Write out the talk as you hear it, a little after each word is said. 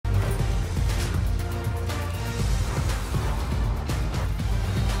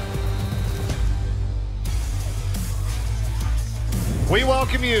We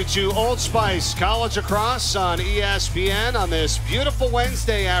welcome you to Old Spice College Lacrosse on ESPN on this beautiful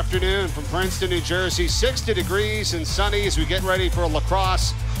Wednesday afternoon from Princeton, New Jersey. 60 degrees and sunny as we get ready for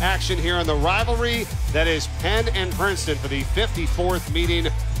lacrosse action here in the rivalry that is Penn and Princeton for the 54th meeting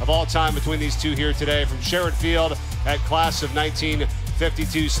of all time between these two here today from Sherrod Field at Class of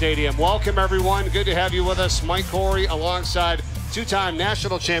 1952 Stadium. Welcome, everyone. Good to have you with us. Mike Corey alongside two-time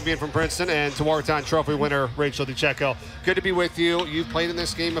national champion from Princeton and Tewaaraton Trophy winner Rachel DiCecco. Good to be with you. You've played in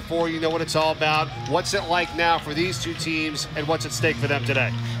this game before. You know what it's all about. What's it like now for these two teams, and what's at stake for them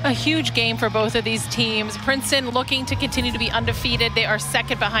today? A huge game for both of these teams. Princeton looking to continue to be undefeated. They are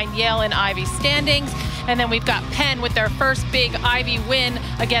second behind Yale in Ivy standings. And then we've got Penn with their first big Ivy win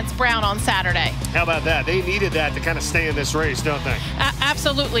against Brown on Saturday. How about that? They needed that to kind of stay in this race, don't they?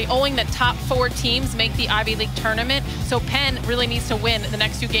 Absolutely. Only the top 4 teams make the Ivy League tournament. So Penn really needs to win the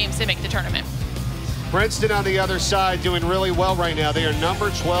next 2 games to make the tournament. Princeton on the other side doing really well right now. They are number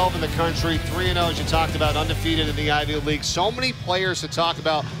 12 in the country, 3-0 as you talked about, undefeated in the Ivy League. So many players to talk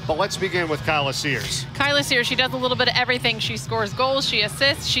about, but let's begin with Kyla Sears. Kyla Sears, she does a little bit of everything. She scores goals, she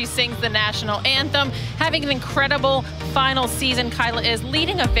assists, she sings the national anthem. Having an incredible final season, Kyla is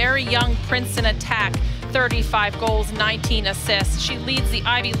leading a very young Princeton attack. 35 goals, 19 assists. She leads the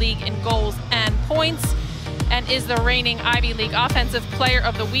Ivy League in goals and points, and is the reigning Ivy League Offensive Player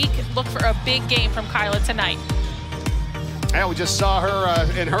of the Week. Look for a big game from Kyla tonight. Yeah, we just saw her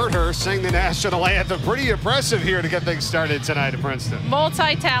and heard her sing the national anthem. Pretty impressive here to get things started tonight at Princeton.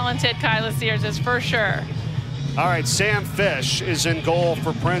 Multi-talented Kyla Sears is for sure. All right, Sam Fish is in goal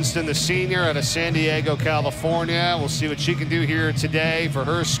for Princeton, the senior out of San Diego, California. We'll see what she can do here today for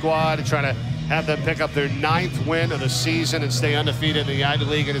her squad and try to have them pick up their 9th win of the season and stay undefeated in the Ivy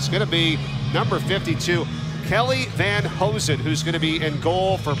League. And it's going to be number 52. Kelly Van Hosen, who's going to be in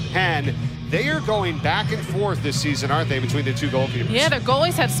goal for Penn. They are going back and forth this season, aren't they, between the two goalkeepers? Yeah, their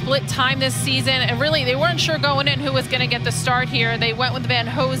goalies had split time this season, and really they weren't sure going in who was going to get the start here. They went with Van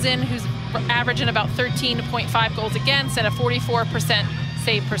Hosen, who's averaging about 13.5 goals against and a 44%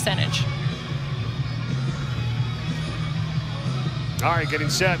 save percentage. All right, getting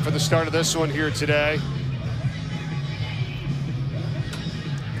set for the start of this one here today.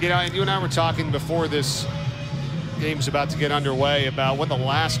 You know, and you and I were talking before this game's about to get underway about what the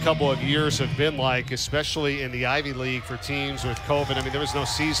last couple of years have been like, especially in the Ivy League for teams with COVID. I mean, there was no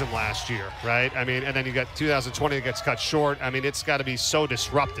season last year, right? I mean, and then you got 2020 that gets cut short. I mean, it's got to be so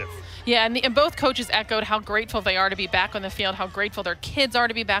disruptive. Yeah, and both coaches echoed how grateful they are to be back on the field, how grateful their kids are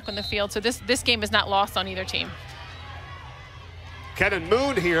to be back on the field. So this game is not lost on either team. Kenan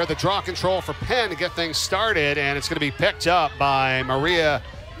Moon here, the draw control for Penn to get things started, and it's going to be picked up by Maria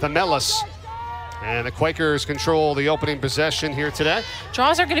Themelis. And the Quakers control the opening possession here today.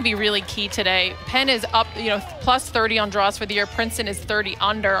 Draws are going to be really key today. Penn is up, plus 30 on draws for the year. Princeton is 30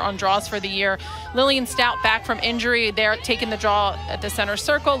 under on draws for the year. Lillian Stout back from injury. They're taking the draw at the center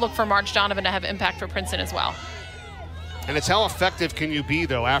circle. Look for Marge Donovan to have impact for Princeton as well. And it's how effective can you be,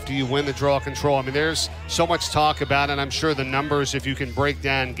 though, after you win the draw control? I mean, there's so much talk about it, and I'm sure the numbers, if you can break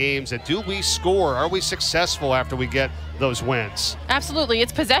down games, that do we score? Are we successful after we get those wins? Absolutely.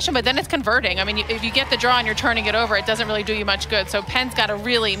 It's possession, but then it's converting. I mean, if you get the draw and you're turning it over, it doesn't really do you much good. So Penn's got to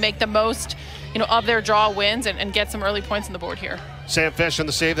really make the most of their draw wins and get some early points on the board here. Sam Fish on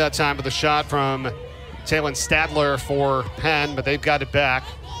the save that time with a shot from Taylon Stadler for Penn, but they've got it back.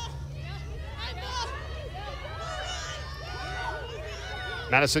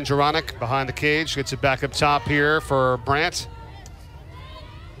 Madison Juronic behind the cage, gets it back up top here for Brandt.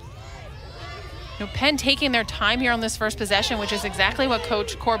 Penn taking their time here on this first possession, which is exactly what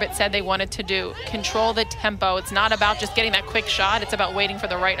Coach Corbett said they wanted to do. Control the tempo. It's not about just getting that quick shot. It's about waiting for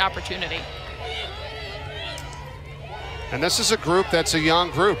the right opportunity. And this is a group that's a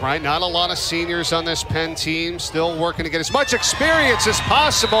young group, right? Not a lot of seniors on this Penn team, still working to get as much experience as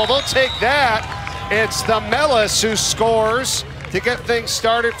possible. They'll take that. It's Themelis who scores to get things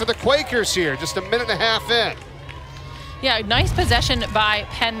started for the Quakers here, just a minute and a half in. Yeah, nice possession by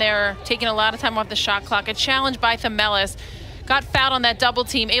Penn there, taking a lot of time off the shot clock. A challenge by Themelis. Got fouled on that double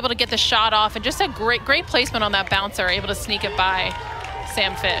team, able to get the shot off, and just a great placement on that bouncer, able to sneak it by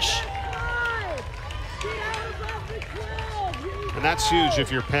Sam Fish. And that's huge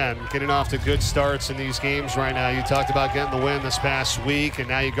if you're Penn, getting off to good starts in these games right now. You talked about getting the win this past week, and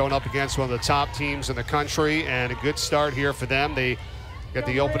now you're going up against one of the top teams in the country, and a good start here for them. They get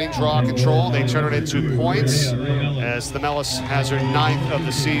the opening draw control. They turn it into points as Themelis has her 9th of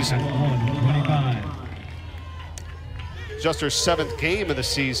the season. just her 7th game of the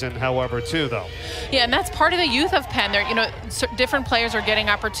season, however, too, though. Yeah, and that's part of the youth of Penn. They're, different players are getting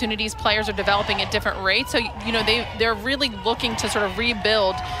opportunities. Players are developing at different rates. So, they're really looking to sort of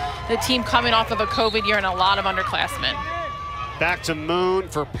rebuild the team coming off of a COVID year and a lot of underclassmen. Back to Moon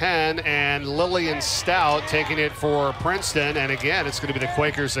for Penn, and Lillian Stout taking it for Princeton. And again, it's going to be the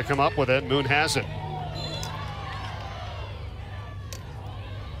Quakers that come up with it. Moon has it.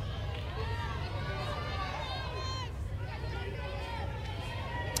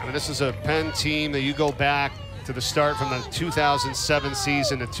 I mean, this is a Penn team that you go back to the start from the 2007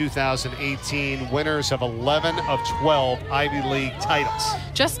 season to 2018, winners of 11 of 12 Ivy League titles.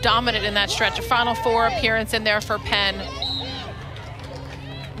 Just dominant in that stretch. A Final Four appearance in there for Penn.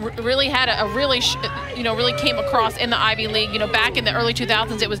 Really had really came across in the Ivy League. Back in the early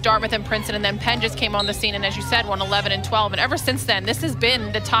 2000s, it was Dartmouth and Princeton, and then Penn just came on the scene, and as you said, won 11 and 12. And ever since then, this has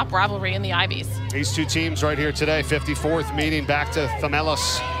been the top rivalry in the Ivies. These two teams right here today, 54th meeting. Back to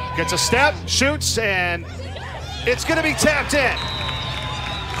Themelis. Gets a step, shoots, and it's going to be tapped in.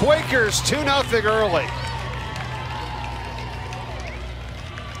 Quakers 2-0 early.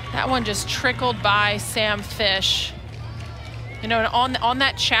 That one just trickled by Sam Fish. And on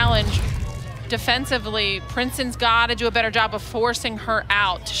that challenge, defensively, Princeton's got to do a better job of forcing her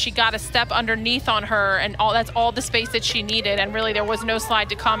out. She got a step underneath on her, and that's all the space that she needed. And really, there was no slide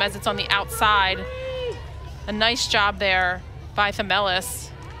to come as it's on the outside. A nice job there by Themelis.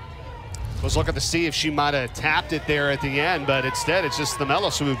 Was looking to see if she might have tapped it there at the end, but instead it's just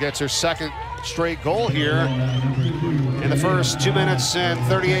Themelis who gets her 2nd straight goal here in the first 2 minutes and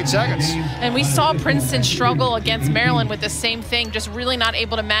 38 seconds. And we saw Princeton struggle against Maryland with the same thing, just really not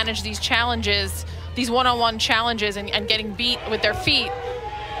able to manage these challenges, these one-on-one challenges, and getting beat with their feet,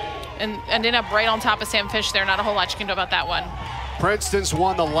 and ended up right on top of Sam Fish there. Not a whole lot you can do about that one. Princeton's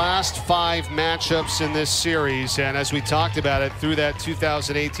won the last 5 matchups in this series, and as we talked about it through that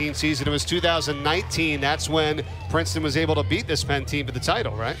 2018 season, it was 2019. That's when Princeton was able to beat this Penn team for the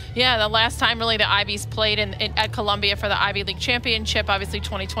title, right? Yeah, the last time really the Ivies played at Columbia for the Ivy League Championship. Obviously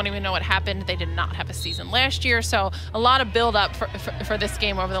 2020, we know what happened. They did not have a season last year, so a lot of build-up for this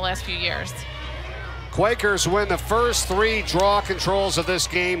game over the last few years. Quakers win the first 3 draw controls of this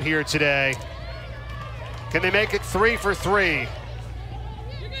game here today. Can they make it 3 for 3?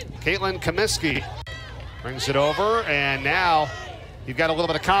 Caitlin Comiskey brings it over, and now you've got a little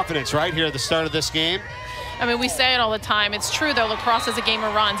bit of confidence right here at the start of this game. I mean, we say it all the time. It's true, though. Lacrosse is a game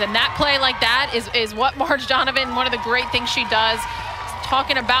of runs, and that play like that is what Marge Donovan, one of the great things she does.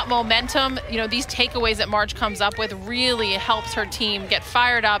 Talking about momentum, these takeaways that Marge comes up with really helps her team get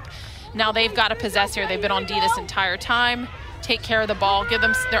fired up. Now they've got to possess here. They've been on D this entire time. Take care of the ball, give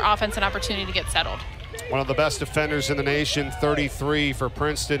them their offense an opportunity to get settled. One of the best defenders in the nation, 33 for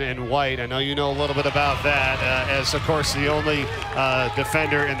Princeton and White. I know you know a little bit about that, as of course the only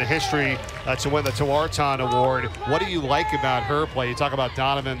defender in the history to win the Tewaaraton Award. What do you like about her play? You talk about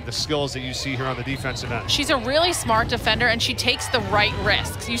Donovan, the skills that you see here on the defensive end. She's a really smart defender, and she takes the right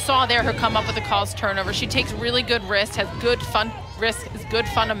risks. You saw there her come up with the caused turnover. She takes really good risks, has good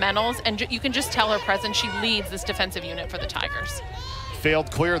fundamentals, and you can just tell her presence. She leads this defensive unit for the Tigers.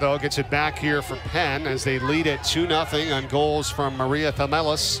 Failed clear, though, gets it back here for Penn as they lead it 2-0 on goals from Maria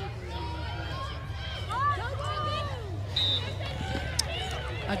Themelis.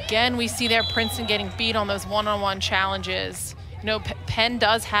 Again, we see there Princeton getting beat on those one-on-one challenges. Penn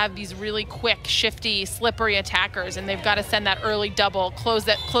does have these really quick, shifty, slippery attackers, and they've got to send that early double, close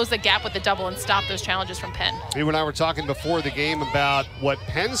the gap with the double, and stop those challenges from Penn. You and I were talking before the game about what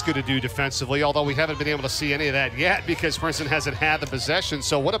Penn's going to do defensively, although we haven't been able to see any of that yet because Princeton hasn't had the possession.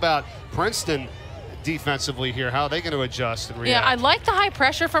 So what about Princeton defensively here? How are they going to adjust and react? Yeah, I like the high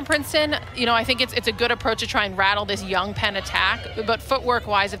pressure from Princeton. I think it's a good approach to try and rattle this young Penn attack. But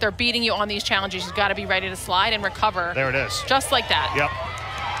footwork-wise, if they're beating you on these challenges, you've got to be ready to slide and recover. There it is. Just like that. Yep.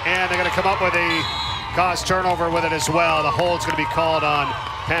 And they're going to come up with a caused turnover with it as well. The hold's going to be called on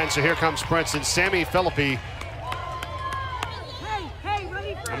Penn. So here comes Princeton. Sammy Philippi,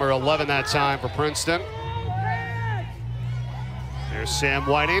 number 11 that time for Princeton. There's Sam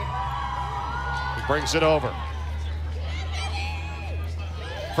Whiting. Brings it over.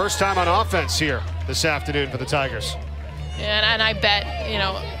 First time on offense here this afternoon for the Tigers. And I bet,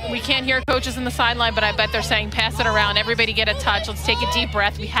 we can't hear coaches in the sideline, but I bet they're saying, pass it around, everybody get a touch, let's take a deep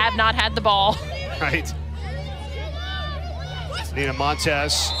breath. We have not had the ball. Right. Nina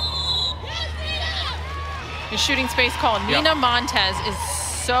Montez. The shooting space call. Yep. Nina Montez is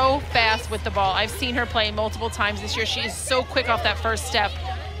so fast with the ball. I've seen her play multiple times this year. She is so quick off that first step,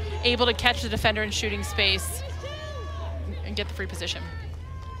 able to catch the defender in shooting space and get the free position.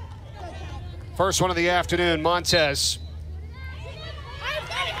 First one of the afternoon, Montez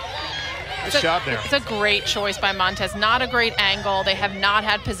Nice job there. It's a great choice by Montez. Not a great angle. They have not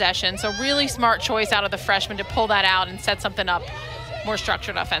had possession. So really smart choice out of the freshman to pull that out and set something up more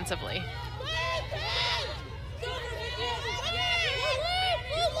structured offensively.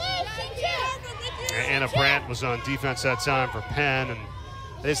 Anna Brandt was on defense that time for Penn. And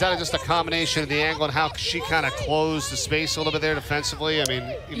is that just a combination of the angle and how she kind of closed the space a little bit there defensively? I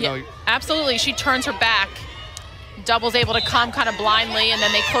mean, even though absolutely. She turns her back. Double's able to come kind of blindly, and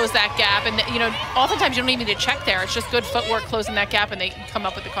then they close that gap. And, you know, oftentimes you don't even need to check there. It's just good footwork closing that gap, and they come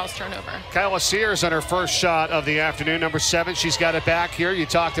up with the caused turnover. Kyla Sears on her first shot of the afternoon, number 7. She's got it back here. You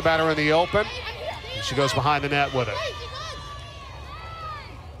talked about her in the open. And she goes behind the net with it.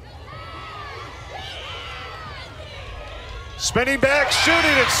 Spinning back, shooting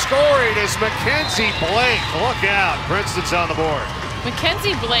and scoring is Mackenzie Blake. Look out, Princeton's on the board.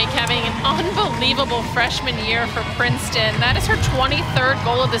 Mackenzie Blake having an unbelievable freshman year for Princeton. That is her 23rd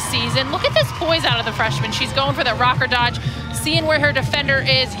goal of the season. Look at this poise out of the freshman. She's going for that rocker dodge, seeing where her defender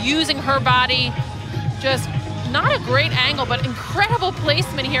is, using her body. Just not a great angle, but incredible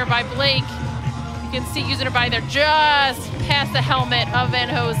placement here by Blake. You can see using her body there just past the helmet of Van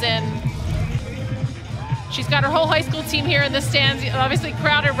Hosen. She's got her whole high school team here in the stands. Obviously,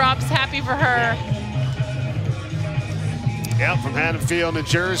 Crowder Rob's happy for her. Yeah, from Haddonfield, New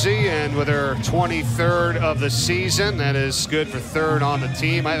Jersey, and with her 23rd of the season, that is good for 3rd on the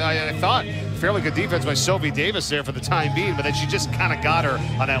team. I thought fairly good defense by Sophie Davis there for the time being, but then she just kind of got her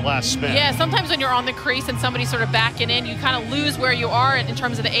on that last spin. Yeah, sometimes when you're on the crease and somebody's sort of backing in, you kind of lose where you are in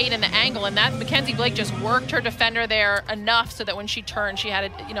terms of the aid and the angle, and that Mackenzie Blake just worked her defender there enough so that when she turned, she had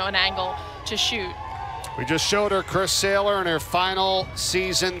an angle to shoot. We just showed her Chris Saylor in her final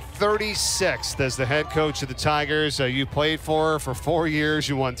season, 36th as the head coach of the Tigers. You played for her for 4 years.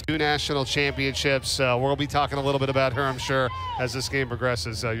 You won 2 national championships. We'll be talking a little bit about her, I'm sure, as this game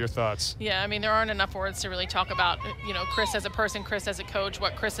progresses. Your thoughts? Yeah, I mean, there aren't enough words to really talk about, Chris as a person, Chris as a coach,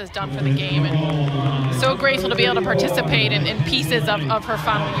 what Chris has done for the game. And so grateful to be able to participate in pieces of her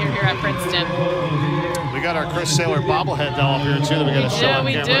final year here at Princeton. We got our Chris Saylor bobblehead doll up here, too, that we got to show on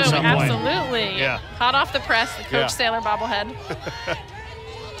camera at some point. Absolutely. Yeah. Hot off the press, the Coach Saylor bobblehead.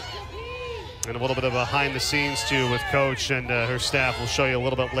 And a little bit of behind the scenes, too, with Coach and her staff. We'll show you a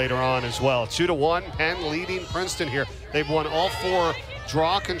little bit later on as well. 2-1, Penn leading Princeton here. They've won all 4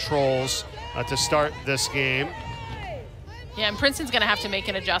 draw controls to start this game. Yeah, and Princeton's going to have to make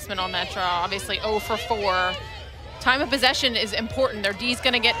an adjustment on that draw. Obviously, 0 for 4. Time of possession is important. Their D's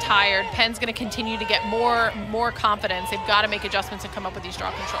going to get tired. Penn's going to continue to get more confidence. They've got to make adjustments and come up with these draw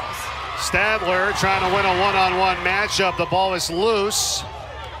controls. Stadler trying to win a one-on-one matchup. The ball is loose.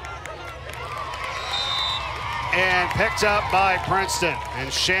 And picked up by Princeton.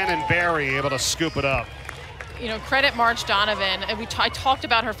 And Shannon Barry able to scoop it up. Credit Marge Donovan. And I talked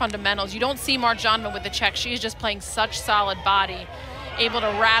about her fundamentals. You don't see Marge Donovan with the check. She is just playing such solid body, able to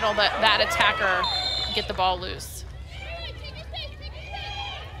rattle that attacker and get the ball loose.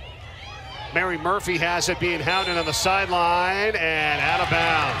 Mary Murphy has it, being hounded on the sideline and out of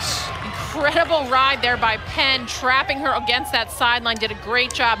bounds. Incredible ride there by Penn, trapping her against that sideline. Did a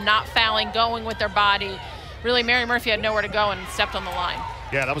great job not fouling, going with their body. Really, Mary Murphy had nowhere to go and stepped on the line.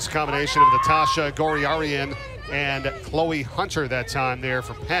 Yeah, that was a combination of Natasha Goriarian and Chloe Hunter that time there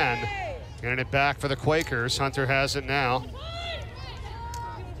for Penn. Getting it back for the Quakers. Hunter has it now.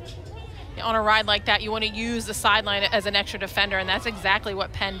 On a ride like that, you want to use the sideline as an extra defender, and that's exactly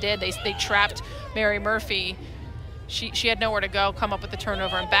what Penn did. They trapped Mary Murphy. She had nowhere to go, come up with the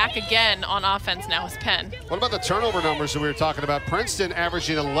turnover, and back again on offense now is Penn. What about the turnover numbers that we were talking about? Princeton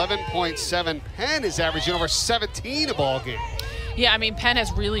averaging 11.7. Penn is averaging over 17 a ball game. Yeah, I mean, Penn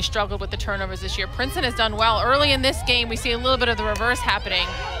has really struggled with the turnovers this year. Princeton has done well. Early in this game, we see a little bit of the reverse happening.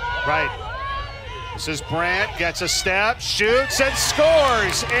 Right. This is Brandt, gets a step, shoots and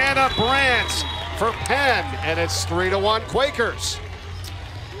scores. Anna Brandt for Penn, and it's 3-1 Quakers.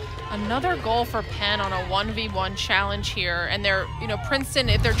 Another goal for Penn on a 1v1 challenge here. And they're, Princeton,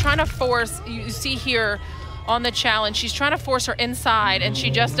 if they're trying to force, you see here on the challenge, she's trying to force her inside, and she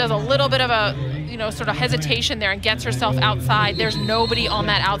just does a little bit of a, sort of hesitation there and gets herself outside. There's nobody on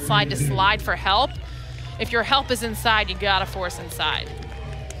that outside to slide for help. If your help is inside, you gotta force inside.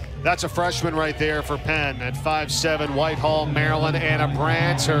 That's a freshman right there for Penn at 5'7", Whitehall, Maryland. Anna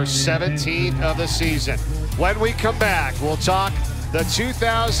Brandt, her 17th of the season. When we come back, we'll talk the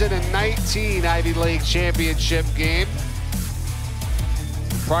 2019 Ivy League Championship game.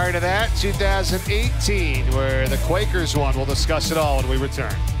 Prior to that, 2018, where the Quakers won. We'll discuss it all when we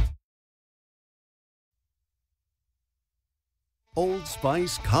return. Old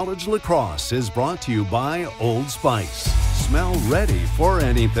Spice College Lacrosse is brought to you by Old Spice. Smell ready for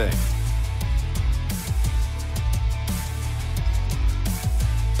anything.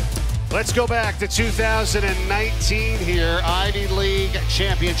 Let's go back to 2019 here, Ivy League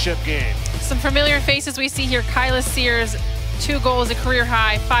championship game. Some familiar faces we see here. Kyla Sears, 2 goals, a career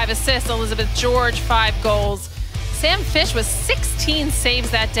high, 5 assists. Elizabeth George, 5 goals. Sam Fish was 16 saves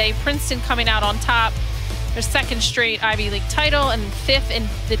that day. Princeton coming out on top. Their 2nd straight Ivy League title and 5th in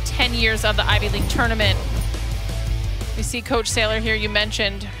the 10 years of the Ivy League tournament. We see Coach Saylor here. You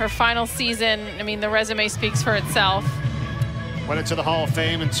mentioned her final season. I mean, the resume speaks for itself. Went into the Hall of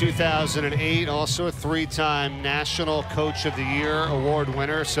Fame in 2008, also a 3-time National Coach of the Year award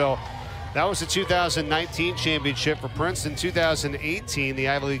winner. So that was the 2019 championship for Princeton. 2018, the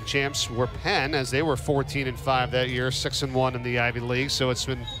Ivy League champs were Penn, as they were 14-5 that year, 6-1 in the Ivy League. So it's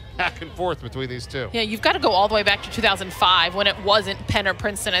been back and forth between these two. Yeah, you've got to go all the way back to 2005 when it wasn't Penn or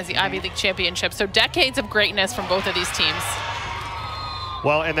Princeton as the Ivy League championship. So decades of greatness from both of these teams.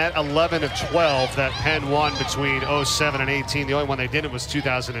 Well, and that 11-12 that Penn won between 07 and 18, the only one they didn't was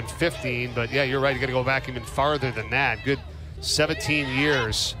 2015. But yeah, you're right, you got to go back even farther than that. Good 17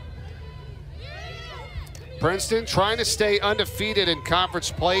 years. Princeton trying to stay undefeated in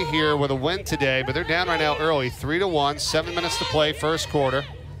conference play here with a win today, but they're down right now early, 3-1, 7 minutes to play, first quarter.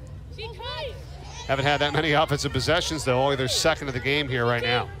 Haven't had that many offensive possessions though, only their 2nd of the game here right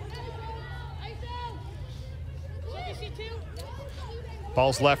now.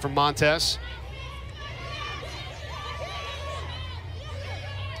 Ball's left from Montez.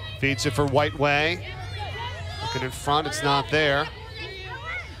 Feeds it for Whiteway. Looking in front, it's not there.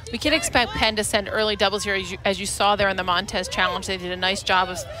 We can expect Penn to send early doubles here. As you saw there in the Montez challenge, they did a nice job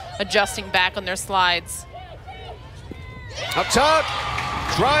of adjusting back on their slides. Up top,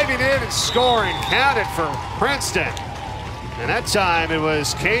 driving in and scoring, counted for Princeton. And that time it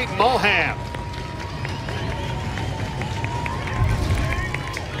was Kate Mulham.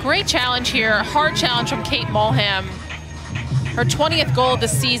 Great challenge here, hard challenge from Kate Mulham. Her 20th goal of the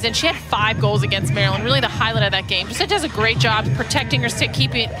season. She had 5 goals against Maryland, really the highlight of that game. Just does a great job protecting her stick,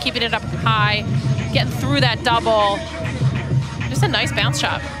 keeping it up high, getting through that double. Just a nice bounce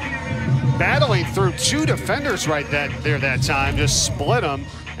shot. Battling through 2 defenders right there that time, just split them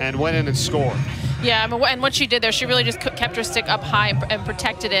and went in and scored. Yeah, and what she did there, she really just kept her stick up high and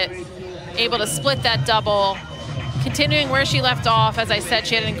protected it. Able to split that double. Continuing where she left off, as I said,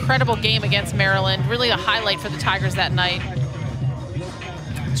 she had an incredible game against Maryland. Really a highlight for the Tigers that night.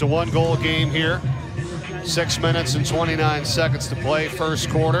 It's a 1-goal game here. 6 minutes and 29 seconds to play, first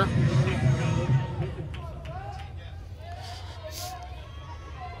quarter.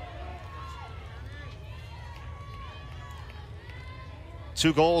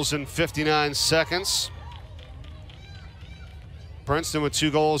 Two goals in 59 seconds. Princeton with 2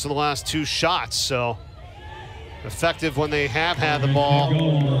 goals in the last 2 shots, so effective when they have had the ball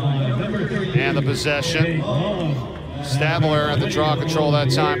and the possession. Stabler at the draw control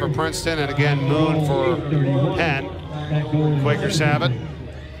that time for Princeton, and again Moon for Penn. Quakers have it.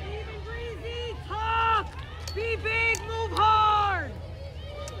 Be big, move hard.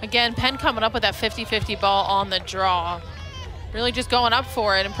 Again, Penn coming up with that 50-50 ball on the draw. Really just going up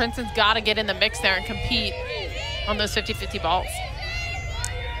for it, and Princeton's got to get in the mix there and compete on those 50-50 balls.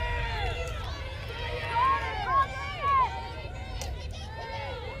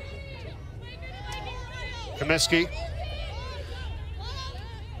 Comiskey.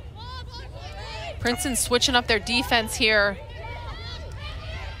 Princeton switching up their defense here.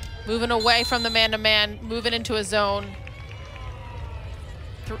 Moving away from the man-to-man, moving into a zone.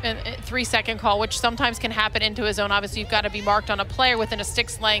 3-second call, which sometimes can happen into a zone. Obviously, you've got to be marked on a player within a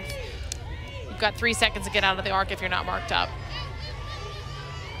stick's length. You've got 3 seconds to get out of the arc if you're not marked up.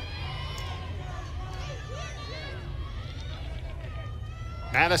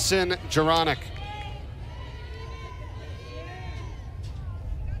 Madison Juronic.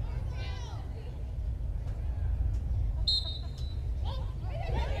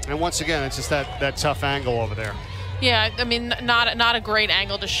 And once again, it's just that tough angle over there. Yeah, I mean, not a great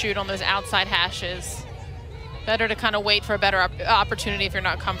angle to shoot on those outside hashes. Better to kind of wait for a better opportunity if you're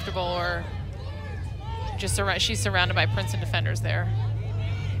not comfortable, or just she's surrounded by Princeton defenders there.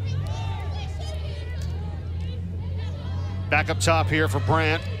 Back up top here for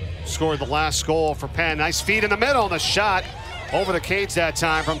Brandt. Scored the last goal for Penn. Nice feed in the middle, and the shot over the cage that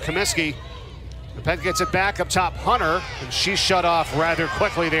time from Comiskey. Penn gets it back up top, Hunter, and she's shut off rather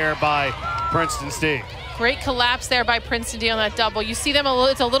quickly there by Princeton's D. Great collapse there by Princeton D on that double. You see them,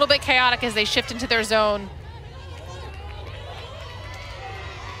 it's a little bit chaotic as they shift into their zone.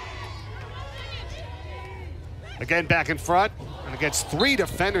 Again, back in front, and against 3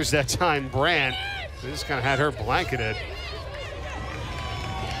 defenders that time, Brandt. They just kind of had her blanketed.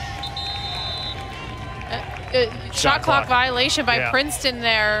 shot clock violation by Princeton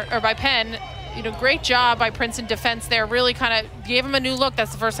there, or by Penn. You know, great job by Princeton defense there. Really kind of gave them a new look.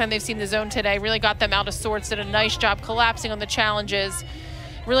 That's the first time they've seen the zone today. Really got them out of sorts. Did a nice job collapsing on the challenges.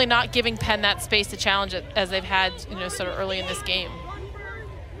 Really not giving Penn that space to challenge it as they've had, you know, sort of early in this game.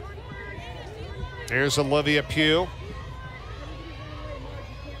 Here's Olivia Pugh.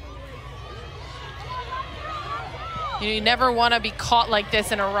 You never want to be caught like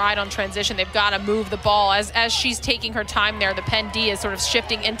this in a ride on transition. They've got to move the ball. As she's taking her time there, the Penn D is sort of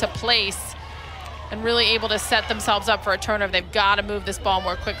shifting into place and really able to set themselves up for a turnover. They've got to move this ball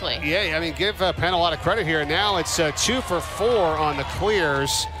more quickly. Yeah, I mean, give Penn a lot of credit here. Now it's 2 for 4 on the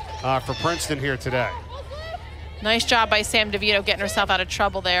clears for Princeton here today. Nice job by Sam DeVito getting herself out of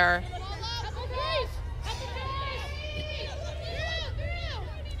trouble there.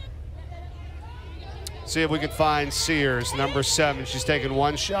 See if we can find Sears, number 7. She's taken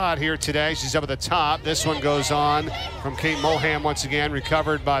one shot here today. She's up at the top. This one goes on from Kate Moham once again,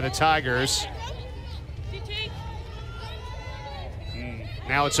 recovered by the Tigers.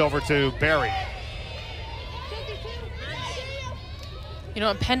 Now it's over to Barry. You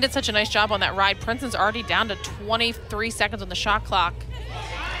know, and Penn did such a nice job on that ride. Princeton's already down to 23 seconds on the shot clock.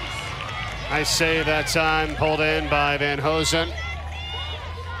 Nice save that time, pulled in by Van Hosen.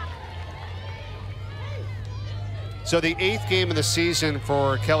 So the 8th game of the season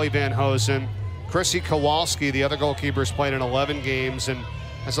for Kelly Van Hosen. Chrissy Kowalski, the other goalkeeper's played in 11 games and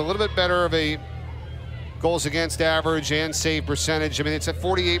has a little bit better of a goals against average and save percentage. I mean, it's at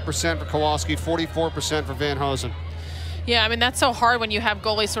 48% for Kowalski, 44% for Van Hosen. Yeah, I mean, that's so hard when you have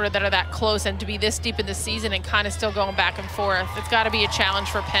goalies sort of that are that close, and to be this deep in the season and kind of still going back and forth. It's got to be a challenge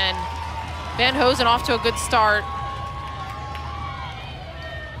for Penn. Van Hosen off to a good start.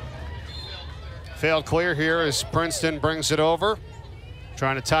 Failed clear here as Princeton brings it over.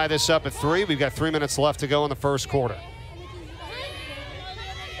 Trying to tie this up at 3. We've got 3 minutes left to go in the first quarter.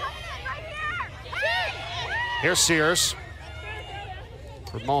 Here's Sears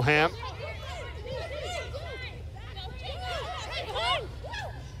for Moham.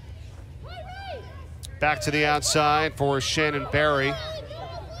 Back to the outside for Shannon Barry.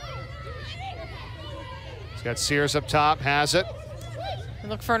 He's got Sears up top, has it.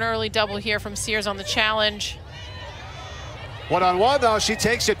 Look for an early double here from Sears on the challenge. One-on-one, though, she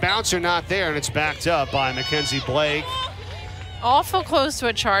takes it, bouncer not there, and it's backed up by Mackenzie Blake. Awful close to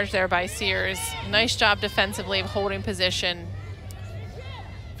a charge there by Sears. Nice job defensively of holding position.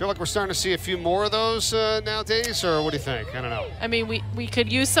 Feel like we're starting to see a few more of those nowadays, or what do you think? I don't know. I mean, we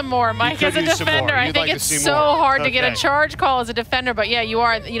could use some more. Mike, as a defender, I think it's so hard to get a charge call as a defender, but yeah, you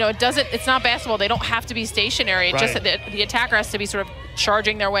are, you know, it's not basketball. They don't have to be stationary. It's just that the attacker has to be sort of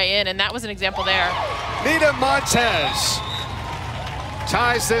charging their way in, and that was an example there. Nina Montez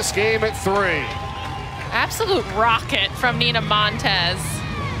ties this game at 3. Absolute rocket from Nina Montez.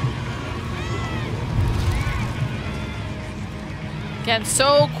 Again,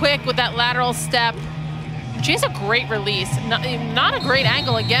 so quick with that lateral step. She has a great release. Not a great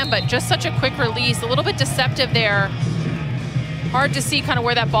angle again, but just such a quick release. A little bit deceptive there. Hard to see kind of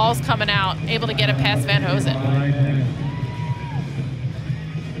where that ball's coming out. Able to get it past Van Hosen.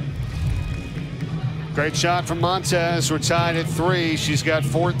 Great shot from Montez. We're tied at 3. She's got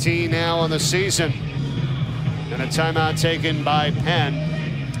 14 now on the season. And a timeout taken by Penn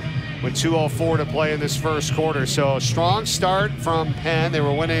with 2:04 to play in this first quarter. So a strong start from Penn. They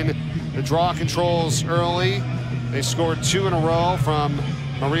were winning the draw controls early. They scored 2 in a row from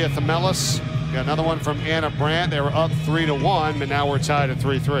Maria Themelis. Got another one from Anna Brandt. They were up 3-1, but now we're tied at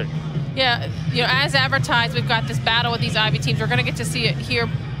 3-3. Yeah, you know, as advertised, we've got this battle with these Ivy teams. We're going to get to see it here.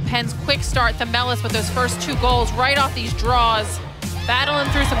 Penn's quick start, Themelis with those first 2 goals right off these draws,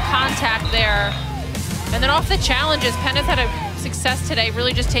 battling through some contact there. And then off the challenges, Penn has had a success today,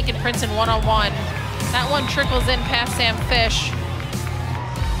 really just taking Princeton one-on-one. That one trickles in past Sam Fish.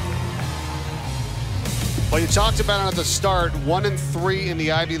 Well, you talked about it at the start, 1-3 in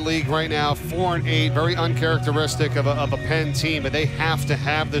the Ivy League right now, 4-8, very uncharacteristic of a Penn team, but they have to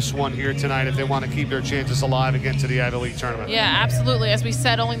have this one here tonight if they want to keep their chances alive and get to the Ivy League tournament. Yeah, absolutely. As we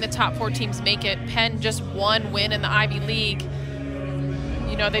said, only the top 4 teams make it. Penn just 1 win in the Ivy League.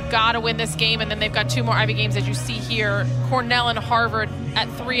 You know, they've got to win this game, and then they've got 2 more Ivy games, as you see here. Cornell and Harvard at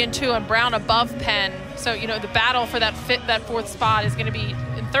 3-2, and Brown above Penn. So, you know, the battle for that 4th spot is going to be,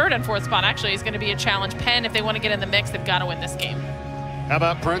 in 3rd and 4th spot, actually, is going to be a challenge. Penn, if they want to get in the mix, they've got to win this game. How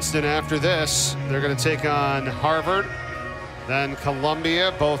about Princeton after this? They're going to take on Harvard, then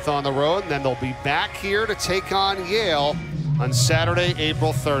Columbia, both on the road, and then they'll be back here to take on Yale on Saturday,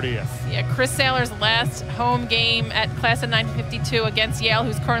 April 30th. Yeah, Chris Saylor's last home game at class of 1952 against Yale,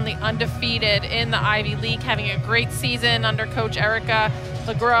 who's currently undefeated in the Ivy League, having a great season under Coach Erica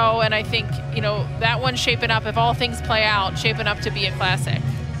LeGros, and I think, you know, that one's shaping up, if all things play out, shaping up to be a classic.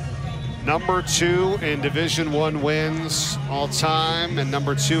 Number 2 in Division I wins all time, and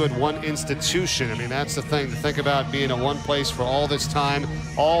number 2 at one institution. I mean, that's the thing to think about, being at one place for all this time,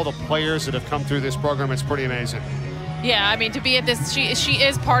 all the players that have come through this program. It's pretty amazing. Yeah, I mean, to be at this, she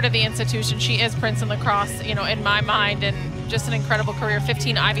is part of the institution. She is Princeton lacrosse, you know, in my mind, and just an incredible career.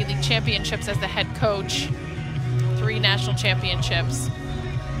 15 Ivy League championships as the head coach, 3 national championships.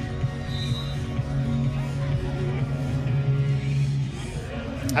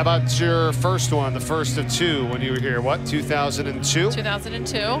 How about your first one, the first of 2 when you were here? What, 2002?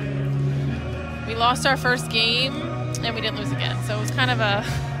 2002. We lost our first game, and we didn't lose again. So it was kind of a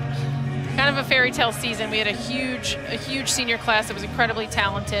fairy tale season. We had a huge senior class that was incredibly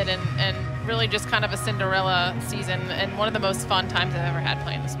talented, and really just kind of a Cinderella season, and one of the most fun times I've ever had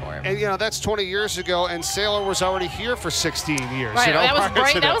playing the sport. And you know, that's 20 years ago, and Saylor was already here for 16 years. Right, you know, that was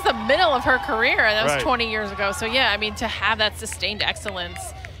right. That was the middle of her career. That was right. 20 years ago. So yeah, I mean, to have that sustained excellence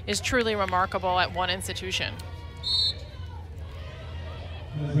is truly remarkable at one institution.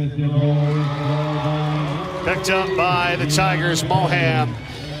 Picked up by the Tigers, Moham.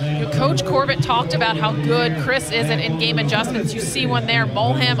 You know, Coach Corbett talked about how good Chris is at in-game adjustments. You see one there,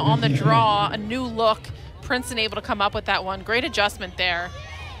 Moham on the draw, a new look. Princeton able to come up with that one. Great adjustment there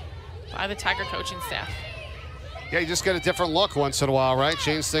by the Tiger coaching staff. Yeah, you just get a different look once in a while, right?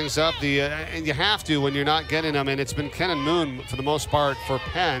 Change things up. And you have to when you're not getting them. And it's been Ken and Moon for the most part for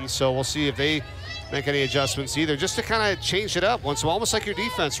Penn. So we'll see if they make any adjustments either, just to kind of change it up once in a while, almost like your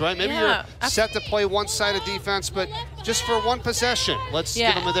defense, right? Maybe you're set to play one side of defense, but just for one possession, let's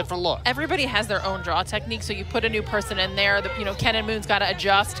give them a different look. Everybody has their own draw technique, so you put a new person in there. You know, Ken and Moon's got to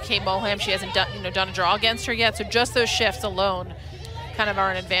adjust. Kate Moham, she hasn't done a draw against her yet, so just those shifts alone kind of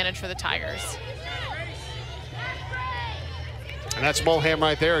are an advantage for the Tigers. And that's Moham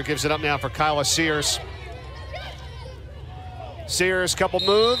right there. It gives it up now for Kyla Sears. Sears, couple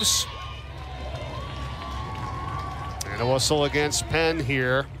moves. And a whistle against Penn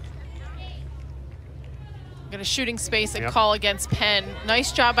here. Got a shooting space and call against Penn.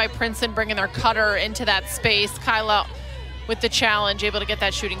 Nice job by Princeton bringing their cutter into that space. Kyla with the challenge, able to get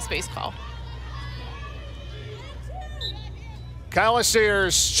that shooting space call. Kyla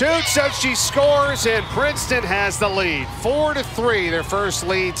Sears shoots as she scores, and Princeton has the lead. 4-3, their first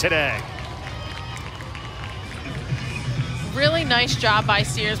lead today. Really nice job by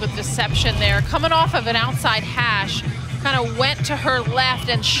Sears with deception there. Coming off of an outside hash, kind of went to her left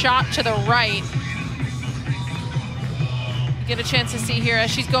and shot to the right. You get a chance to see here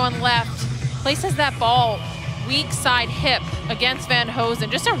as she's going left, places that ball weak side hip against Van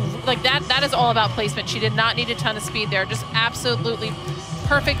Hosen. Just like that is all about placement. She did not need a ton of speed there. Just absolutely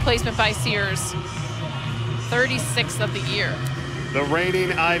perfect placement by Sears. 36th of the year. The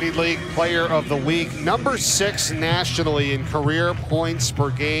reigning Ivy League Player of the Week, number 6 nationally in career points per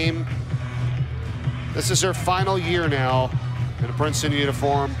game. This is her final year now in a Princeton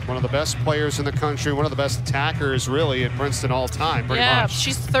uniform. One of the best players in the country, one of the best attackers really at Princeton all time, pretty much. Yeah,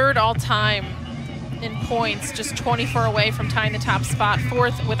 she's 3rd all time in points, just 24 away from tying the top spot.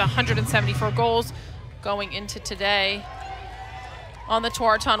 4th with 174 goals going into today. On the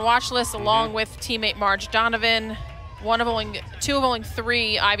Tewaaraton watch list, along with teammate Marge Donovan. Two of only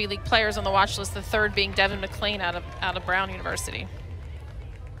 3 Ivy League players on the watch list, the 3rd being Devin McLean out of Brown University.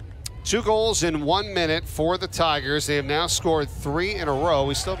 2 goals in 1 minute for the Tigers. They have now scored 3 in a row.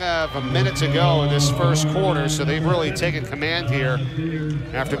 We still have a minute to go in this first quarter, so they've really taken command here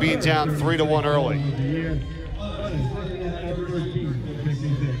after being down 3-1 early.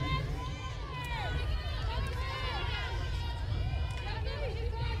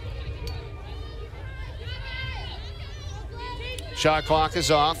 Shot clock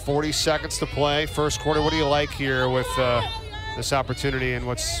is off, 40 seconds to play. First quarter, what do you like here with this opportunity and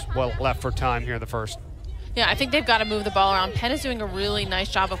what's left for time here in the first? Yeah, I think they've got to move the ball around. Penn is doing a really nice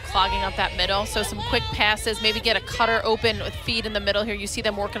job of clogging up that middle. So some quick passes, maybe get a cutter open with feed in the middle here. You see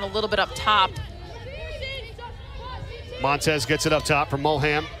them working a little bit up top. Montez gets it up top from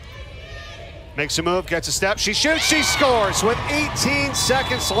Moham. Makes a move, gets a step. She shoots, she scores with 18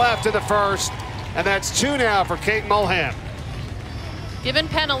 seconds left in the first. And that's 2 now for Kate Moham. Giving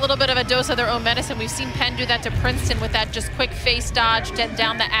Penn a little bit of a dose of their own medicine. We've seen Penn do that to Princeton with that just quick face dodge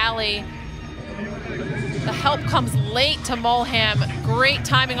down the alley. The help comes late to Moham. Great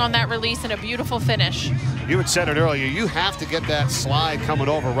timing on that release and a beautiful finish. You had said it earlier, you have to get that slide coming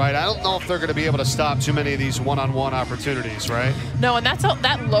over, right? I don't know if they're going to be able to stop too many of these one-on-one opportunities, right? No, and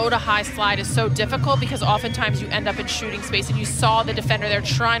that low to high slide is so difficult because oftentimes you end up in shooting space, and you saw the defender there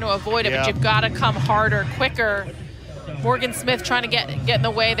trying to avoid it, but you've got to come harder, quicker. Morgan Smith trying to get in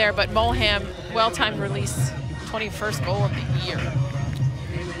the way there, but Mulham, well-timed release, 21st goal of the year.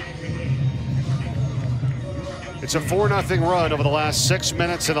 It's a 4-0 run over the last 6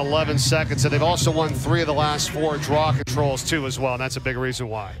 minutes and 11 seconds, and they've also won 3 of the last 4 draw controls too as well, and that's a big reason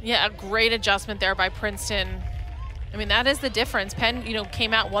why. Yeah, a great adjustment there by Princeton. I mean, that is the difference. Penn,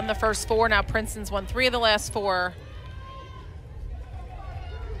 came out, won the first 4. Now Princeton's won 3 of the last 4.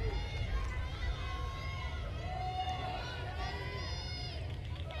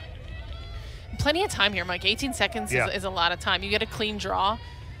 Plenty of time here, Mike. 18 seconds is a lot of time. You get a clean draw.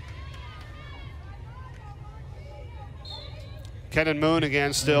 Kenan Moon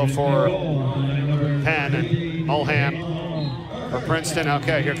again still for Penn, and Mulham for Princeton.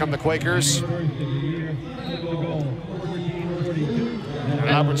 Okay, here come the Quakers. An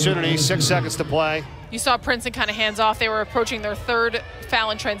opportunity, 6 seconds to play. You saw Princeton kind of hands off. They were approaching their 3rd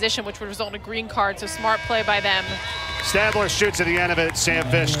foul in transition, which would result in a green card, so smart play by them. Stadler shoots at the end of it. Sam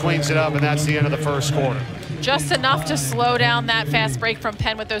Fish cleans it up, and that's the end of the first quarter. Just enough to slow down that fast break from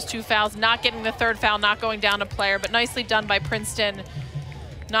Penn with those 2 fouls. Not getting the 3rd foul, not going down a player, but nicely done by Princeton.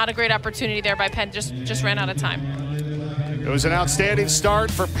 Not a great opportunity there by Penn, just ran out of time. It was an outstanding start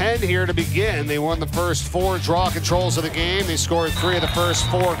for Penn here to begin. They won the first 4 draw controls of the game. They scored 3 of the first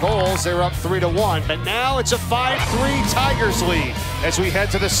 4 goals. They were up 3-1, but now it's a 5-3 Tigers lead as we head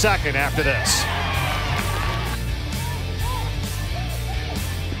to the second after this.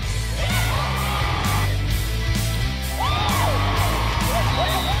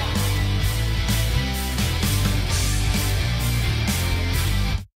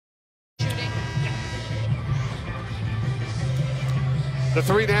 The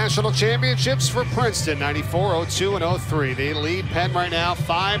 3 national championships for Princeton, 94, 02, and 03. They lead Penn right now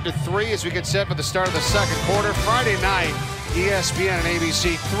 5-3 as we get set for the start of the second quarter. Friday night, ESPN and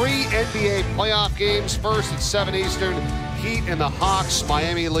ABC, 3 NBA playoff games. First at 7 Eastern, Heat and the Hawks.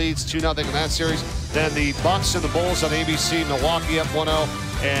 Miami leads 2-0 in that series. Then the Bucks and the Bulls on ABC, Milwaukee up 1-0.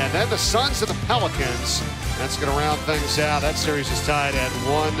 And then the Suns and the Pelicans. That's going to round things out. That series is tied at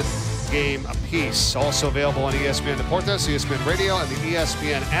 1 game apiece. Also available on ESPN Deportes, ESPN Radio, and the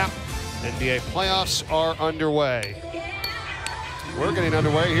ESPN app. NBA playoffs are underway. We're getting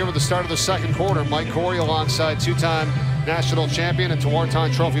underway here with the start of the second quarter. Mike Corey alongside 2-time national champion and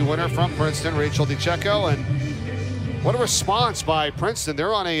Tewaaraton Trophy winner from Princeton, Rachel DiCecco. And what a response by Princeton.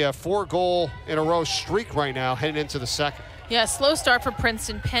 They're on a 4-goal-in-a-row streak right now heading into the second. Yeah, slow start for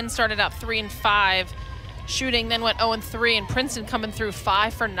Princeton. Penn started out 3-5. Shooting, then went 0-3, and Princeton coming through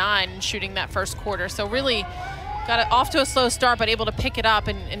 5 for 9 shooting that first quarter. So really got it off to a slow start, but able to pick it up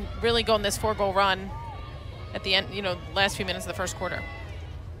and really go on this 4-goal run at the end, last few minutes of the first quarter.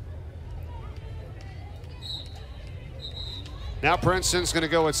 Now Princeton's going to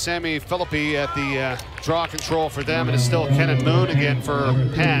go with Sammy Philippi at the draw control for them, and it's still Kenan Moon again for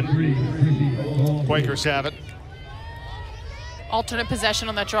Penn. Quakers have it. Alternate possession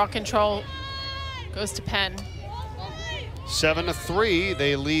on that draw control. Goes to Penn. 7-3,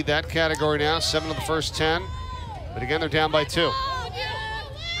 they lead that category now, 7 of the first 10. But again, they're down by 2.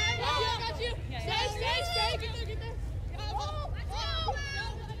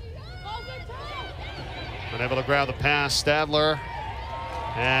 Unable to grab the pass, Stadler.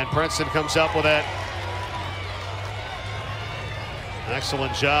 And Princeton comes up with it.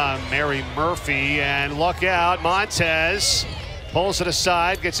 Excellent job, Mary Murphy. And look out, Montez. Pulls it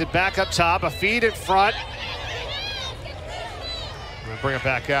aside, gets it back up top, a feed in front. And bring it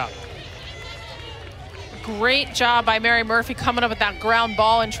back out. Great job by Mary Murphy coming up with that ground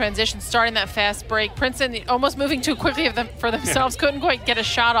ball in transition, starting that fast break. Princeton almost moving too quickly for themselves, couldn't quite get a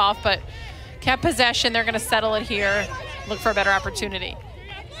shot off, but kept possession. They're going to settle it here, look for a better opportunity.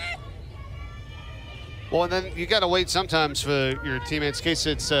 Well, and then you got to wait sometimes for your teammates in case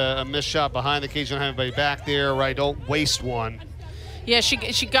it's a missed shot behind the cage. You don't have anybody back there, right? Don't waste one. Yeah, she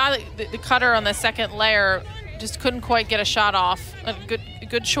got the cutter on the second layer, just couldn't quite get a shot off. A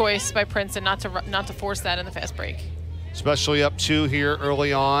good choice by Princeton not to force that in the fast break. Especially up 2 here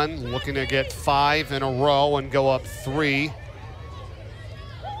early on, looking to get 5 in a row and go up 3.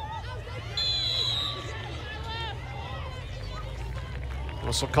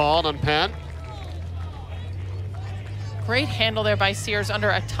 Whistle called on Penn. Great handle there by Sears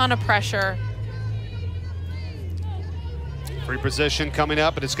under a ton of pressure. Free position coming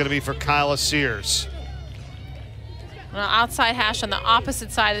up, and it's going to be for Kyla Sears. Outside hash on the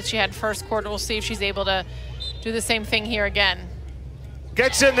opposite side that she had first quarter. We'll see if she's able to do the same thing here again.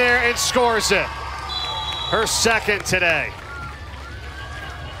 Gets in there and scores it. Her second today.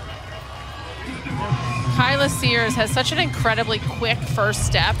 Kyla Sears has such an incredibly quick first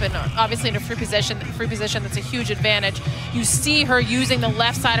step, and obviously in a free position that's a huge advantage. You see her using the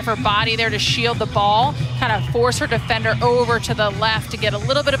left side of her body there to shield the ball, kind of force her defender over to the left to get a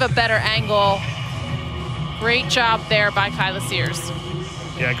little bit of a better angle. Great job there by Kyla Sears.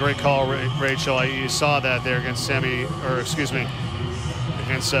 Yeah, great call, Rachel. You saw that there against against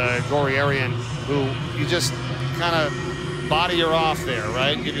Goriarian, who you just kind of body her off there,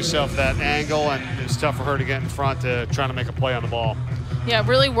 right? Give yourself that angle, and it's tough for her to get in front to trying to make a play on the ball. Yeah,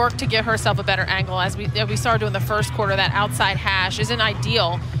 really worked to give herself a better angle. As we saw her do in the first quarter, that outside hash isn't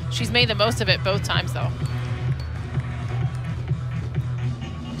ideal. She's made the most of it both times, though.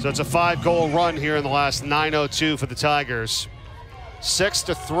 So it's a 5-goal run here in the last 9:02 for the Tigers.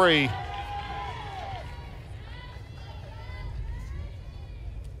 6-3.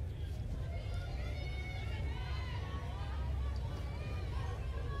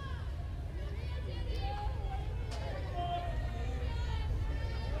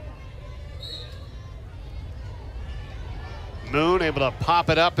 Moon able to pop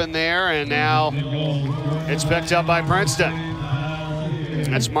it up in there, and now it's picked up by Princeton.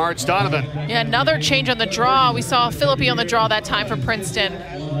 That's Marge Donovan. Yeah, another change on the draw. We saw Philippi on the draw that time for Princeton.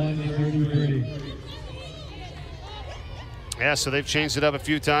 Yeah, so they've changed it up a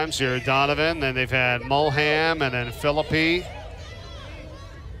few times here. Donovan, then they've had Mulham, and then Philippi.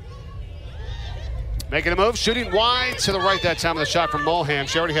 Making a move, shooting wide to the right that time with a shot from Mulham.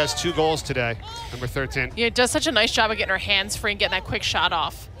 She already has 2 goals today, number 13. Yeah, does such a nice job of getting her hands free and getting that quick shot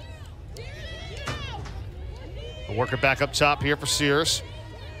off. We'll work it back up top here for Sears.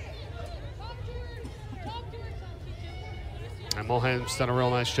 And Mulham's done a real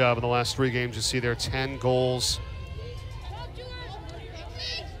nice job in the last 3 games. You see there 10 goals.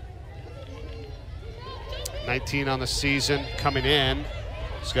 19 on the season coming in.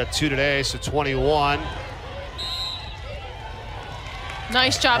 He's got 2 today, so 21.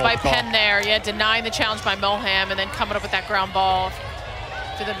 Nice job by Penn there. Yeah, denying the challenge by Mulham and then coming up with that ground ball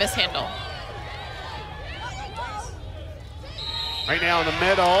for the mishandle. Right now in the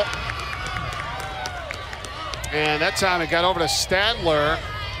middle. And that time it got over to Stadler.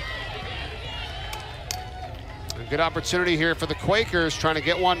 A good opportunity here for the Quakers, trying to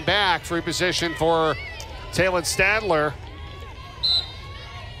get one back. Free position for Taylor Stadler.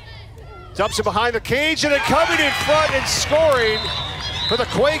 Dumps it behind the cage, and then coming in front and scoring for the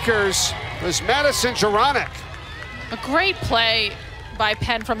Quakers was Madison Jaranek. A great play by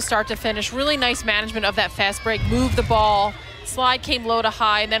Penn from start to finish. Really nice management of that fast break. Moved the ball, slide came low to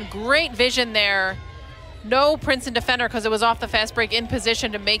high, and then great vision there. No Princeton defender because it was off the fast break, in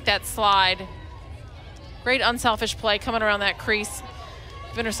position to make that slide. Great unselfish play coming around that crease,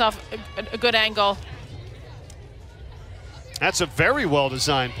 giving herself a good angle. That's a very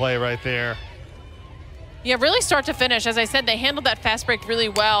well-designed play right there. Yeah, really start to finish. As I said, they handled that fast break really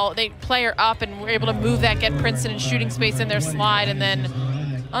well. They play her up and were able to move that, get Princeton in shooting space in their slide, and then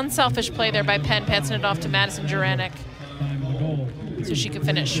unselfish play there by Penn, passing it off to Madison Jaranek so she could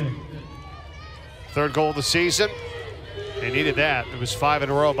finish. 3rd goal of the season. They needed that. It was 5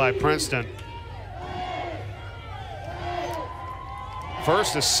 in a row by Princeton.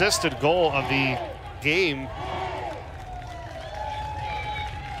 First assisted goal of the game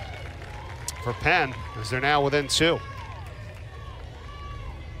for Penn, as they're now within 2.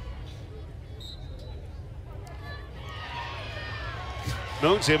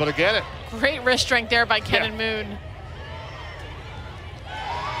 Moon's able to get it. Great wrist strength there by Kenan Moon.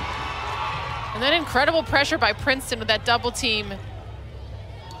 And then incredible pressure by Princeton with that double team.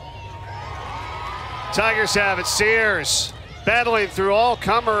 Tigers have it. Sears battling through all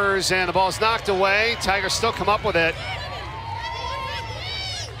comers, and the ball's knocked away. Tigers still come up with it.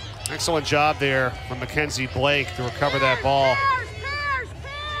 Excellent job there from Mackenzie Blake to recover that ball.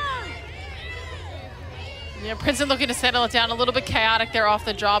 Yeah, Princeton looking to settle it down. A little bit chaotic there off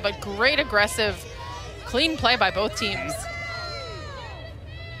the draw, but great aggressive, clean play by both teams.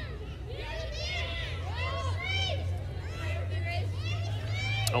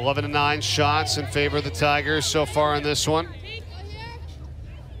 $11-9 shots in favor of the Tigers so far in this one.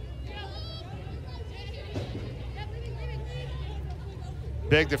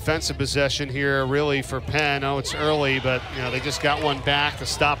 Big defensive possession here, really, for Penn. Oh, it's early, but you know they just got one back to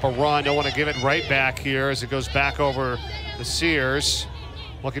stop a run. Don't want to give it right back here as it goes back over the Sears.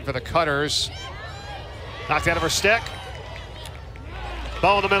 Looking for the cutters. Knocked out of her stick.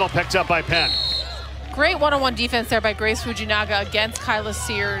 Ball in the middle, picked up by Penn. Great one-on-one defense there by Grace Fujinaga against Kyla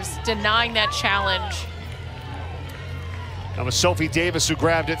Sears, denying that challenge. That was Sophie Davis who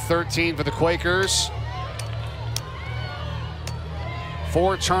grabbed it, 13 for the Quakers.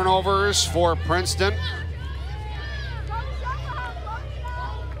 4 turnovers for Princeton.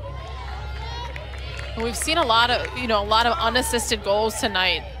 And we've seen a lot of unassisted goals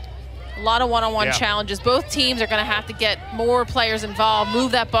tonight. A lot of one-on-one challenges. Both teams are going to have to get more players involved,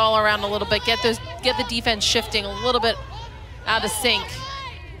 move that ball around a little bit, get the defense shifting a little bit out of sync.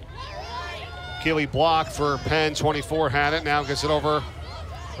 Keely Block for Penn, 24 had it. Now gets it over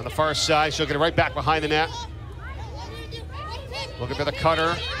on the far side. She'll get it right back behind the net. Looking for the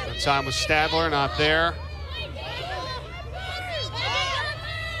cutter. The time was Stadler, not there.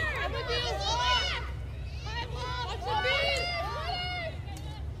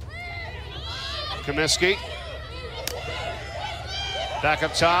 Comiskey. Back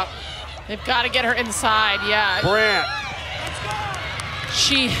up top. They've got to get her inside, yeah. Brandt.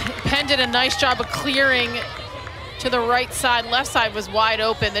 Penn did a nice job of clearing to the right side. Left side was wide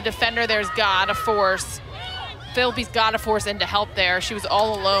open. The defender there's got to force. Philippe's got to force in to help there. She was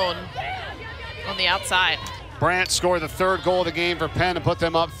all alone on the outside. Brandt scored the 3rd goal of the game for Penn to put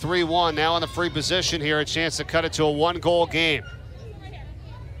them up 3-1. Now in the free position here, a chance to cut it to a 1-goal game.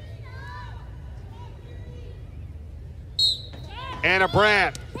 Anna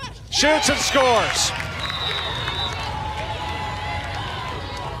Brandt shoots and scores.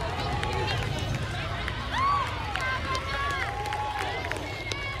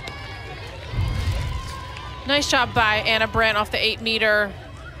 Nice job by Anna Brandt off the 8-meter.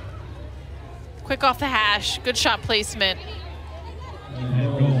 Quick off the hash, good shot placement.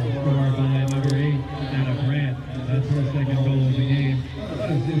 And goal scored by number 8, Anna Brandt. That's her 2nd goal of the game.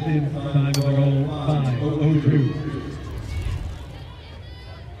 Assisted, time of the goal, 5:02.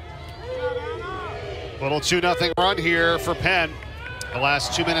 Little 2-0 run here for Penn. The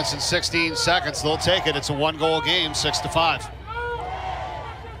last 2 minutes and 16 seconds, they'll take it. It's a 1-goal game, 6-5.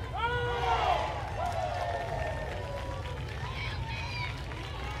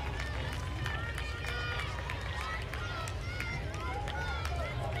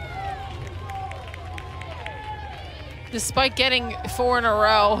 Despite getting 4 in a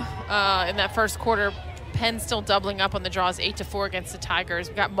row in that first quarter, Penn still doubling up on the draws, 8-4 against the Tigers.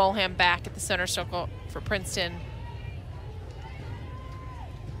 We got Mulham back at the center circle for Princeton.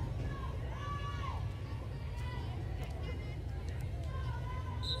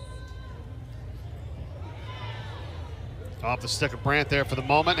 Off the stick of Brandt there for the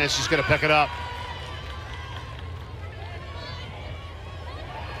moment, and she's going to pick it up.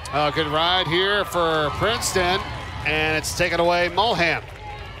 Good ride here for Princeton, and it's taken away Mulham.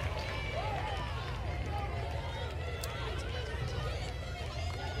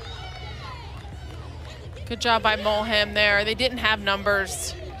 Good job by Mulham there. They didn't have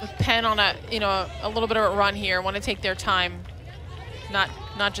numbers with Penn on a little bit of a run here. Want to take their time, not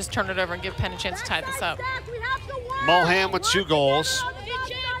just turn it over and give Penn a chance to tie this up. Mulham with 2 goals.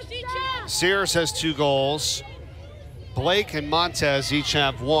 Sears has 2 goals. Blake and Montez each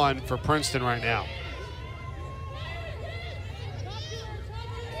have 1 for Princeton right now.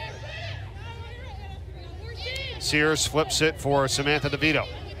 Sears flips it for Samantha DeVito.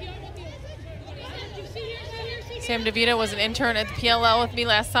 Sam DeVito was an intern at the PLL with me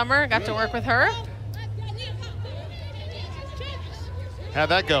last summer. Got to work with her. How'd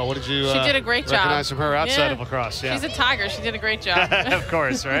that go? What did you She did a great job. Recognize from her outside of lacrosse? Yeah. She's a Tiger. She did a great job. Of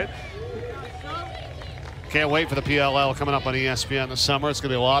course, right? Can't wait for the PLL coming up on ESPN this summer. It's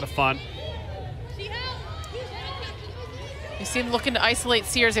going to be a lot of fun. You see them looking to isolate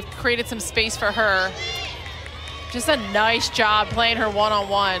Sears. They've created some space for her. Just a nice job playing her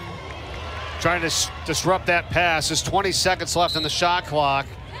one-on-one. Trying to disrupt that pass. There's 20 seconds left on the shot clock.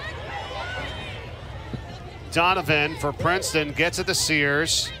 Donovan for Princeton gets it to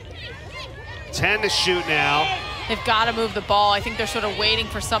Sears. 10 to shoot now. They've got to move the ball. I think they're sort of waiting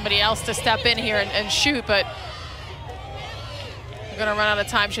for somebody else to step in here and shoot, but they're going to run out of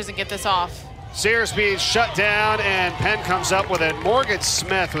time. She doesn't get this off. Sears being shut down, and Penn comes up with it. Morgan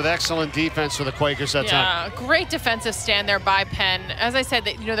Smith with excellent defense for the Quakers that time. Yeah, great defensive stand there by Penn. As I said,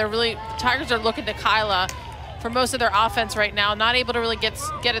 they're really, Tigers are looking to Kyla for most of their offense right now. Not able to really get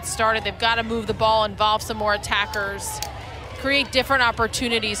it started. They've got to move the ball, involve some more attackers, create different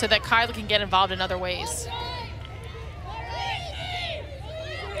opportunities so that Kyla can get involved in other ways.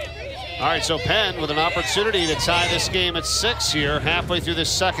 All right, so Penn with an opportunity to tie this game at 6 here, halfway through the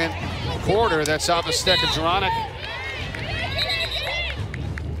second quarter. That's off the stick of Juronic.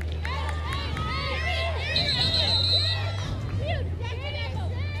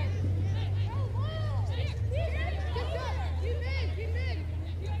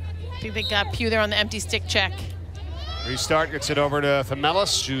 think they got Pugh there on the empty stick check. Restart gets it over to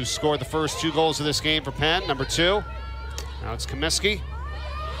Themelis, who scored the first 2 goals of this game for Penn, number 2. Now it's Comiskey.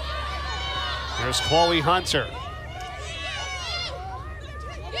 There's Chloe Hunter.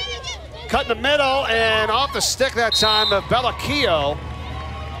 Cut in the middle and off the stick that time of Bella Keogh.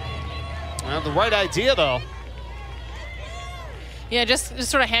 Well, the right idea though. Yeah, just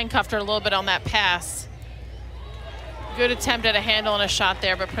sort of handcuffed her a little bit on that pass. Good attempt at a handle and a shot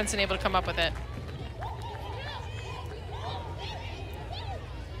there, but Princeton able to come up with it.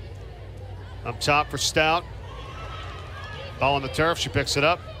 Up top for Stout. Ball on the turf, she picks it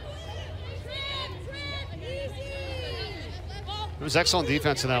up. It was excellent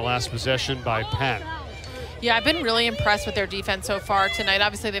defense in that last possession by Penn. Yeah, I've been really impressed with their defense so far tonight.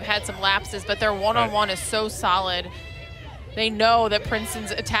 Obviously, they've had some lapses, but their one-on-one is so solid. They know that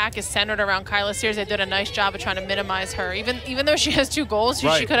Princeton's attack is centered around Kyla Sears. They did a nice job of trying to minimize her. Even though she has 2 goals,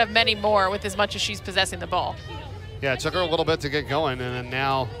 she could have many more with as much as she's possessing the ball. Yeah, it took her a little bit to get going, and then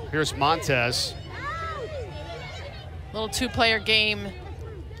now here's Montez. Little 2-player game.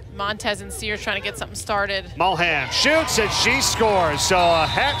 Montez and Sears trying to get something started. Mulham shoots and she scores. So a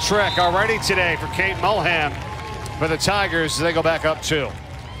hat trick already today for Kate Mulham for the Tigers. They go back up 2.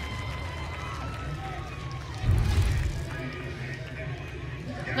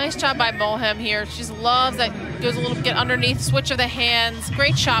 Nice job by Mulham here. She just loves that, goes a little, get underneath, switch of the hands,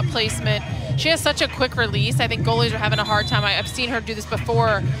 great shot placement. She has such a quick release. I think goalies are having a hard time. I've seen her do this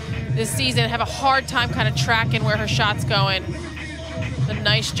before this season, have a hard time kind of tracking where her shot's going. A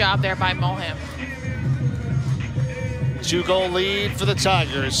nice job there by Mulham. 2-goal lead for the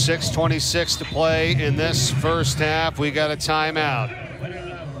Tigers. 6:26 to play in this first half. We got a timeout.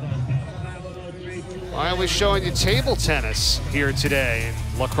 Why are we showing you table tennis here today in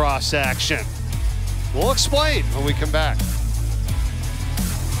lacrosse action? We'll explain when we come back.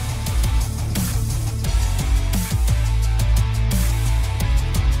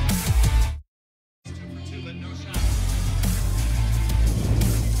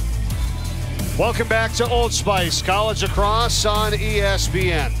 Welcome back to Old Spice College Lacrosse on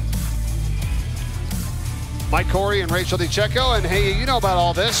ESPN. Mike Corey and Rachel DiCecco, and hey, you know about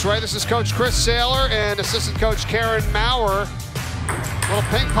all this, right? This is Coach Chris Saylor and assistant coach Karen Maurer. Little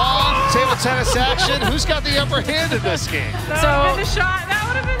ping pong, table tennis action. Who's got the upper hand in this game? That would have been the shot. That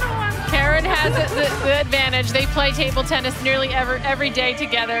would have been the one. Karen has the advantage. They play table tennis nearly every day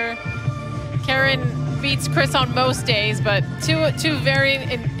together. Karen beats Chris on most days, but two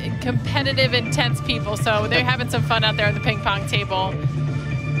very competitive, intense people. So they're having some fun out there at the ping pong table.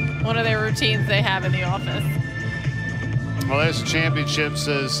 One of their routines they have in the office. Well, there's championships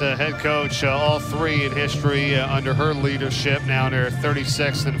as head coach, all 3 in history under her leadership, now in her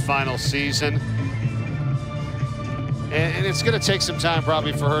 36th and final season. And it's going to take some time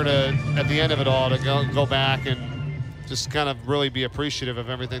probably for her to, at the end of it all, to go back and just kind of really be appreciative of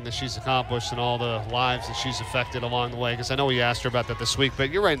everything that she's accomplished and all the lives that she's affected along the way. Because I know we asked her about that this week, but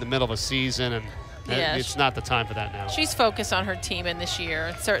you're right in the middle of a season, and yeah, it's not the time for that now. She's focused on her team in this year,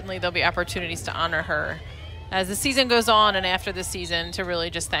 and certainly there'll be opportunities to honor her as the season goes on and after the season to really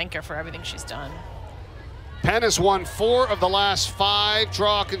just thank her for everything she's done. Penn has won 4 of the last 5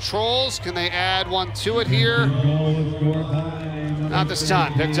 draw controls. Can they add one to it here? Not this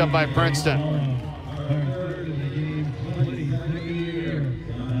time. Picked up by Princeton.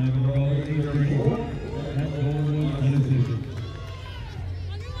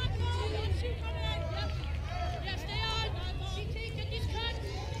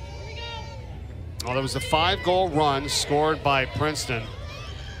 Well, there was a 5-goal run scored by Princeton.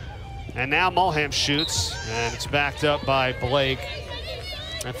 And now Mulham shoots, and it's backed up by Blake.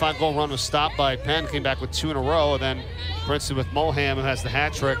 That 5-goal run was stopped by Penn, came back with 2 in a row, and then Princeton with Mulham, who has the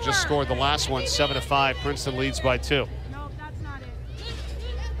hat trick, just scored the last one, 7-5. Princeton leads by 2. No, that's not it.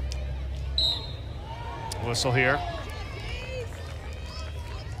 Whistle here.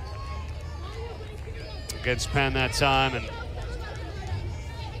 Against Penn that time, and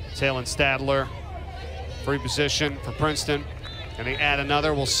Talon Stadler. Free position for Princeton. Can they add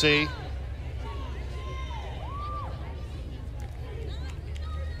another? We'll see.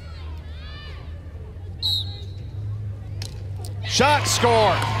 Shot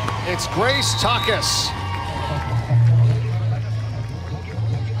score. It's Grace Tuckus.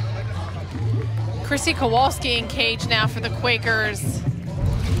 Chrissy Kowalski in cage now for the Quakers.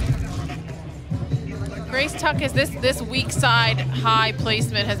 Grace Tuckus, this weak side high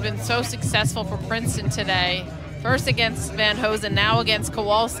placement has been so successful for Princeton today. First against Van Hosen, now against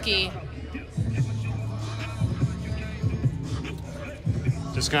Kowalski.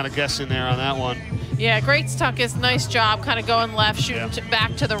 Just kind of guessing there on that one. Yeah, great Stuckis, nice job kind of going left, shooting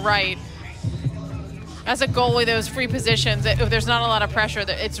back to the right. As a goalie, those free positions, if there's not a lot of pressure,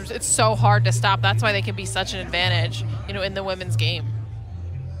 it's so hard to stop. That's why they can be such an advantage, you know, in the women's game.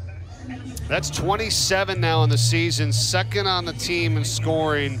 That's 27 now in the season, second on the team in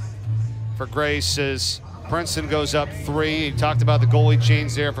scoring for Grace as Princeton goes up 3. You talked about the goalie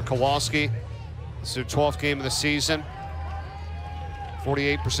change there for Kowalski. It's their 12th game of the season.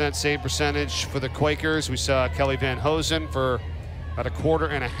 48% save percentage for the Quakers. We saw Kelly Van Hosen for about a quarter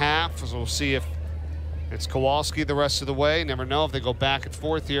and a half. So we'll see if it's Kowalski the rest of the way. Never know if they go back and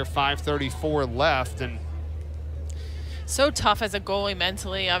forth here. 5:34 left. And so tough as a goalie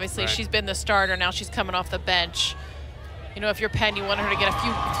mentally. Obviously, she's been the starter. Now she's coming off the bench. You know, if you're Penn, you want her to get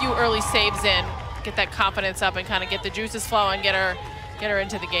a few early saves in, get that confidence up and kind of get the juices flowing, get her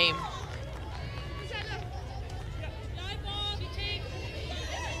into the game.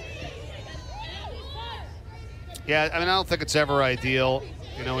 yeah, I mean, I don't think it's ever ideal,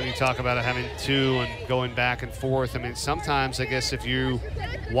 you know, when you talk about it having 2 and going back and forth. I mean, sometimes, I guess, if you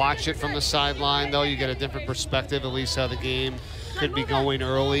watch it from the sideline, though, you get a different perspective, at least how the game could be going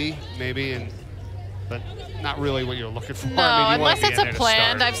early, maybe, but not really what you're looking for. No, I mean, unless it's a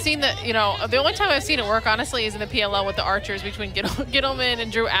planned. I've seen that, you know, the only time I've seen it work, honestly, is in the PLL with the Archers between Gittleman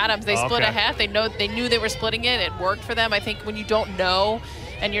and Drew Adams. They split a half. They knew they were splitting it. It worked for them. I think when you don't know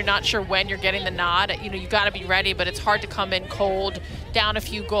and you're not sure when you're getting the nod, you know, you got to be ready, but it's hard to come in cold, down a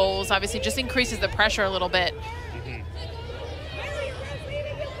few goals. Obviously, just increases the pressure a little bit.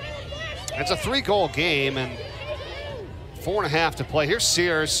 It's a 3-goal game and 4.5 to play. Here's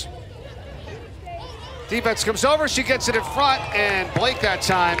Sears. Defense comes over, she gets it in front, and Blake that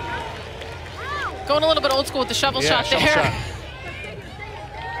time. Going a little bit old school with the shovel shot there. Shot.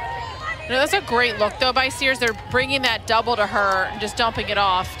 No, that's a great look, though, by Sears. They're bringing that double to her and just dumping it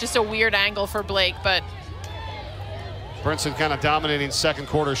off. Just a weird angle for Blake, but. Princeton kind of dominating second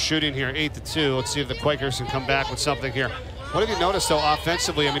quarter shooting here, 8-2. Let's see if the Quakers can come back with something here. What have you noticed, though,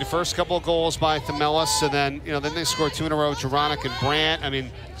 offensively? I mean, the first couple of goals by Themelis, and then, you know, then they scored 2 in a row, Juronic and Brandt. I mean,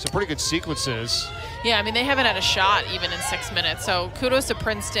 some pretty good sequences. Yeah, I mean, they haven't had a shot even in 6 minutes. So kudos to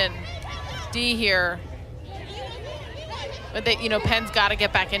Princeton D here. But they, you know, Penn's got to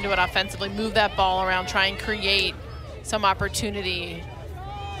get back into it offensively, move that ball around, try and create some opportunity.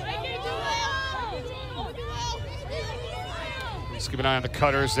 Let's keep an eye on the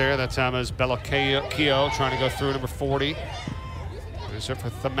cutters there. That time is Bellacchio trying to go through number 40. There's it for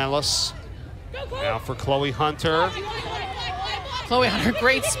Themelis. Now for Chloe Hunter. Chloe Hunter,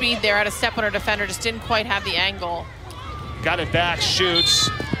 great speed there, had a step on her defender, just didn't quite have the angle. Got it back, shoots,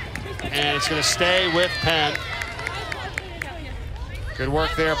 and it's going to stay with Penn. Good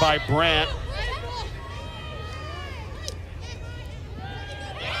work there by Brandt.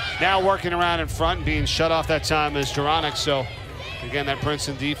 Now working around in front and being shut off that time is Juronic. So again, that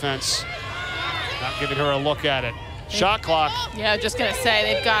Princeton defense not giving her a look at it. Shot clock. Yeah, just gonna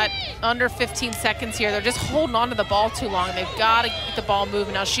say, they've got under 15 seconds here. They're just holding on to the ball too long. They've got to get the ball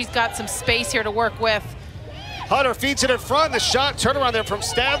moving. Now she's got some space here to work with. Hunter feeds it in front. The shot turnaround there from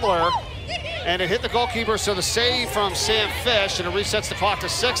Stadler. And it hit the goalkeeper, so the save from Sam Fish, and it resets the clock to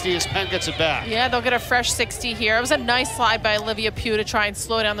 60 as Penn gets it back. Yeah, they'll get a fresh 60 here. It was a nice slide by Olivia Pugh to try and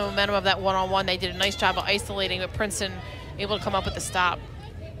slow down the momentum of that one-on-one. They did a nice job of isolating, but Princeton able to come up with the stop.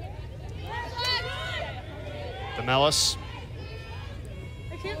 Themelis.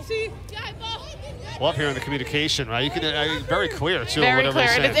 I can't see. Love hearing the communication, right? You can very clear too. Very clear.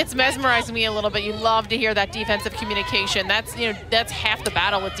 It's mesmerizing me a little bit. You love to hear that defensive communication. That's, you know, that's half the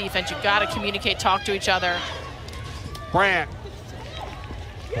battle with defense. You've got to communicate, talk to each other. Brandt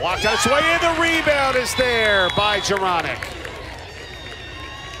blocked out its way in. The rebound is there by Juronic.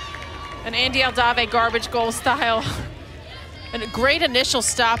 An Andy Aldave garbage goal style. And a great initial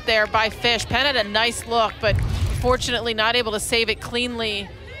stop there by Fish. Penn had a nice look, but fortunately not able to save it cleanly.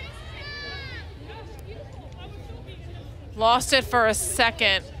 Lost it for a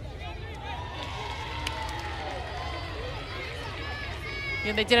second.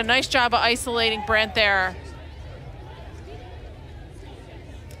 And they did a nice job of isolating Brandt there.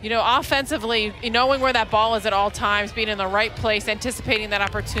 You know, offensively, knowing where that ball is at all times, being in the right place, anticipating that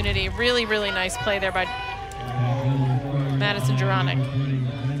opportunity. Really, really nice play there by Madison Juronic.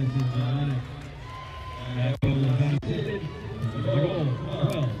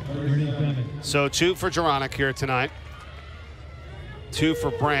 So 2 for Juronic here tonight. 2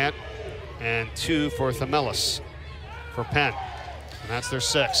 for Brandt, and 2 for Themelis for Penn. And that's their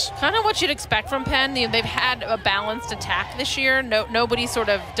 6. Kind of what you'd expect from Penn. They've had a balanced attack this year. Nobody sort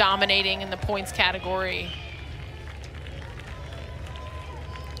of dominating in the points category.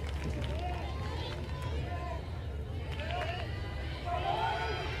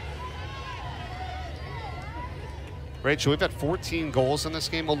 Rachel, we've had 14 goals in this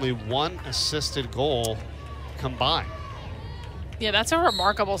game, only 1 assisted goal combined. Yeah, that's a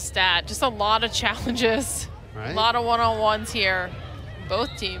remarkable stat. Just a lot of challenges, right? A lot of one-on-ones here, both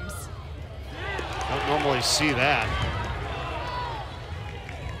teams. Don't normally see that.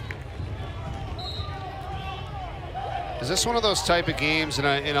 Is this one of those type of games, and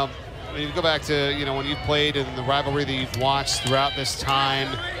when you go back to, when you played in the rivalry that you've watched throughout this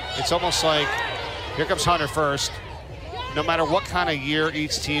time, it's almost like, here comes Hunter first. No matter what kind of year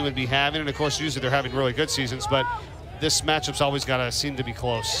each team would be having, and of course usually they're having really good seasons, but this matchup's always got to seem to be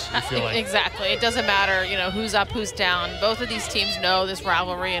close, I feel like. Exactly. It doesn't matter, who's up, who's down. Both of these teams know this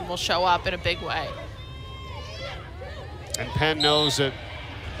rivalry and will show up in a big way. And Penn knows that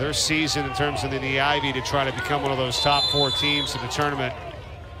their season in terms of the Ivy to try to become one of those top 4 teams in the tournament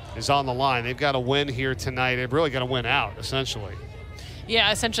is on the line. They've got to win here tonight. They've really got to win out, essentially.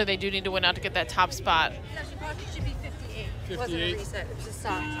 Yeah, essentially they do need to win out to get that top spot. Should be 58. It wasn't a reset, it was a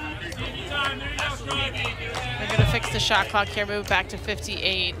stop. They're going to fix the shot clock here, move back to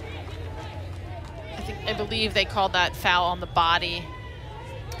 58. I believe they called that foul on the body.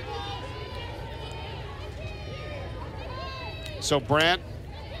 So Brant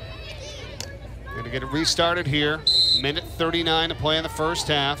going to get it restarted here. Minute 39 to play in the first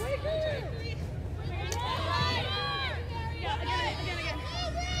half.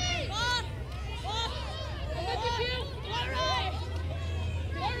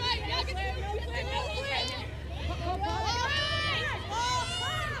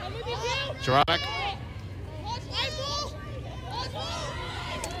 Juronic.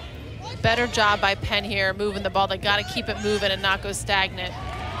 Better job by Penn here, moving the ball. They got to keep it moving and not go stagnant.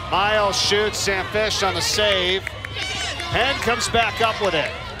 Miles shoots, Sam Fish on the save. Penn comes back up with it.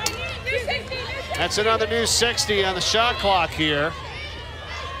 That's another new 60 on the shot clock here.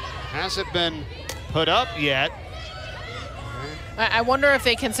 Hasn't been put up yet. I wonder if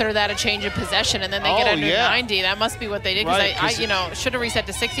they consider that a change of possession and then they get a new 90. That must be what they did, because I should have reset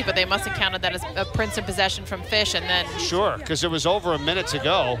to 60, but they must have counted that as a Princeton possession from Fish, and then. Sure, because it was over a minute to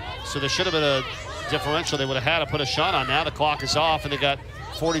go, so there should have been a differential. They would have had to put a shot on. Now the clock is off, and they got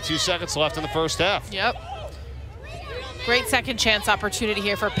 42 seconds left in the first half. Yep. Great second chance opportunity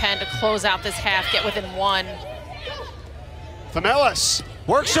here for Penn to close out this half, get within 1. Themelis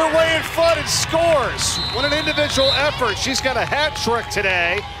works her way in front and scores. What an individual effort. She's got a hat trick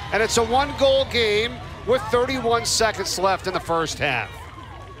today, and it's a 1-goal game with 31 seconds left in the first half.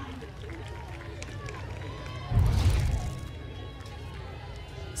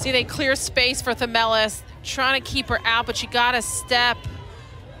 See, they clear space for Themelis, trying to keep her out, but she got a step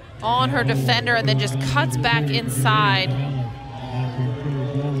on her defender and then just cuts back inside.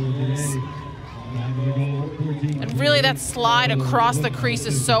 And really that slide across the crease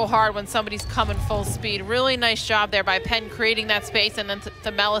is so hard when somebody's coming full speed. Really nice job there by Penn creating that space, and then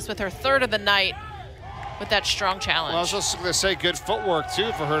Themelis with her 3rd of the night with that strong challenge. Well, I was just going to say good footwork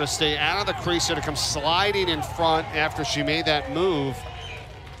too for her to stay out of the crease and to come sliding in front after she made that move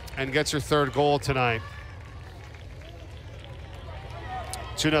and gets her 3rd goal tonight.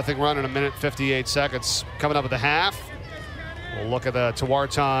 2-0 run in a minute 58 seconds. Coming up at the half, we'll look at the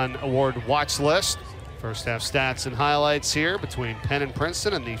Tewaaraton Award watch list. First half stats and highlights here between Penn and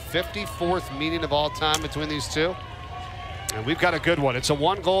Princeton, and the 54th meeting of all time between these two. And we've got a good one. It's a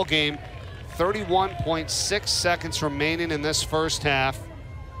 1-goal game, 31.6 seconds remaining in this first half.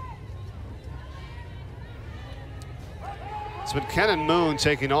 It's been Kenan Moon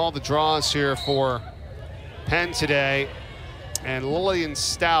taking all the draws here for Penn today. And Lillian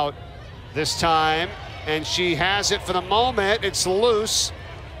Stout this time, and she has it for the moment. It's loose.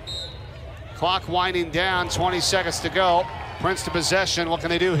 Clock winding down, 20 seconds to go. Princeton possession, what can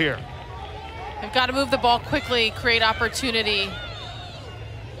they do here? They've got to move the ball quickly, create opportunity.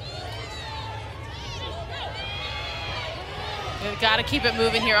 They've got to keep it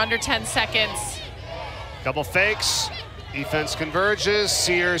moving here, under 10 seconds. Couple fakes, defense converges,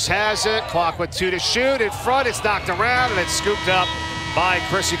 Sears has it, clock with 2 to shoot, in front, it's knocked around, and it's scooped up by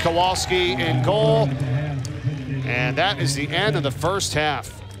Chrissy Kowalski in goal. And that is the end of the first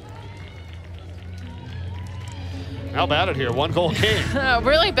half. How about it here? 1-goal game.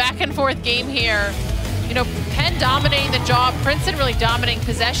 Really back and forth game here. Penn dominating the job, Princeton really dominating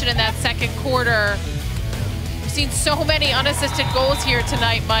possession in that second quarter. We've seen so many unassisted goals here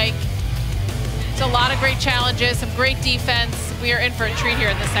tonight, Mike. It's a lot of great challenges, some great defense. We are in for a treat here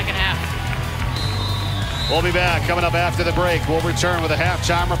in the second half. We'll be back coming up after the break. We'll return with a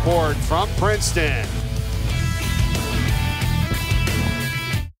halftime report from Princeton.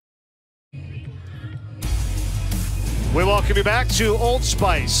 We welcome you back to Old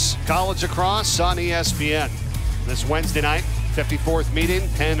Spice, College Across on ESPN. this Wednesday night, 54th meeting,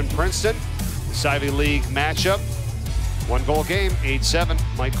 Penn and Princeton. This Ivy League matchup. 1-goal game, 8-7.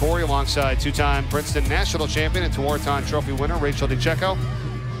 Mike Corey alongside two-time Princeton national champion and Tewaaraton Trophy winner Rachel DiCecco.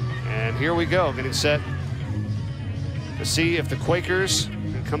 And here we go, getting set to see if the Quakers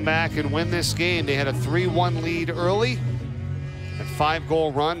can come back and win this game. They had a 3-1 lead early. A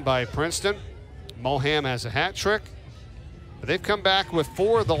 5-goal run by Princeton. Mulham has a hat trick. But they've come back with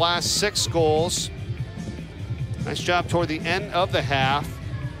 4 of the last 6 goals. Nice job toward the end of the half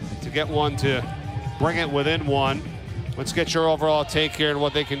to get one to bring it within 1. Let's get your overall take here and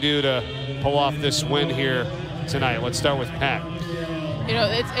what they can do to pull off this win here tonight. Let's start with Pat. You know,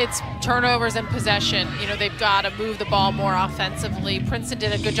 it's turnovers and possession. You know, they've got to move the ball more offensively. Princeton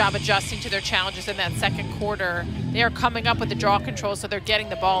did a good job adjusting to their challenges in that second quarter. They are coming up with the draw control, so they're getting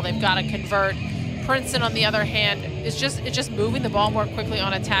the ball. They've got to convert. Princeton, on the other hand, is just moving the ball more quickly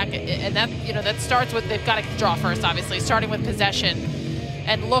on attack, and that, you know, that starts with, they've got to draw first, obviously, starting with possession,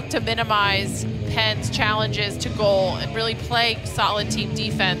 and look to minimize Penn's challenges to goal and really play solid team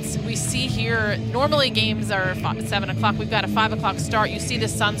defense. We see here, normally games are 7 o'clock. We've got a 5 o'clock start. You see the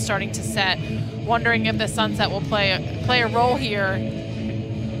sun starting to set. Wondering if the sunset will play a role here,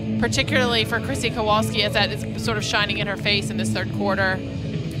 particularly for Chrissy Kowalski, as that is sort of shining in her face in this third quarter.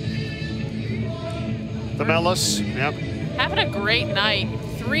 The Mellis, yep. Having a great night.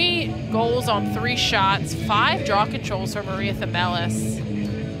 3 goals on 3 shots, 5 draw controls for Maria Themelis.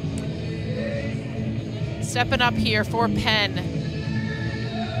 Stepping up here for Penn.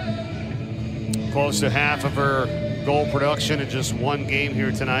 Close to half of her goal production in just 1 game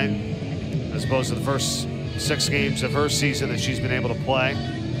here tonight, as opposed to the first 6 games of her season that she's been able to play.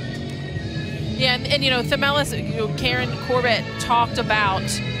 Yeah, and you know, Themelis, you know, Karen Corbett talked about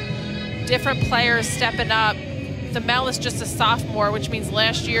different players stepping up. Themelis just a sophomore, which means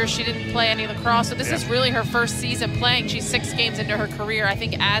last year she didn't play any lacrosse, so this is really her first season playing. She's 6 games into her career. I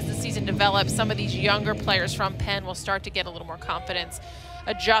think as the season develops, some of these younger players from Penn will start to get a little more confidence,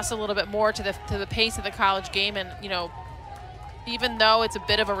 adjust a little bit more to the pace of the college game, and you know, even though it's a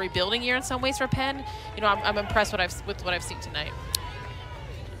bit of a rebuilding year in some ways for Penn, you know, I'm impressed with what I've seen tonight.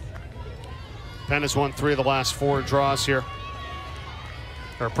 Penn has won 3 of the last 4 draws here.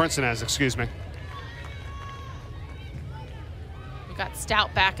 Or Princeton has, excuse me. We got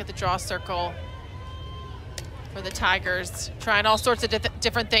Stout back at the draw circle for the Tigers, trying all sorts of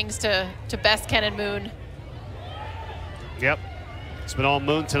different things to best Ken and Moon. Yep, it's been all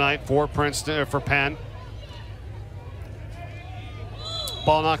Moon tonight for Princeton, or for Penn.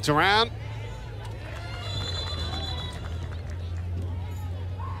 Ball knocked around.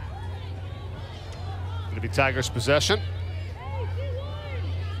 Gonna be Tigers' possession.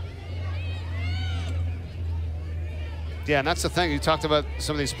 Yeah, and that's the thing. You talked about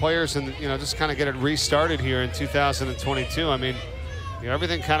some of these players and, you know, just kind of get it restarted here in 2022. I mean, you know,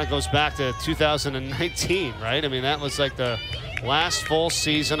 everything kind of goes back to 2019, right? I mean, that was like the last full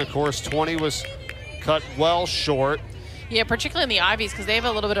season. Of course, 20 was cut well short. Yeah, particularly in the Ivies, because they have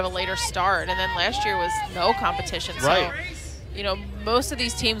a little bit of a later start. And then last year was no competition. Right. So, you know, most of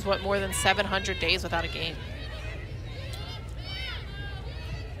these teams went more than 700 days without a game.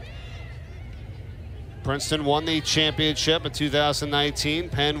 Princeton won the championship in 2019.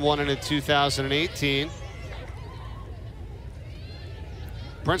 Penn won it in 2018.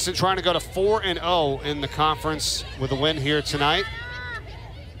 Princeton trying to go to 4-0 in the conference with a win here tonight.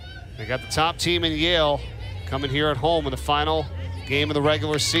 They got the top team in Yale coming here at home in the final game of the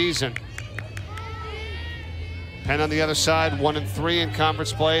regular season. Penn on the other side, 1-3 in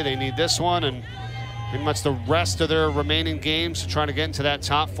conference play. They need this one and pretty much the rest of their remaining games to try to get into that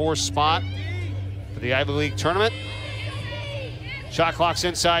top 4 spot for the Ivy League tournament. Shot clock's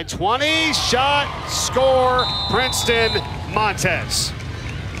inside 20, shot, score, Princeton, Montez.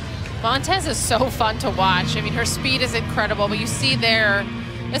 Montez is so fun to watch. I mean, her speed is incredible, but you see there,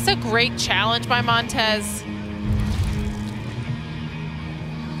 it's a great challenge by Montez.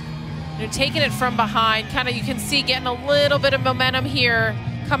 You know, taking it from behind, kind of you can see getting a little bit of momentum here,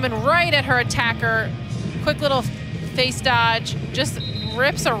 coming right at her attacker. Quick little face dodge, just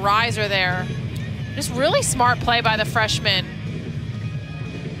rips a riser there. Just really smart play by the freshman.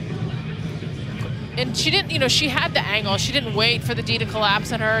 And she didn't, you know, she had the angle. She didn't wait for the D to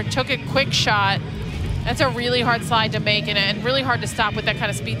collapse on her, took a quick shot. That's a really hard slide to make and really hard to stop with that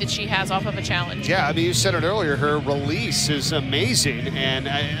kind of speed that she has off of a challenge. Yeah, I mean, you said it earlier, her release is amazing, and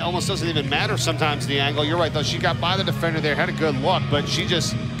it almost doesn't even matter sometimes the angle. You're right, though, she got by the defender there, had a good look, but she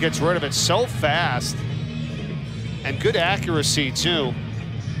just gets rid of it so fast. And good accuracy, too.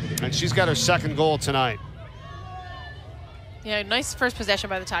 And she's got her second goal tonight. Yeah, nice first possession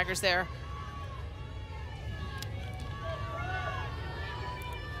by the Tigers there.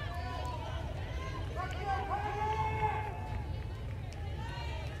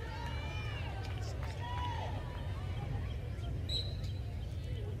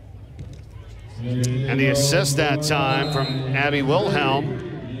 And the assist that time from Abby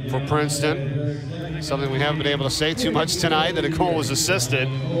Wilhelm for Princeton. Something we haven't been able to say too much tonight, that a goal was assisted.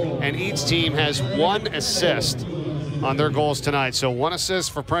 And each team has 1 assist on their goals tonight. So 1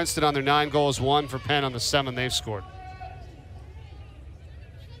 assist for Princeton on their 9 goals, 1 for Penn on the 7 they've scored.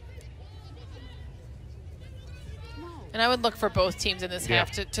 And I would look for both teams in this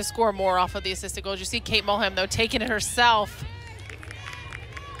half to score more off of the assisted goals. You see Kate Mulham, though, taking it herself.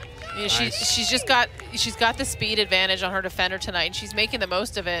 You know, Nice. she's got the speed advantage on her defender tonight, and she's making the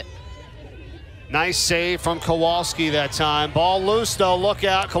most of it. Nice save from Kowalski that time. Ball loose, though. Look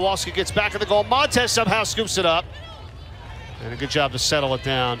out. Kowalski gets back at the goal. Montez somehow scoops it up. And a good job to settle it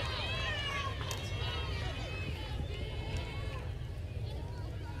down.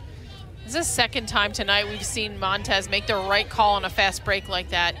 This is the second time tonight we've seen Montez make the right call on a fast break like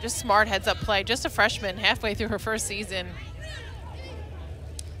that. Just smart heads-up play. Just a freshman halfway through her first season.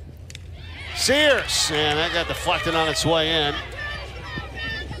 Sears, and that got deflected on its way in.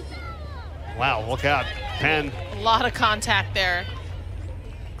 Wow, look out. Penn. A lot of contact there.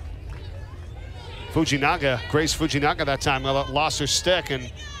 Fujinaga, Grace Fujinaga that time lost her stick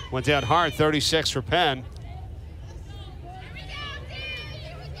and went down hard. 36 for Penn.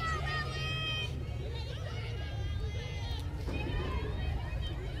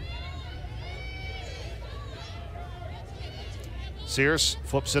 Sears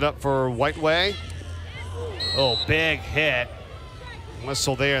flips it up for Whiteway. Oh, big hit.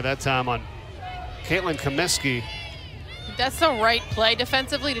 Whistle there that time on Caitlin Comiskey. That's the right play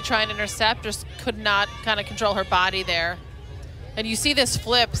defensively to try and intercept. Just could not kind of control her body there. And you see this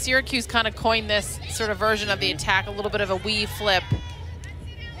flip. Syracuse kind of coined this sort of version of the attack, a little bit of a weave flip.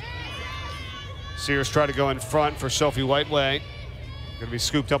 Sears tried to go in front for Sophie Whiteway. Going to be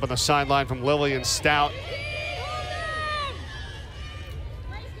scooped up on the sideline from Lillian Stout.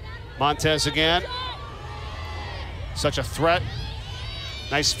 Montez again. Such a threat.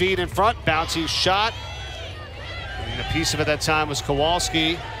 Nice feed in front, bouncy shot. And a piece of it that time was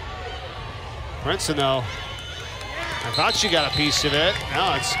Kowalski. Princeton, though, I thought she got a piece of it.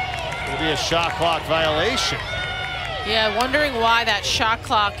 Now it's going to be a shot clock violation. Yeah, wondering why that shot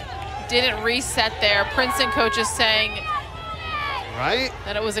clock didn't reset there. Princeton coach is saying Right?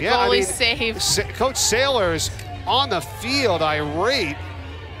 that it was a goalie save. Coach Saylor's on the field, irate.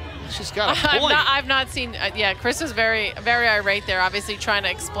 She's got a point. I've not seen, yeah, Chris was very, very irate there, obviously trying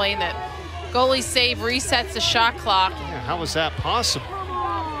to explain that goalie save resets the shot clock. Yeah, how was that possible?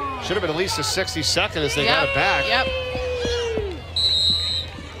 Should have been at least a 60-second as they got it back. Yep.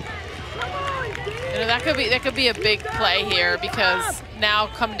 You know, that could be a big play here, because now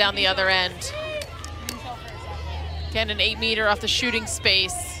coming down the other end. Again, an 8-meter off the shooting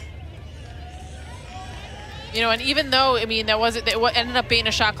space. You know, and even though, I mean, it ended up being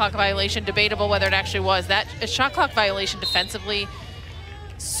a shot clock violation, debatable whether it actually was. That a shot clock violation defensively,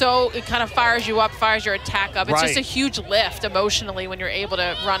 so it kind of fires you up, fires your attack up. It's just a huge lift emotionally when you're able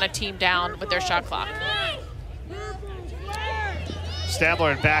to run a team down with their shot clock.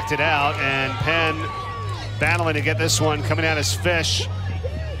 Stabler backed it out, and Penn battling to get this one, coming out as Fish.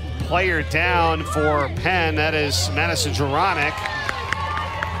 Player down for Penn, that is Madison Juronic.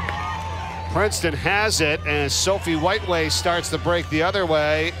 Princeton has it, and Sophie Whiteway starts the break the other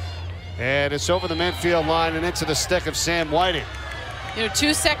way, and it's over the midfield line and into the stick of Sam Whiting. You know,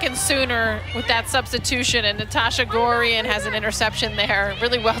 2 seconds sooner with that substitution, and Natasha Gorian has an interception there.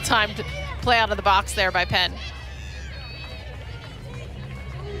 Really well-timed play out of the box there by Penn.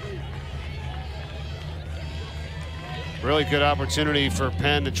 Really good opportunity for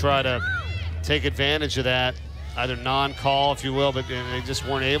Penn to try to take advantage of that. Either non-call, if you will, but they just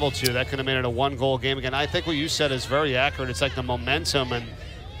weren't able to. That could have made it a 1-goal game again. I think what you said is very accurate. It's like the momentum and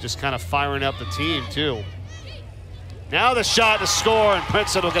just kind of firing up the team, too. Now the shot to score, and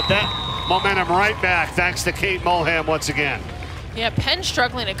Princeton will get that momentum right back, thanks to Kate Mulham once again. Yeah, Penn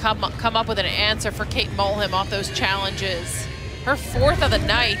struggling to come up with an answer for Kate Mulham off those challenges. Her 4th of the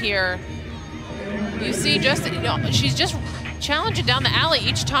night here. You see, just, you know, she's just challenging down the alley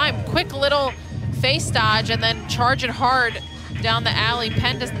each time. Quick little face dodge and then charging hard down the alley.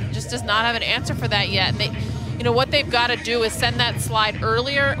 Penn just does not have an answer for that yet. And they, you know, what they've got to do is send that slide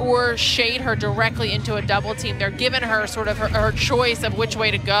earlier or shade her directly into a double team. They're giving her sort of her choice of which way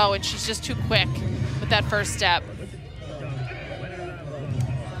to go, and she's just too quick with that first step.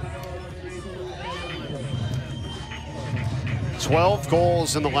 "12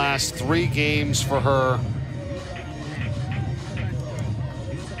 goals in the last 3 games for her.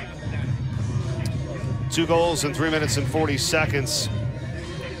 Two goals in 3 minutes and 40 seconds.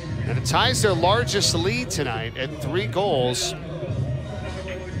 And it ties their largest lead tonight at 3 goals.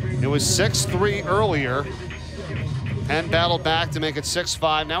 It was 6-3 earlier. Penn battled back to make it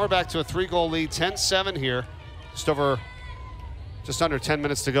 6-5. Now we're back to a 3-goal lead, 10-7 here. Just under 10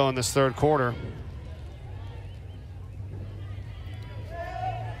 minutes to go in this third quarter.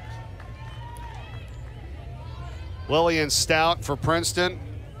 Lillian Stout for Princeton.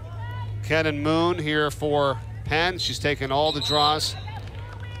 Kenan Moon here for Penn. She's taken all the draws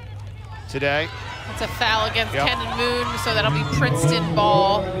today. It's a foul against Kenan Moon, so that'll be Princeton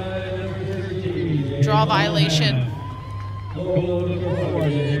ball. Draw violation.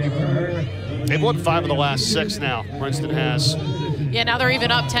 They've won 5 of the last 6 now, Princeton has. Yeah, now they're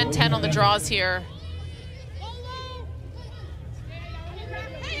even up 10-10 on the draws here.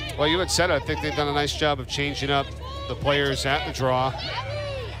 Well, you had said, I think they've done a nice job of changing up the players at the draw.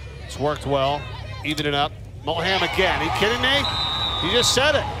 It's worked well, even it up. Mulham again, are you kidding me? You just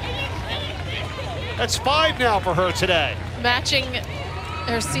said it. That's 5 now for her today. Matching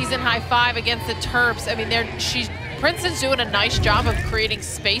her season high 5 against the Terps. I mean, Princeton's doing a nice job of creating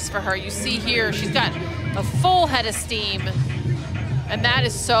space for her. You see here, she's got a full head of steam, and that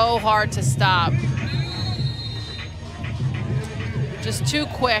is so hard to stop. Just too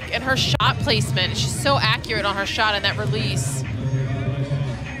quick, and her shot placement, she's so accurate on her shot and that release.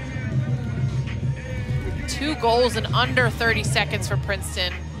 2 goals in under 30 seconds for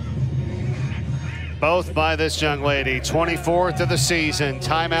Princeton. Both by this young lady, 24th of the season.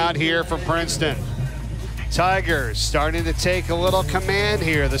 Timeout here for Princeton. Tigers starting to take a little command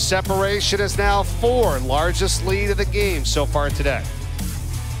here. The separation is now 4, largest lead of the game so far today.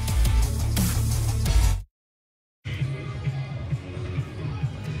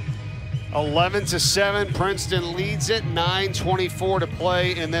 (11-7), Princeton leads it, 9:24 to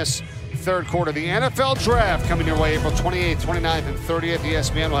play in this third quarter. The NFL Draft coming your way April 28th, 29th, and 30th.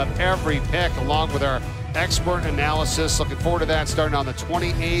 ESPN will have every pick along with our expert analysis. Looking forward to that starting on the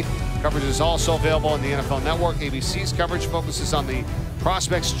 28th. Coverage is also available on the NFL Network. ABC's coverage focuses on the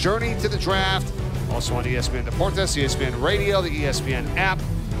prospects' journey to the draft. Also on ESPN Deportes, ESPN Radio, the ESPN app,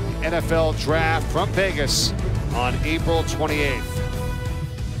 the NFL Draft from Vegas on April 28th.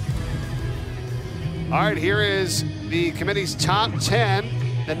 All right, here is the committee's top 10.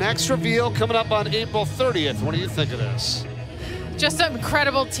 The next reveal coming up on April 30th. What do you think of this? Just some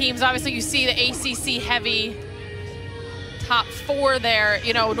incredible teams. Obviously, you see the ACC heavy top 4 there.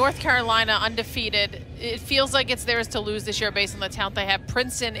 You know, North Carolina undefeated. It feels like it's theirs to lose this year based on the talent they have.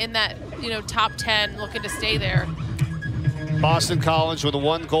 Princeton in that, top 10, looking to stay there. Boston College with a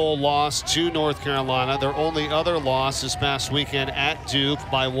 1-goal loss to North Carolina. Their only other loss this past weekend at Duke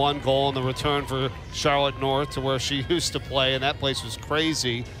by 1 goal in the return for Charlotte North to where she used to play, and that place was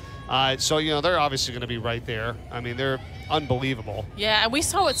crazy. So, they're obviously going to be right there. I mean, they're unbelievable. Yeah, and we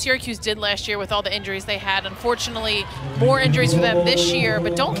saw what Syracuse did last year with all the injuries they had. Unfortunately, more injuries for them this year,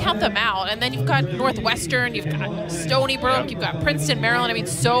 but don't count them out. And then you've got Northwestern, you've got Stony Brook, you've got Princeton, Maryland. I mean,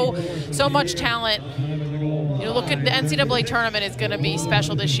 so much talent. Look at the NCAA tournament is going to be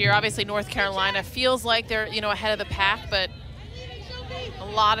special this year. Obviously, North Carolina feels like they're, ahead of the pack, but a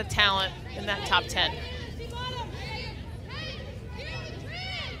lot of talent in that top 10.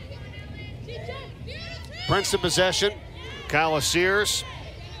 Princeton possession, Kyla Sears.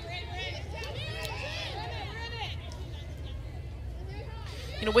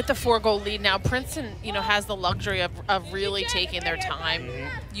 With the 4-goal lead now, Princeton, has the luxury of really taking their time,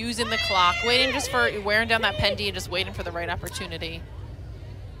 using the clock, waiting just for wearing down that Penn D and just waiting for the right opportunity.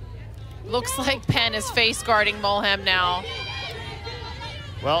 Looks like Penn is face guarding Mulham now.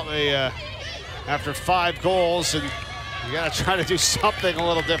 Well, they after 5 goals, and you got to try to do something a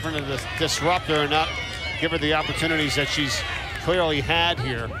little different to disrupt her and not give her the opportunities that she's clearly had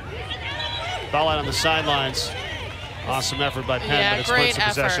here. Ball out on the sidelines. Awesome effort by Penn, yeah, but it's great Princeton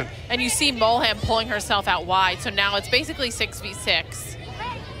effort. possession. And you see Mulham pulling herself out wide, so now it's basically 6v6.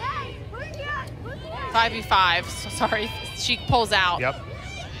 5v5, sorry, she pulls out. Yep.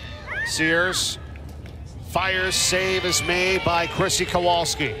 Sears fires, save is made by Chrissy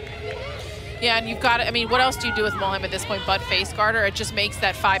Kowalski. Yeah, and you've got it. I mean, what else do you do with Mulham at this point but face guard her? It just makes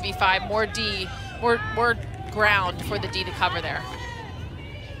that 5v5 more D, more ground for the D to cover there.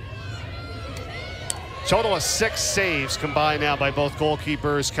 Total of 6 saves combined now by both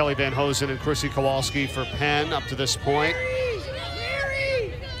goalkeepers, Kelly Van Hosen and Chrissy Kowalski for Penn up to this point.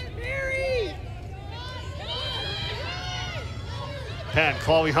 Penn,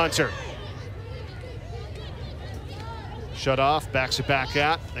 Chloe Hunter. Shut off, backs it back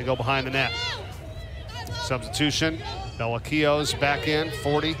out. They go behind the net. Substitution, Bella Keogh's back in,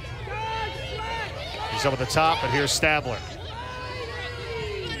 40. He's up at the top, but here's Stabler.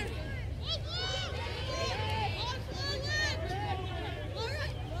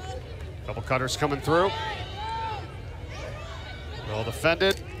 Couple cutters coming through. Well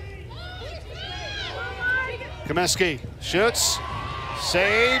defended. Comiskey shoots,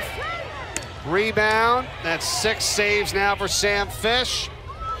 save, rebound. That's 6 saves now for Sam Fish.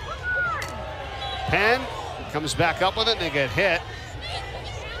 Penn comes back up with it and they get hit.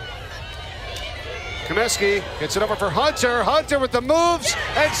 Comiskey gets it over for Hunter. Hunter with the moves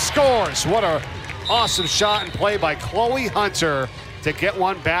and scores. What an awesome shot and play by Chloe Hunter to get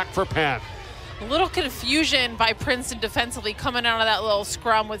one back for Penn. A little confusion by Princeton defensively coming out of that little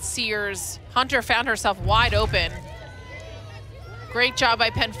scrum with Sears. Hunter found herself wide open. Great job by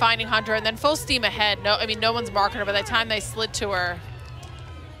Penn finding Hunter, and then full steam ahead. No one's marking her. By the time they slid to her,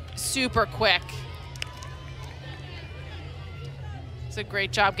 super quick. It's a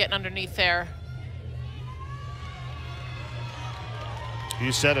great job getting underneath there.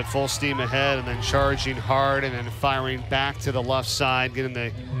 You said it, full steam ahead and then charging hard and then firing back to the left side, getting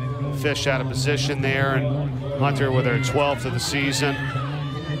the Fish out of position there, and Hunter with her 12th of the season.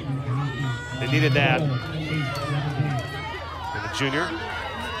 They needed that. And the junior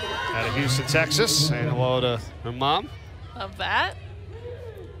out of Houston, Texas, saying hello to her mom. Love that.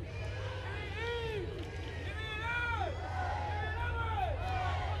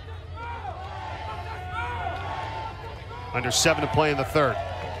 Under 7 to play in the third.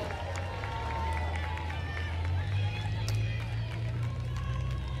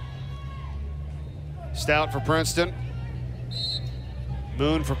 Stout for Princeton.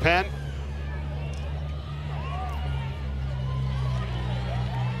 Moon for Penn.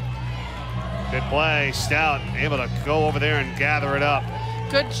 Good play. Stout able to go over there and gather it up.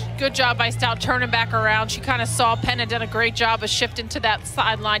 Good job by Stout turning back around. She kind of saw Penn had done a great job of shifting to that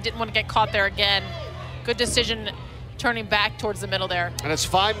sideline. Didn't want to get caught there again. Good decision turning back towards the middle there. And it's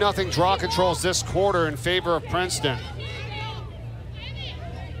 5-0 draw controls this quarter in favor of Princeton.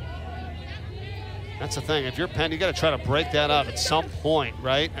 That's the thing. If you're Penn, you got to try to break that up at some point,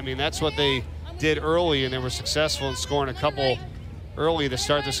 right? I mean, that's what they did early, and they were successful in scoring a couple early to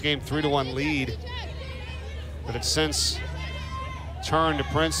start this game, 3-1 lead. But it's since turned to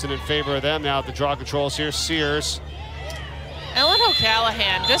Princeton in favor of them. Now at the draw controls here, Sears. Ellen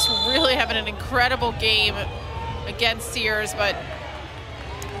O'Callahan just really having an incredible game against Sears, but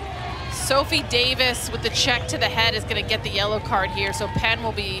Sophie Davis with the check to the head is going to get the yellow card here, so Penn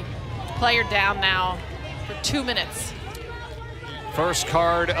will be player down now for 2 minutes. First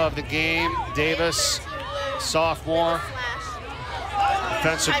card of the game, Davis, sophomore,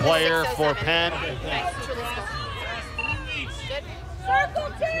 defensive player for Penn.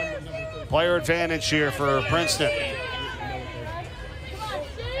 Player advantage here for Princeton.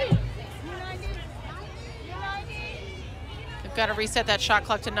 They've got to reset that shot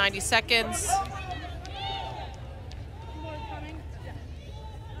clock to 90 seconds.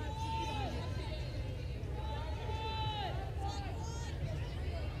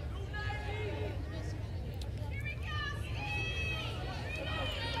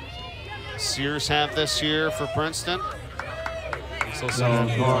 Sears have this here for Princeton. She's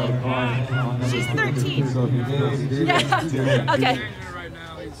 13. Yeah, okay.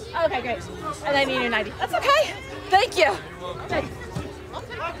 Okay, great. And I need your 90. That's okay. Thank you.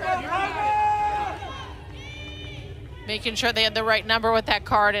 Making sure they had the right number with that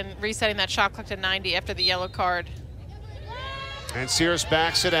card and resetting that shot clock to 90 after the yellow card. And Sears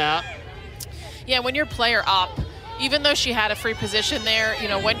backs it out. Yeah, when you're player up, even though she had a free position there, you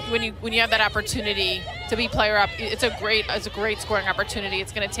know, when you have that opportunity to be player up, it's a great scoring opportunity.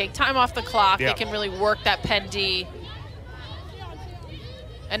 It's going to take time off the clock. Yeah. They can really work that Penn D.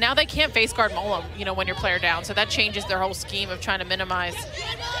 And now they can't face guard Mullum, you know, when you're player down. So that changes their whole scheme of trying to minimize.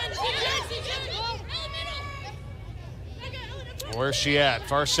 Where's she at?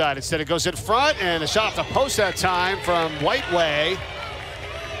 Far side. Instead it goes in front, and a shot off the post that time from Whiteway.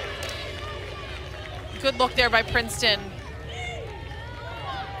 Good look there by Princeton.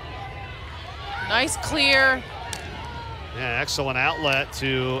 Nice clear. Yeah, excellent outlet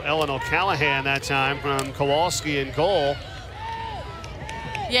to Ellen O'Callahan that time from Kowalski in goal.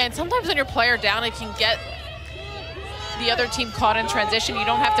 Yeah, and sometimes when you're player down, it can get the other team caught in transition. You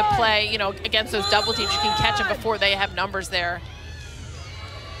don't have to play, you know, against those double teams. You can catch them before they have numbers there.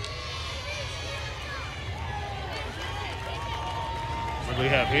 What do we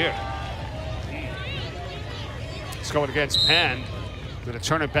have here? It's going against Penn. Going to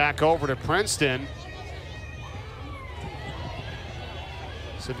turn it back over to Princeton.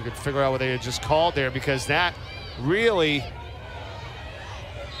 See if we could figure out what they had just called there, because that really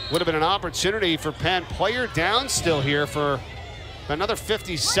would have been an opportunity for Penn. Player down still here for another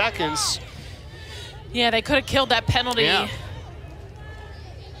 50 seconds. Yeah, they could have killed that penalty. Yeah.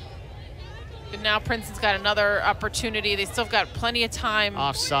 But now Princeton's got another opportunity. They still got plenty of time.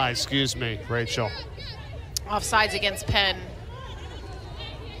 Offside, excuse me, Rachel. Offsides against Penn.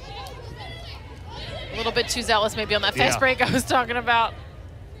 A little bit too zealous maybe on that fast break I was talking about.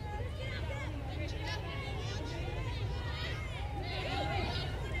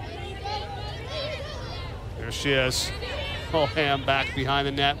 There she is. Holham back behind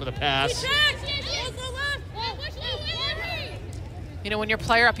the net with a pass. You know, when you're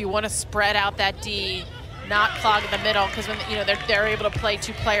player up, you want to spread out that D, not clog in the middle, because when they're able to play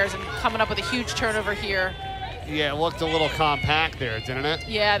two players and coming up with a huge turnover here. Yeah, it looked a little compact there, didn't it?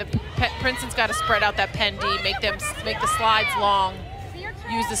 Yeah, Princeton's got to spread out that Penn D, make the slides long,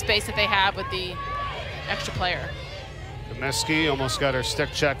 use the space that they have with the extra player. Comiskey almost got her stick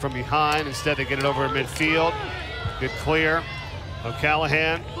check from behind. Instead, they get it over in midfield. Good clear.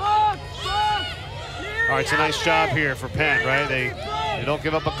 O'Callahan. All right, it's a nice job here for Penn, right? They don't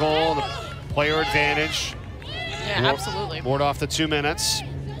give up a goal, the player advantage. Yeah, absolutely. Board off the 2 minutes.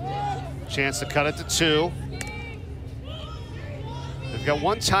 Chance to cut it to 2. They've got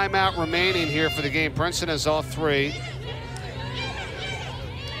 1 timeout remaining here for the game. Princeton has all 3.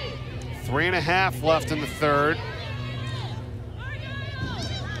 3.5 left in the third.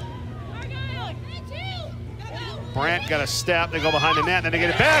 Brandt got a step, they go behind the net, then they get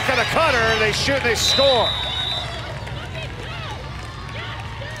it back on the cutter, they shoot, they score.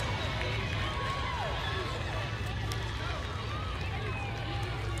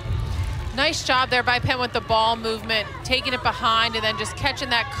 Nice job there by Penn with the ball movement, taking it behind and then just catching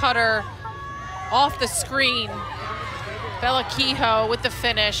that cutter off the screen. Bella Kehoe with the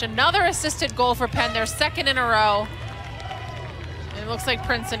finish. Another assisted goal for Penn, their 2nd in a row. And it looks like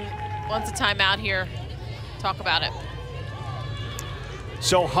Princeton wants a timeout here. Talk about it.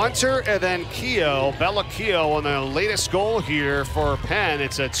 So Hunter and then Kehoe, Bella Kehoe on the latest goal here for Penn.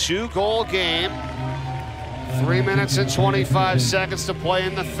 It's a 2-goal game. 3 minutes and 25 seconds to play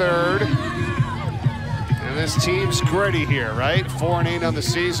in the third. And this team's gritty here, right? 4-8 on the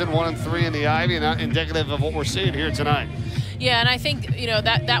season, 1-3 in the Ivy, and not indicative of what we're seeing here tonight. Yeah, and I think, you know,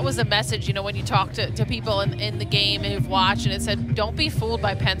 that was a message, you know, when you talk to people in the game who've watched, and it said, don't be fooled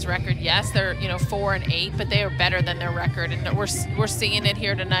by Penn's record. Yes, they're, you know, 4-8, but they are better than their record, and we're seeing it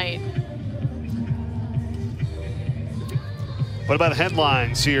here tonight. What about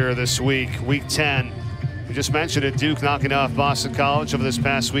headlines here this week, week 10? We just mentioned it, Duke knocking off Boston College over this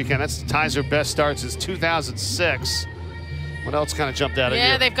past weekend. That ties their best start since 2006. What else kind of jumped out at you?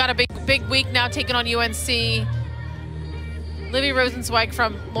 Yeah, they've got a big week now taking on UNC. Livy Rosenzweig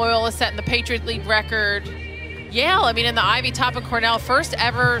from Loyola setting the Patriot League record. Yale, I mean, in the Ivy, topping Cornell, first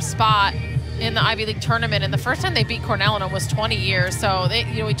ever spot in the Ivy League tournament, and the first time they beat Cornell in almost 20 years. So they,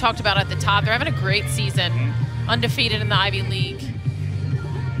 you know, we talked about at the top, they're having a great season, undefeated in the Ivy League.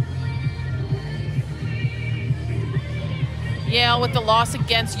 Yale with the loss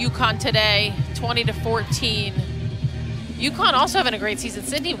against UConn today, 20-14. UConn also having a great season.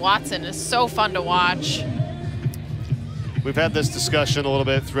 Sydney Watson is so fun to watch. We've had this discussion a little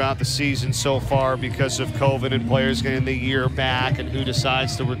bit throughout the season so far because of COVID and players getting the year back and who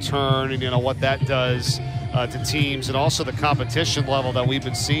decides to return and, you know, what that does to teams, and also the competition level that we've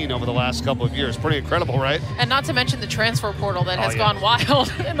been seeing over the last couple of years. Pretty incredible, right? And not to mention the transfer portal that has gone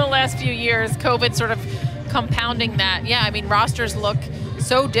wild in the last few years. COVID sort of compounding that. Yeah, I mean, rosters look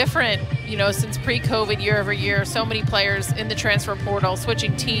so different, you know, since pre-COVID year over year. So many players in the transfer portal,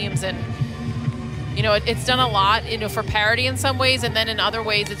 switching teams, and you know, it's done a lot, you know, for parity in some ways, and then in other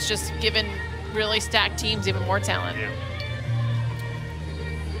ways, it's just given really stacked teams even more talent. Yeah.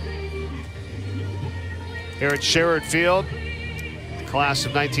 Here at Sherrod Field, the class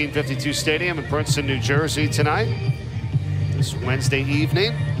of 1952 stadium in Princeton, New Jersey tonight, this Wednesday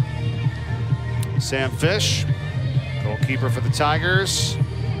evening. Sam Fish, goalkeeper for the Tigers,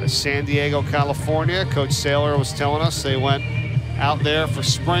 San Diego, California. Coach Saylor was telling us they went out there for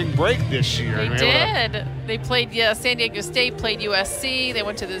spring break this year. They did. They played San Diego State, played USC. They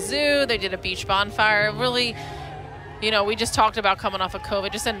went to the zoo. They did a beach bonfire. Really, you know, we just talked about coming off of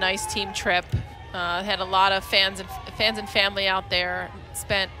COVID. Just a nice team trip. Had a lot of fans and family out there.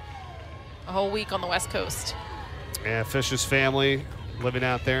 Spent a whole week on the West Coast. Yeah, Fish's family living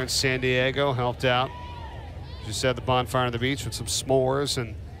out there in San Diego helped out. Just said the bonfire on the beach with some s'mores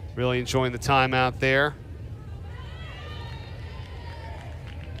and really enjoying the time out there.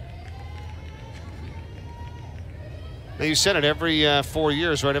 Now, you said it every 4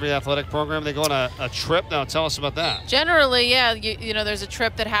 years, right? Every athletic program, they go on a trip. Now, tell us about that. Generally, yeah, you know, there's a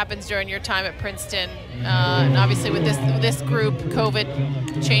trip that happens during your time at Princeton. And obviously with this group,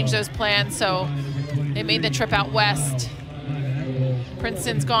 COVID changed those plans, so they made the trip out west.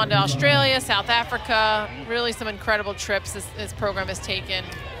 Princeton's gone to Australia, South Africa, really some incredible trips this program has taken.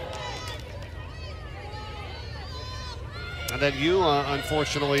 And then you,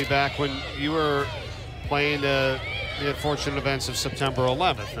 unfortunately, back when you were playing the unfortunate events of September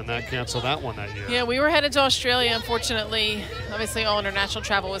 11th, and that canceled that one that year. Yeah, we were headed to Australia, unfortunately. Obviously, all international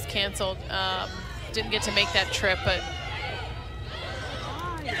travel was canceled. Didn't get to make that trip, but...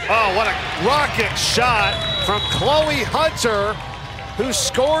 Oh, what a rocket shot from Chloe Hunter, who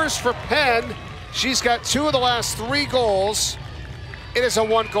scores for Penn. She's got 2 of the last 3 goals. It is a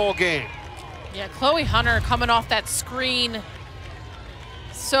 1-goal game. Yeah, Chloe Hunter coming off that screen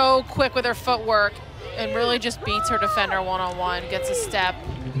so quick with her footwork and really just beats her defender one-on-one, gets a step.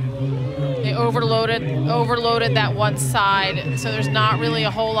 They overloaded that one side, so there's not really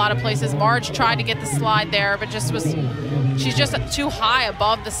a whole lot of places. Marge tried to get the slide there, but she's just too high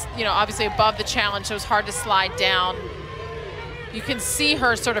above this, obviously above the challenge, so it was hard to slide down. You can see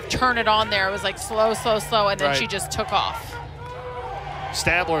her sort of turn it on there. It was like slow, slow, slow, and then she just took off.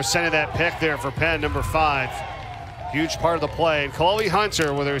 Stadler sending that pick there for Penn, number 5. Huge part of the play. And Chloe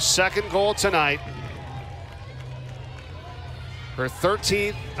Hunter with her 2nd goal tonight. Her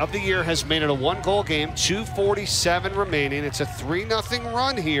 13th of the year has made it a 1-goal game, 2:47 remaining. It's a 3-0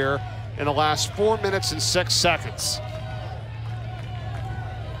 run here in the last 4 minutes and 6 seconds.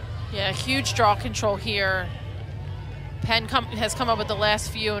 Yeah, huge draw control here. Penn has come up with the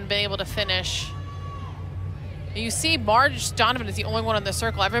last few and been able to finish. You see Marge Donovan is the only one in the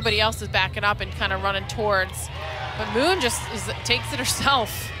circle. Everybody else is backing up and kind of running towards. But Moon just takes it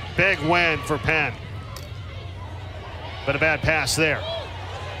herself. Big win for Penn. But a bad pass there.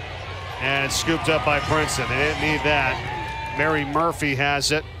 And it's scooped up by Princeton. They didn't need that. Mary Murphy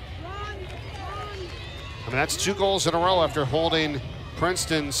has it. I mean, that's 2 goals in a row after holding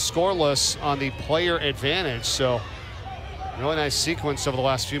Princeton scoreless on the player advantage. So really nice sequence over the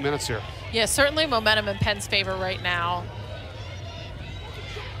last few minutes here. Yeah, certainly momentum in Penn's favor right now.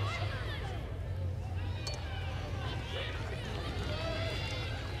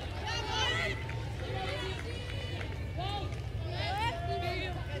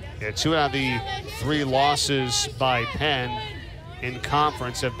 Yeah, 2 out of the 3 losses by Penn in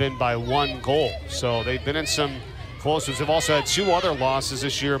conference have been by 1 goal. So they've been in some close ones. They've also had 2 other losses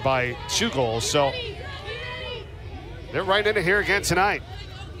this year by 2 goals. So they're right in it here again tonight.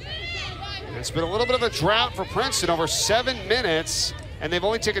 It's been a little bit of a drought for Princeton, over 7 minutes, and they've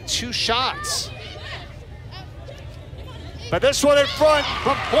only taken 2 shots. But this one in front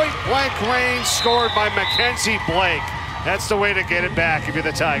from point-blank range, scored by Mackenzie Blake. That's the way to get it back if you're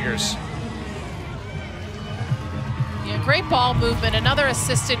the Tigers. Yeah, great ball movement. Another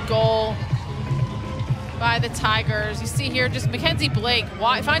assisted goal by the Tigers. You see here just Mackenzie Blake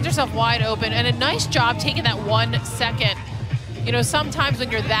finds herself wide open, and a nice job taking that 1 second. Sometimes when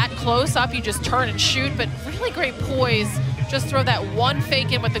you're that close up, you just turn and shoot, but really great poise. Just throw that 1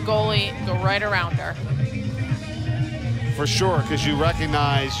 fake in with the goalie, go right around her. For sure, because you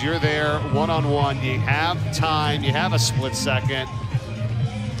recognize you're there one-on-one, you have time, you have a split second,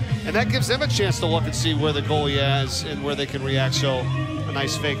 and that gives them a chance to look and see where the goalie is and where they can react. So a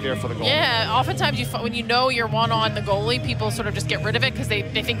nice fake there for the goalie. Yeah, oftentimes when you know you're one on the goalie, people sort of just get rid of it because they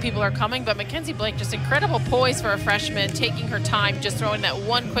think people are coming. But Mackenzie Blake, just incredible poise for a freshman, taking her time, just throwing that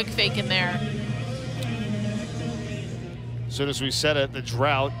 1 quick fake in there. As soon as we said it, the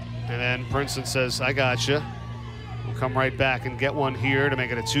drought, and then Princeton says, I gotcha. We'll come right back and get one here to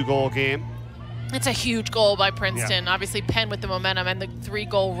make it a 2-goal game. It's a huge goal by Princeton. Yeah. Obviously Penn with the momentum and the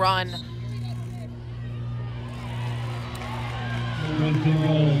 3-goal run.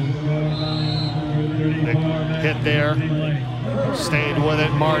 Big hit there. Staying with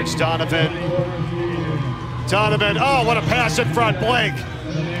it, Marge Donovan. Oh, what a pass in front, Blake.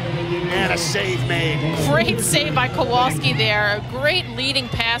 And a save made. Great save by Kowalski there. A great leading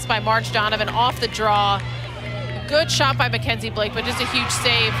pass by Marge Donovan off the draw. Good shot by Mackenzie Blake, but just a huge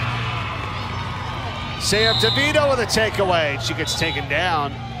save. Sam DeVito with a takeaway. She gets taken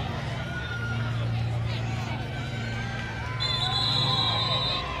down.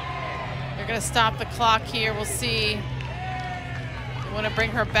 They're going to stop the clock here. We'll see. They want to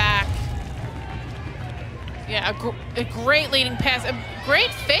bring her back. Yeah, a great leading pass. A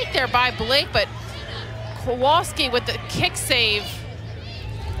great fake there by Blake, but Kowalski with the kick save.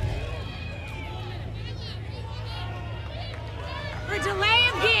 For delay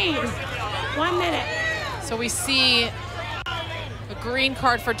of game, 1 minute. So we see a green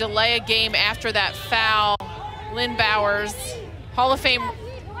card for delay a game after that foul. Lynn Bowers, Hall of Fame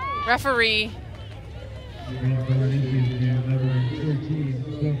referee.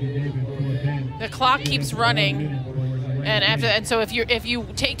 The clock keeps running. And so if you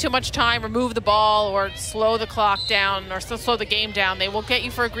take too much time, remove the ball or slow the clock down or slow the game down, they will get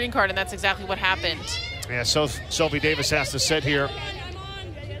you for a green card, and that's exactly what happened. Yeah, so Sophie Davis has to sit here.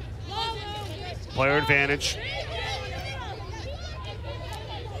 Player advantage.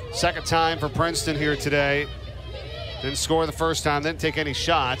 Second time for Princeton here today. Didn't score the first time, didn't take any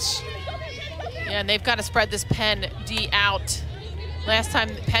shots. Yeah, and they've got to spread this Penn D out. Last time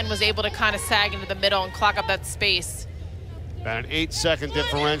Penn was able to kind of sag into the middle and clog up that space. About an 8-second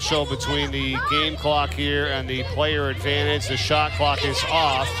differential between the game clock here and the player advantage. The shot clock is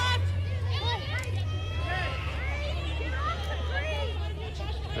off.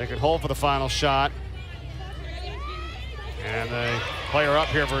 They can hold for the final shot. And the player up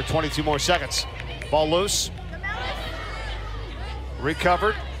here for 22 more seconds. Ball loose.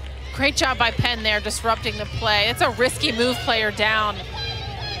 Recovered. Great job by Penn there, disrupting the play. It's a risky move, player down.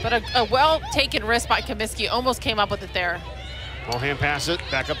 But a well-taken risk by Comiskey, almost came up with it there. Ball hand pass it,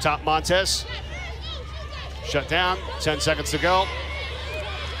 back up top Montez. Shut down, 10 seconds to go.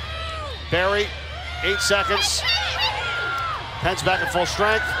 Barry, 8 seconds. Penn's back at full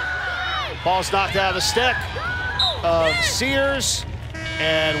strength. Ball's knocked out of the stick of Sears.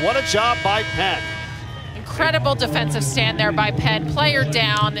 And what a job by Penn. Incredible defensive stand there by Penn. Player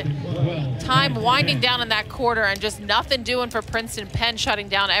down, time winding down in that quarter, and just nothing doing for Princeton. Penn shutting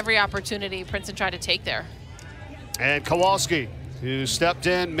down every opportunity Princeton tried to take there. And Kowalski, who stepped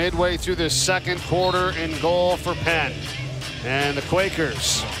in midway through the second quarter, in goal for Penn. And the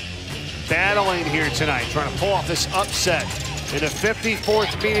Quakers battling here tonight, trying to pull off this upset in the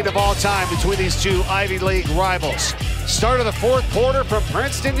 54th meeting of all time between these two Ivy League rivals. Start of the fourth quarter from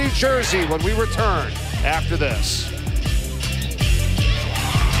Princeton, New Jersey, when we return after this.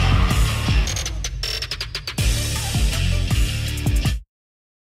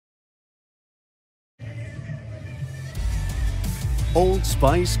 Old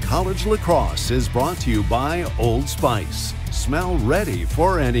Spice College Lacrosse is brought to you by Old Spice. Smell ready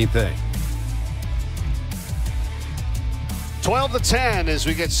for anything. 12-10 as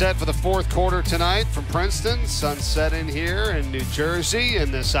we get set for the fourth quarter tonight from Princeton. Sun setting here in New Jersey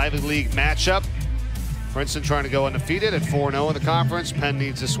in this Ivy League matchup. Princeton trying to go undefeated at 4-0 in the conference. Penn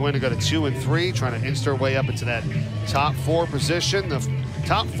needs this win to go to 2-3, trying to inch their way up into that top 4 position. The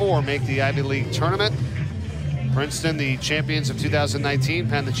top 4 make the Ivy League tournament. Princeton, the champions of 2019.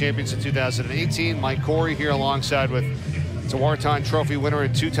 Penn, the champions of 2018. Mike Corey here alongside with Tewaaraton Trophy winner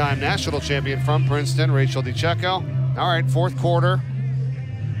and 2-time national champion from Princeton, Rachel DiCecco. All right, fourth quarter.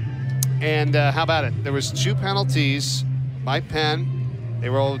 And how about it? There was 2 penalties by Penn. They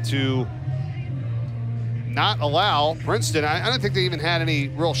were able to not allow Princeton. I don't think they even had any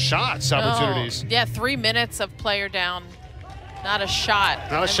real shots opportunities. Yeah, 3 minutes of player down. Not a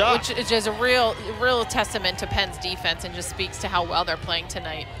shot. Not a shot. Which is a real testament to Penn's defense and just speaks to how well they're playing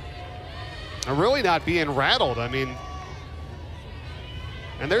tonight. And really not being rattled. I mean,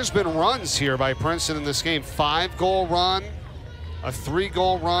 and there's been runs here by Princeton in this game. 5-goal run, a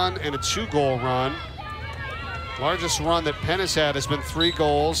 3-goal run, and a 2-goal run. Largest run that Penn has had has been 3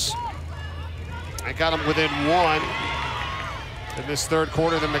 goals. I got them within 1 in this third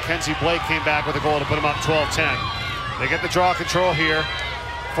quarter. Then Mackenzie Blake came back with a goal to put them up 12-10. They get the draw control here.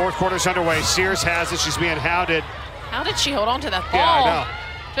 Fourth quarter's underway. Sears has it. She's being hounded. How did she hold on to that ball? Yeah, I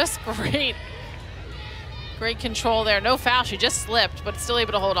know. Just great. Great control there. No foul. She just slipped, but still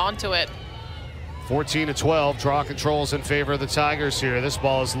able to hold on to it. 14-12. Draw controls in favor of the Tigers here. This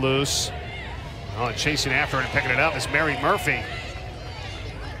ball is loose. Oh, and chasing after it and picking it up is Mary Murphy.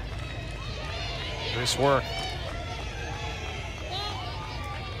 Nice work.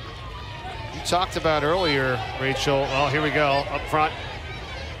 You talked about earlier, Rachel. Well, here we go. Up front.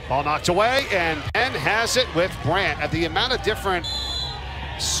 Ball knocked away, and Penn has it with Brandt. At the amount of different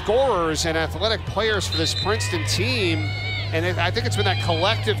scorers and athletic players for this Princeton team, and I think it's been that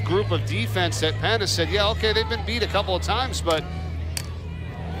collective group of defense that Penn has said, yeah, okay, they've been beat a couple of times, but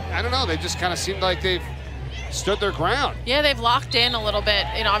I don't know, they just kind of seemed like they've stood their ground. Yeah, they've locked in a little bit.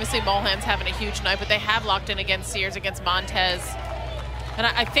 You know, obviously Mulhan's having a huge night, but they have locked in against Sears, against Montez. And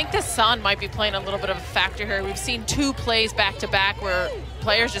I think the sun might be playing a little bit of a factor here. We've seen 2 plays back-to-back where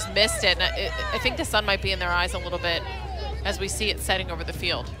players just missed it. And I think the sun might be in their eyes a little bit as we see it setting over the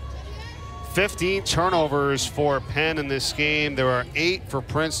field. 15 turnovers for Penn in this game. There are 8 for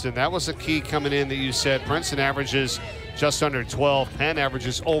Princeton. That was the key coming in that you said. Princeton averages just under 12. Penn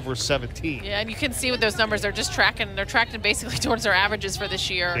averages over 17. Yeah, and you can see with those numbers, they're just tracking. They're tracking basically towards their averages for this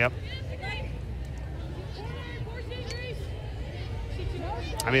year. Yep.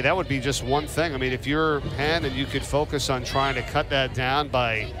 I mean, that would be just one thing. I mean, if you're Penn and you could focus on trying to cut that down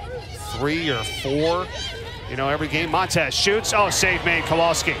by 3 or 4, you know, every game. Montez shoots. Oh, save made,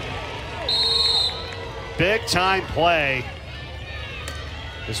 Kowalski. Big time play.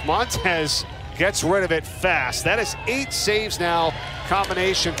 As Montez gets rid of it fast. That is 8 saves now,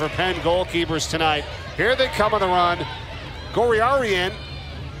 combination for Penn goalkeepers tonight. Here they come on the run. Goriarian.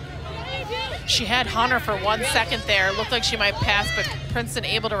 She had Hunter for 1 second there. Looked like she might pass, but Princeton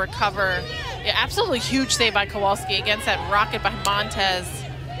able to recover. Yeah, absolutely huge save by Kowalski against that rocket by Montez.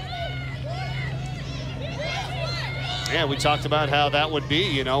 Yeah, we talked about how that would be,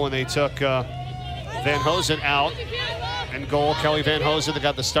 you know, when they took Van Hosen out and goal. Kelly Van Hosen that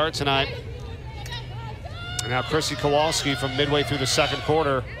got the start tonight. And now Chrissy Kowalski from midway through the second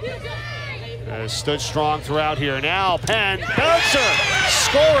quarter stood strong throughout here. Now Penn bouncer,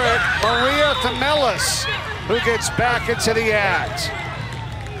 score it, Maria Themelis, who gets back into the act.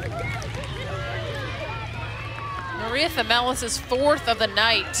 Maria Themelis is 4th of the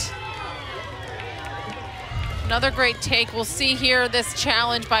night. Another great take. We'll see here this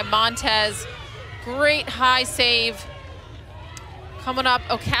challenge by Montez. Great high save. Coming up,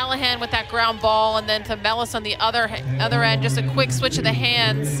 O'Callahan with that ground ball, and then Themelis on the other end. Just a quick switch of the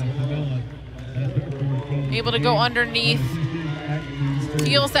hands. Able to go underneath.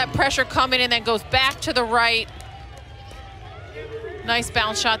 Feels that pressure coming and then goes back to the right. Nice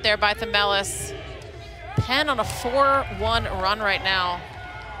bounce shot there by Themelis. Penn on a 4-1 run right now.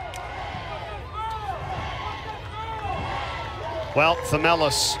 Well,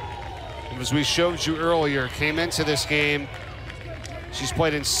 Themelis, as we showed you earlier, came into this game. She's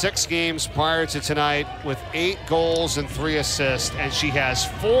played in 6 games prior to tonight with 8 goals and 3 assists, and she has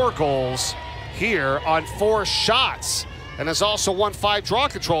 4 goals here on 4 shots, and has also won 5 draw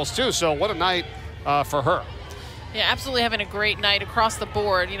controls too. So what a night for her. Yeah, absolutely having a great night across the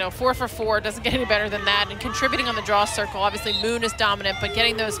board. You know, 4 for 4, doesn't get any better than that. And contributing on the draw circle, obviously Moon is dominant, but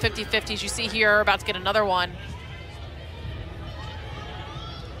getting those 50-50s you see here, about to get another one.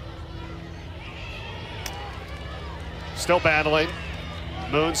 Still battling.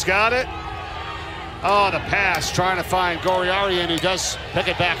 Moon's got it. Oh, the pass, trying to find Goriarian, who does pick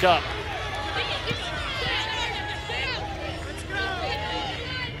it back up.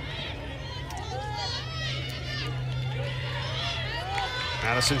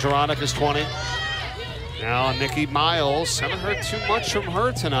 Madison Juronic is 20. Now Nikki Miles, haven't heard too much from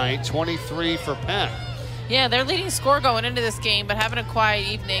her tonight, 23 for Penn. Yeah, they're leading score going into this game, but having a quiet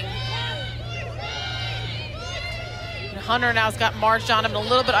evening. And Hunter now's got marched on him, a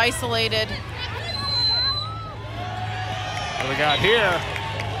little bit isolated. What do we got here?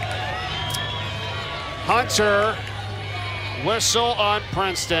 Hunter, whistle on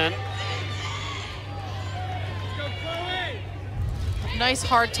Princeton. Nice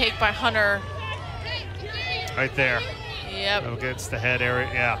hard take by Hunter. Right there. Yep. Who gets the head area,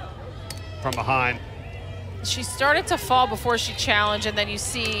 yeah, from behind. She started to fall before she challenged, and then you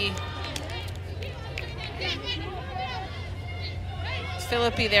see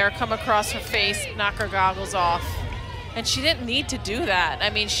Philippi there come across her face, knock her goggles off. And she didn't need to do that.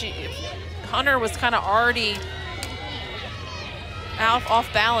 I mean, Hunter was kind of already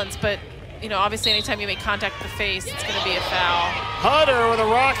off balance, but you know, obviously anytime you make contact with the face, it's gonna be a foul. Hunter with a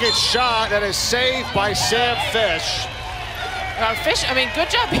rocket shot that is saved by Sam Fish. Fish, I mean, good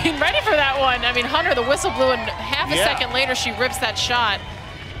job being ready for that one. I mean, Hunter, the whistle blew, and half a second later, she rips that shot.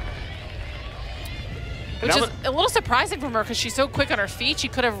 Which is a little surprising from her because she's so quick on her feet. She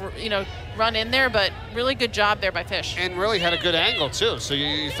could have, you know, run in there, but really good job there by Fish. And really had a good angle, too. So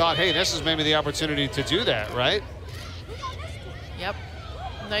you thought, hey, this is maybe the opportunity to do that, right? Yep.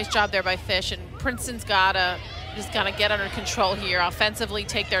 Nice job there by Fish. And Princeton's just gotta get under control here, offensively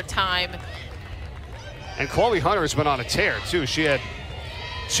take their time. And Chloe Hunter has been on a tear, too. She had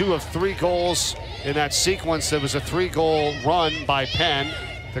 2 of 3 goals in that sequence. There was a 3-goal run by Penn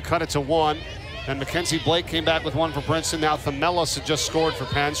to cut it to 1. And Mackenzie Blake came back with 1 for Princeton. Now Themelis had just scored for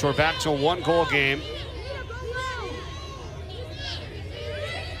Penn, so we're back to a 1-goal game.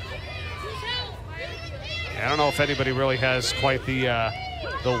 I don't know if anybody really has quite the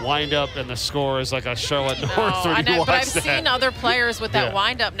wind-up and the scores like a Charlotte North. But I've seen other players with that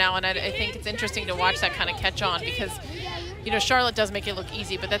wind-up now, and I think it's interesting to watch that kind of catch on because, you know, Charlotte does make it look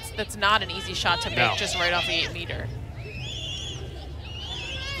easy, but that's not an easy shot to make just right off the 8-meter.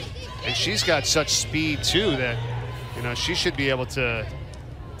 And she's got such speed, too, that, you know, she should be able to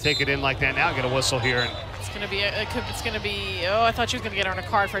take it in like that now, get a whistle here. And it's gonna be, oh, I thought she was gonna get her on a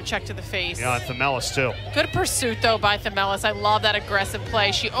card for a check to the face. Yeah, Themelis, too. Good pursuit, though, by Themelis. I love that aggressive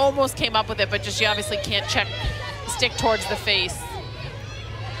play. She almost came up with it, but she obviously can't stick towards the face.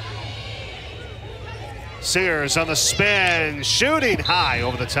 Sears on the spin, shooting high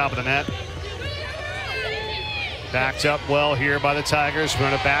over the top of the net. Backed up well here by the Tigers.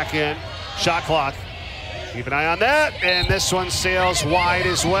 Run it back in. Shot clock. Keep an eye on that. And this one sails wide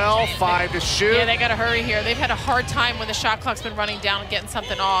as well. 5 to shoot. Yeah, they got to hurry here. They've had a hard time when the shot clock's been running down and getting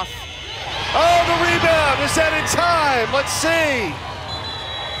something off. Oh, the rebound. Is that in time? Let's see.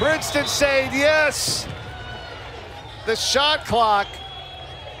 Princeton saying yes. The shot clock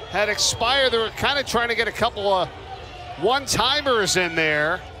had expired. They were kind of trying to get a couple of one-timers in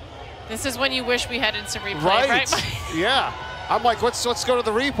there. This is when you wish we had instant replay, right? Yeah. I'm like, let's go to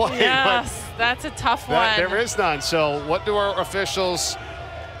the replay. Yes, that's a tough one. There is none. So what do our officials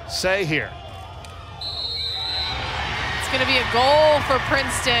say here? It's going to be a goal for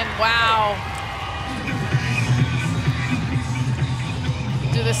Princeton. Wow.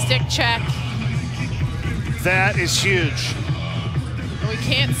 Do the stick check. That is huge. We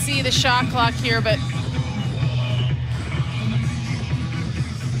can't see the shot clock here, but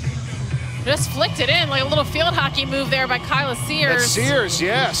just flicked it in like a little field hockey move there by Kyla Sears. That's Sears,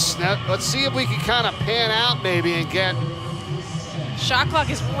 yes. Now let's see if we can kind of pan out maybe and get. Shot clock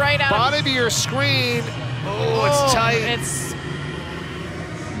is right out. Bottom of your screen. Oh, it's tight. It's.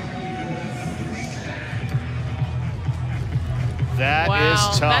 That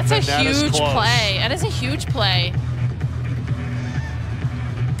is tough. That's a huge play. That is a huge play.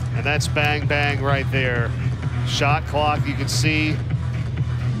 And that's bang, bang right there. Shot clock, you can see,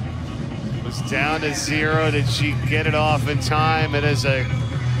 was down to 0. Did she get it off in time? It is a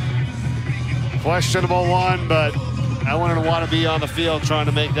questionable one, but I wouldn't want to be on the field trying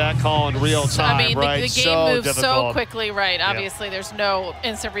to make that call in real time, I mean, right? the game so moves difficult. so quickly, right? Obviously, there's no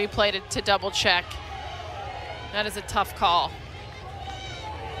instant replay to double check. That is a tough call.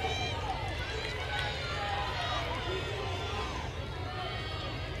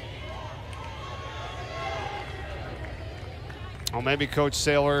 Well, maybe Coach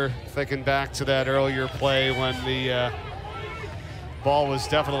Saylor thinking back to that earlier play when the ball was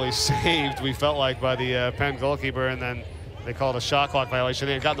definitely saved, we felt like, by the Penn goalkeeper, and then they called a shot clock violation.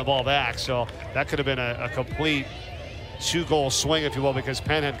 They had gotten the ball back, so that could have been a complete 2-goal swing, if you will, because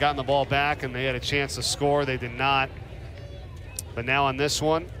Penn had gotten the ball back and they had a chance to score. They did not. But now on this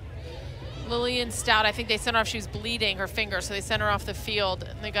one, Lillian Stout, I think they sent her off. She was bleeding her finger, so they sent her off the field.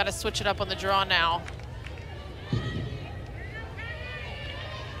 And they got to switch it up on the draw now.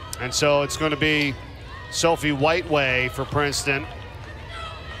 and so it's going to be Sophie Whiteway for Princeton.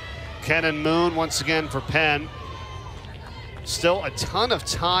 Kenan Moon once again for Penn. Still a ton of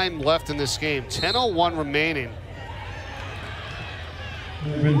time left in this game. 10:01 remaining.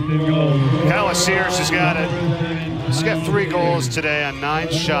 Kyla Sears has got it. She's got 3 goals today on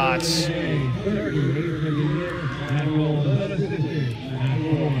 9 shots.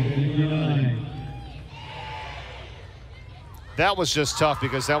 That was just tough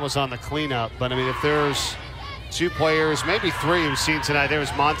because that was on the cleanup. But I mean, if there's 2 players, maybe 3 we've seen tonight. There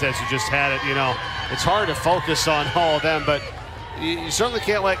was Montez who just had it. You know, it's hard to focus on all of them, but you certainly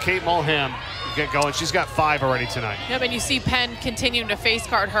can't let Kate Mulham get going. She's got 5 already tonight. Yeah, and you see Penn continuing to face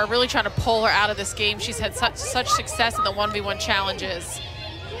guard her, really trying to pull her out of this game. She's had such success in the 1v1 challenges.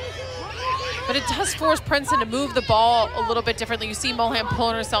 But it does force Princeton to move the ball a little bit differently. You see Mulham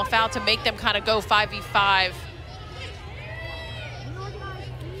pulling herself out to make them kind of go 5v5.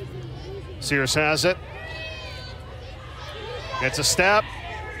 Sears has it. Gets a step.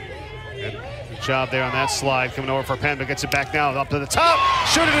 Good job there on that slide, coming over for Penn, but gets it back now up to the top.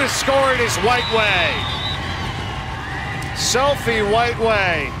 Shoot it and score it is Whiteway. Sophie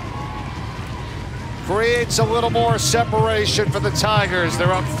Whiteway creates a little more separation for the Tigers.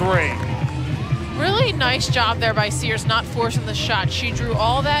 They're up 3. Really nice job there by Sears, not forcing the shot. She drew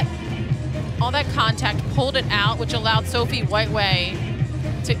all that contact, pulled it out, which allowed Sophie Whiteway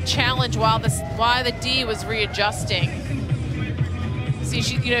to challenge while the D was readjusting. See,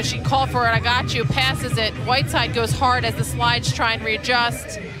 she called for it. I got you. Passes it. Whiteside goes hard as the slides try and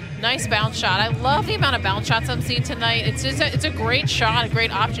readjust. Nice bounce shot. I love the amount of bounce shots I'm seeing tonight. It's a great shot, a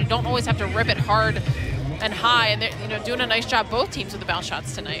great option. You don't always have to rip it hard and high. And they're doing a nice job, both teams, with the bounce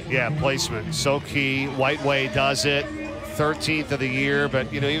shots tonight. Yeah, placement so key. Whiteway does it. 13th of the year,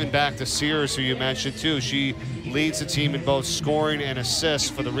 but even back to Sears, who you mentioned too, she leads the team in both scoring and assists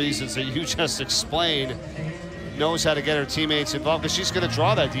for the reasons that you just explained. Knows how to get her teammates involved because she's going to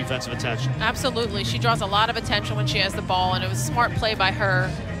draw that defensive attention. Absolutely. She draws a lot of attention when she has the ball, and it was a smart play by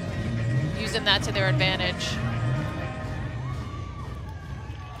her, using that to their advantage.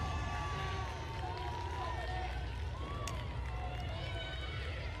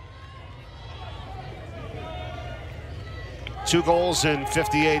 Two goals in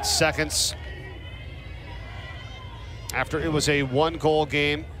 58 seconds after it was a 1-goal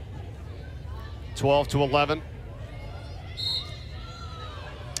game, 12-11.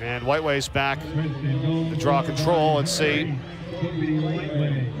 And Whiteway's back. The draw control. Let's see.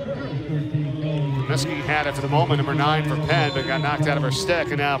 Miskey had it for the moment, number 9 for Penn, but got knocked out of her stick.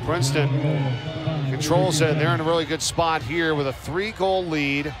 And now Princeton controls it. They're in a really good spot here with a 3-goal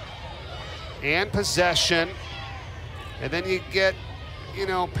lead and possession. And then you get, you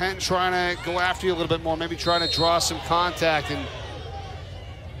know, Penn trying to go after you a little bit more, maybe trying to draw some contact and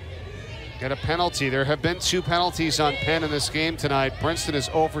get a penalty. There have been 2 penalties on Penn in this game tonight. Princeton is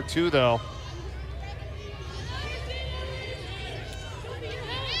 0 for 2, though.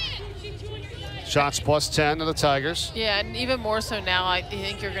 Shots plus 10 to the Tigers. Yeah, and even more so now, I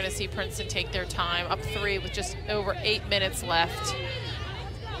think you're going to see Princeton take their time, up 3 with just over 8 minutes left,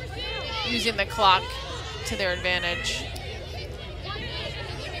 using the clock to their advantage.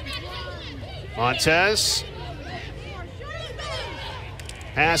 Montez.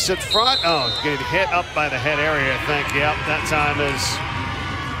 Pass in front. Oh, getting hit up by the head area, I think. Yep, that time is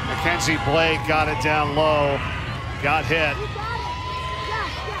Mackenzie Blake got it down low, got hit.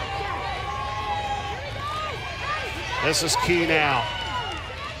 This is key now.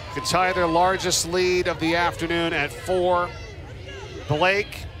 Can tie their largest lead of the afternoon at 4.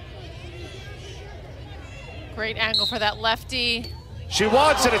 Blake. Great angle for that lefty. She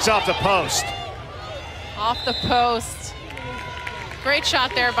wants it, it's off the post. Off the post. Great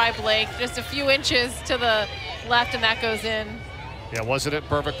shot there by Blake. Just a few inches to the left and that goes in. Yeah, wasn't it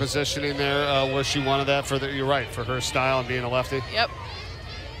perfect positioning there where she wanted that for the, you're right, for her style and being a lefty? Yep.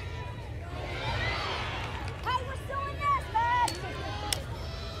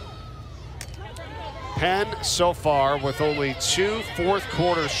 Penn so far with only 2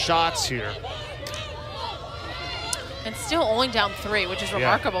 fourth-quarter shots here. And still only down 3, which is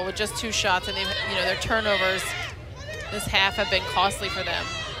remarkable with just 2 shots. And they've, you know, their turnovers this half have been costly for them.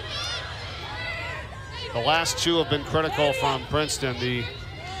 The last 2 have been critical from Princeton. The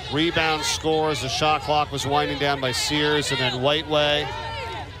rebound scores, the shot clock was winding down by Sears, and then Whiteway.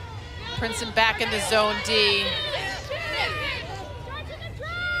 Princeton back in the zone D.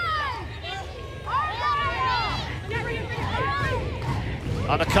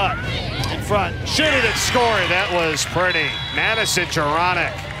 On the cut, in front, shooting and scoring. That was pretty. Madison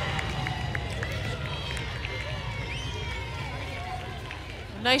Juronic.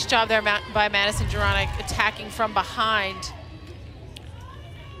 Nice job there by Madison Juronic attacking from behind.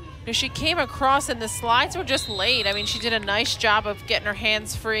 You know, she came across and the slides were just late. I mean, she did a nice job of getting her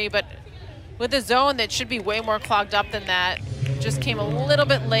hands free, but with a zone that should be way more clogged up than that, just came a little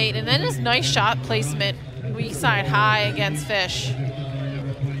bit late. And then his nice shot placement, weak side high against Fish.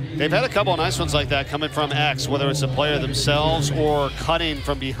 They've had a couple of nice ones like that coming from X, whether it's a player themselves or cutting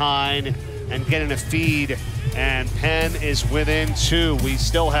from behind and getting a feed. And Penn is within 2. We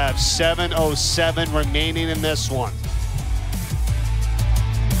still have 7:07 remaining in this one.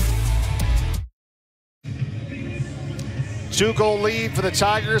 Two-goal lead for the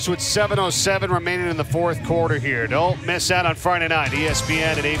Tigers with 7:07 remaining in the 4th quarter here. Don't miss out on Friday night.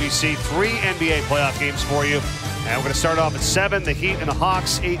 ESPN and ABC, 3 NBA playoff games for you. And we're going to start off at 7, the Heat and the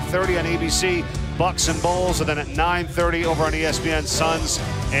Hawks, 8:30 on ABC, Bucks and Bulls, and then at 9:30 over on ESPN, Suns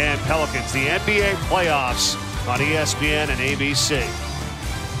and Pelicans. The NBA playoffs on ESPN and ABC.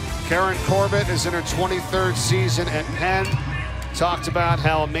 Karen Corbett is in her 23rd season at Penn. Talked about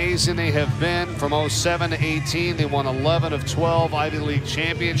how amazing they have been from 07 to 18. They won 11 of 12 Ivy League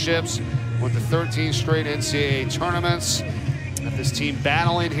championships, went to 13 straight NCAA tournaments. Got this team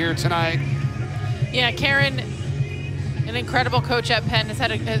battling here tonight. Yeah, Karen, an incredible coach at Penn,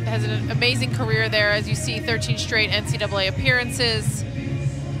 has an amazing career there. As you see, 13 straight NCAA appearances.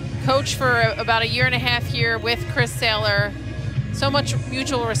 Coach for about a 1.5 years with Chris Saylor. So much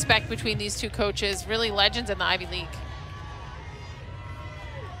mutual respect between these 2 coaches, really legends in the Ivy League.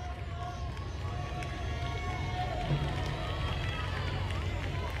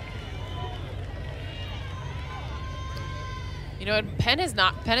 You know, and Penn is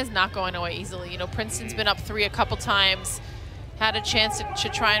not going away easily. You know, Princeton's been up 3 a couple times, had a chance to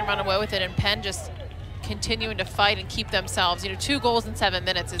try and run away with it, and Penn just continuing to fight and keep themselves. You know, 2 goals in 7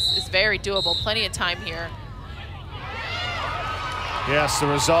 minutes is very doable. Plenty of time here. Yes, the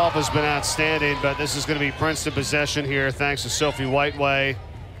resolve has been outstanding, but this is going to be Princeton possession here thanks to Sophie Whiteway.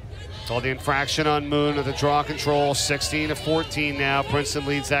 Called the infraction on Moon of the draw control, 16-14 now. Princeton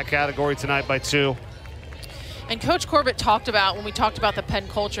leads that category tonight by 2. And Coach Corbett talked about, when we talked about the Penn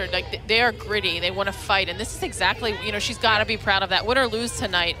culture, like they are gritty, they want to fight, and this is exactly, you know, she's got to be proud of that. Win or lose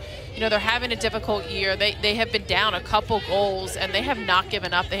tonight, you know, they're having a difficult year. They have been down a couple goals, and they have not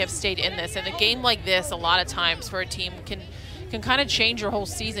given up. They have stayed in this. And a game like this, a lot of times for a team, can kind of change your whole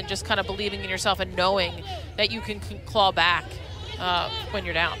season, just kind of believing in yourself and knowing that you can claw back. when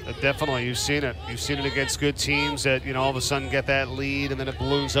you're down. Definitely, you've seen it. You've seen it against good teams that, you know, all of a sudden get that lead and then it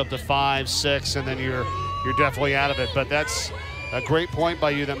balloons up to 5, 6, and then you're definitely out of it. But that's a great point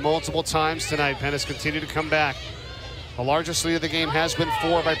by you that multiple times tonight Penn has continued to come back. The largest lead of the game has been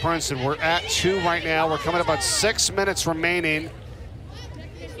 4 by Princeton. We're at 2 right now. We're coming up on 6 minutes remaining.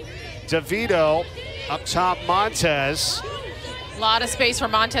 DeVito up top, Montez. A lot of space for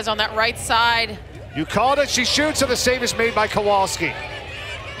Montez on that right side. You called it, she shoots, and the save is made by Kowalski.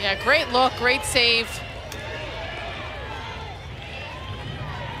 Yeah, great look, great save.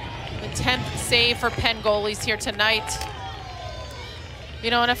 The 10th save for Penn goalies here tonight. You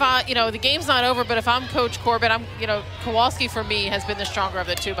know, and if the game's not over, but if I'm Coach Corbett, Kowalski for me has been the stronger of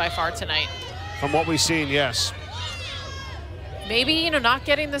the 2 by far tonight. From what we've seen, yes. Maybe, not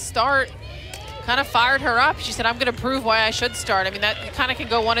getting the start kind of fired her up. She said, I'm going to prove why I should start. I mean, that kind of can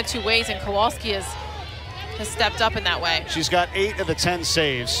go one of 2 ways, and Kowalski has stepped up in that way. She's got 8 of the 10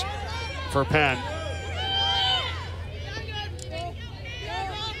 saves for Penn.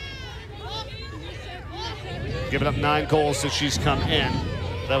 Giving up 9 goals since she's come in.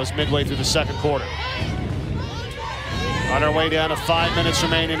 That was midway through the second quarter. On our way down to 5 minutes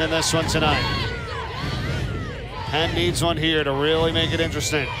remaining in this one tonight. Penn needs one here to really make it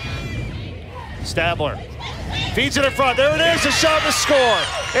interesting. Stadler feeds it in front. There it is, a shot to score.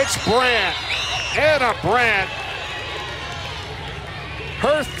 It's Brandt. Anna Brandt.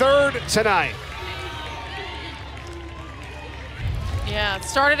 Her 3rd tonight. Yeah, it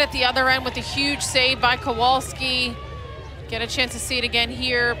started at the other end with a huge save by Kowalski. Get a chance to see it again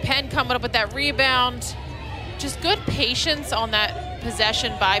here. Penn coming up with that rebound. Just good patience on that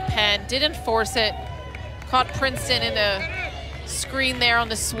possession by Penn. Didn't force it. Caught Princeton in the screen there on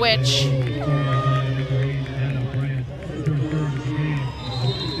the switch.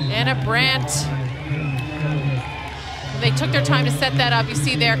 Anna Brandt. They took their time to set that up. You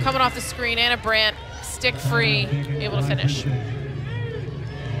see there, coming off the screen, Anna Brandt, stick free, able to finish.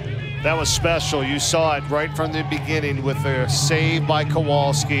 That was special. You saw it right from the beginning with the save by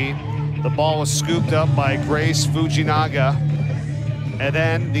Kowalski. The ball was scooped up by Grace Fujinaga. And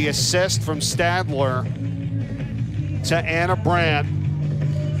then the assist from Stadler to Anna Brandt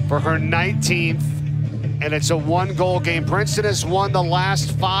for her 19th. And it's a 1-goal game. Princeton has won the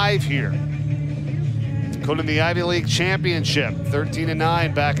last 5 here, including the Ivy League Championship,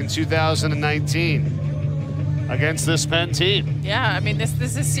 13-9 back in 2019 against this Penn team. Yeah, I mean, this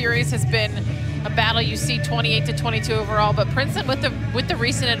series has been a battle. You see 28-22 overall, but Princeton with the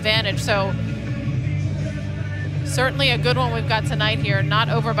recent advantage. So certainly a good one we've got tonight here. Not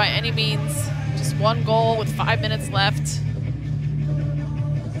over by any means. Just 1 goal with 5 minutes left.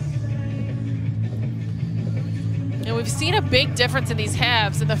 And we've seen a big difference in these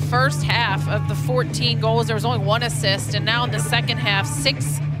halves. In the first half of the 14 goals, there was only 1 assist, and now in the second half,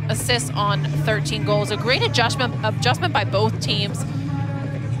 6 assists on 13 goals. A great adjustment by both teams.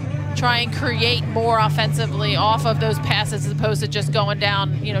 Try and create more offensively off of those passes as opposed to just going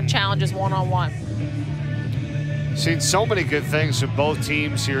down, challenges one-on-one. Seen so many good things from both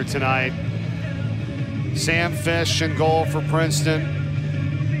teams here tonight. Sam Fish in goal for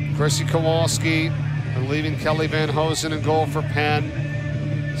Princeton. Chrissy Kowalski and leaving Kelly Van Hosen in goal for Penn.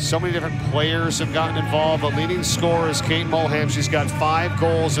 So many different players have gotten involved. The leading scorer is Kate Mulham. She's got 5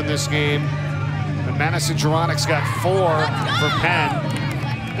 goals in this game. And Madison Geronic's got 4 for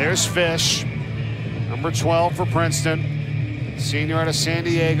Penn. There's Fish, number 12 for Princeton. Senior out of San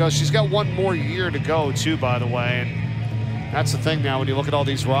Diego. She's got 1 more year to go, too, by the way. And that's the thing now, when you look at all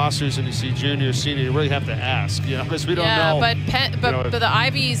these rosters and you see junior, senior, you really have to ask, because we don't know. Yeah, but the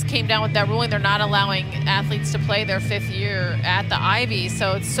Ivies came down with that ruling. They're not allowing athletes to play their 5th year at the Ivies.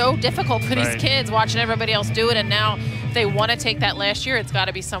 So it's so difficult for these kids watching everybody else do it. And now if they want to take that last year, it's got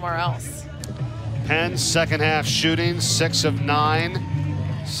to be somewhere else. Penn's second half shooting, 6 of 9,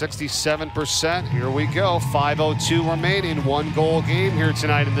 67%. Here we go, 5:02 remaining. 1-goal game here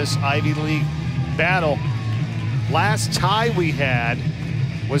tonight in this Ivy League battle. Last tie we had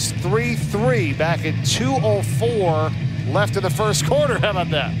was 3-3 back at 2:04 left in the first quarter. How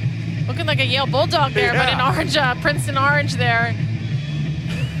about that? Looking like a Yale Bulldog there, but an orange, Princeton orange there.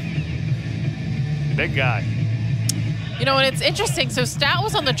 Big guy. And it's interesting. So Stout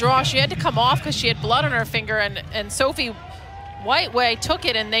was on the draw. She had to come off because she had blood on her finger, and Sophie Whiteway took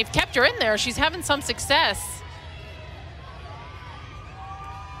it, and they've kept her in there. She's having some success.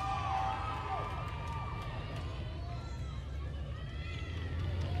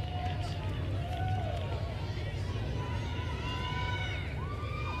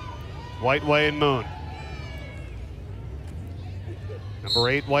 Whiteway and Moon. Number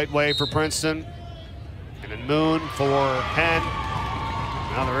 8, Whiteway for Princeton. And then Moon for Penn.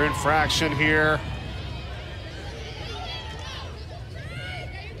 Another infraction here.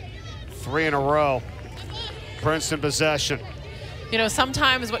 3 in a row. Princeton possession. You know,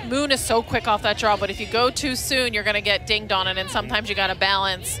 sometimes Moon is so quick off that draw, but if you go too soon, you're going to get dinged on it, and sometimes you got to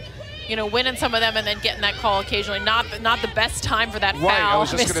balance. You know, winning some of them and then getting that call occasionally. Not the best time for that foul. Right, I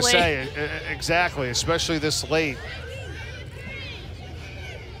was just going to say, exactly, especially this late.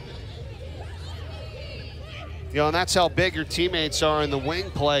 You know, and that's how big your teammates are in the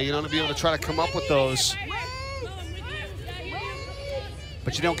wing play, you know, to be able to try to come up with those.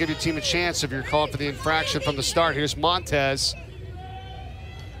 But you don't give your team a chance if you're calling for the infraction from the start. Here's Montez.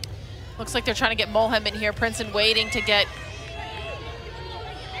 Looks like they're trying to get Mulhem in here. Princeton waiting to get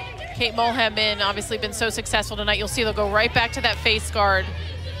Kate Mulhem in. Obviously been so successful tonight. You'll see they'll go right back to that face guard.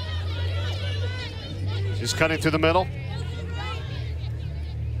 She's cutting through the middle.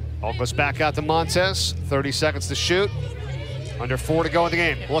 Ball goes back out to Montez. 30 seconds to shoot. Under 4 to go in the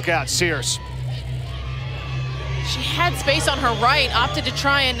game. Look out, Sears. She had space on her right, opted to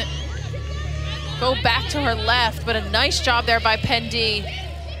try and go back to her left, but a nice job there by Penn D.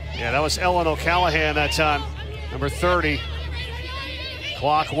 Yeah, that was Ellen O'Callahan that time, number 30.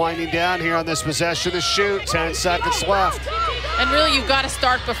 Clock winding down here on this possession to shoot. 10 seconds left. And really, you've got to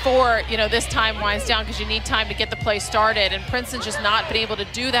start before, you know, this time winds down because you need time to get the play started. And Princeton's just not been able to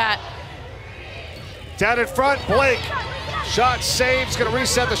do that. Down in front, Blake. Shot saves, going to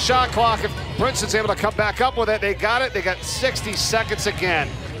reset the shot clock. If Princeton's able to come back up with it, they got it. They got 60 seconds again.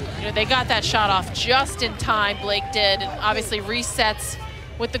 You know, they got that shot off just in time, Blake did. And obviously resets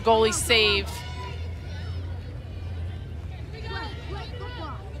with the goalie save.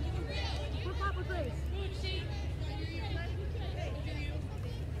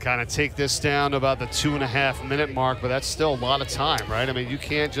 Kind of take this down to about the 2.5 minute mark, but that's still a lot of time, right? I mean, you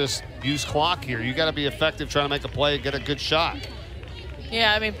can't just use clock here. You got to be effective trying to make a play and get a good shot.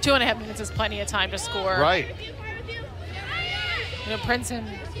 Yeah, I mean, 2.5 minutes is plenty of time to score. Right. You know, Princeton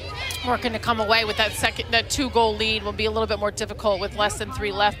working to come away with that 2-goal lead will be a little bit more difficult with less than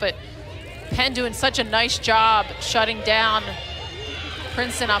 3 left, but Penn doing such a nice job shutting down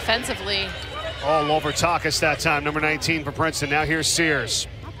Princeton offensively. All over Takas that time, number 19 for Princeton. Now here's Sears.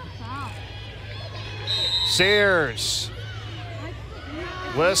 Sears.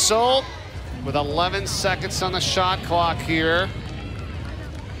 Whistle with 11 seconds on the shot clock here.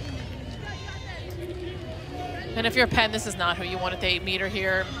 And if you're Penn, this is not who you want at the 8-meter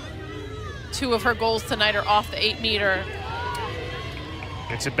here. 2 of her goals tonight are off the 8-meter.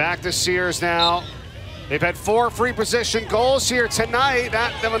 It's it back to Sears now. They've had 4 free position goals here tonight.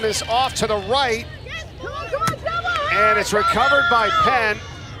 That one is off to the right. And it's recovered by Penn.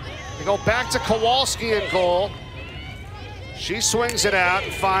 They go back to Kowalski in goal. She swings it out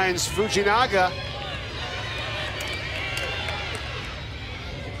and finds Fujinaga.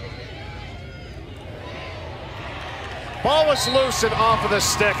 Ball was loose and off of the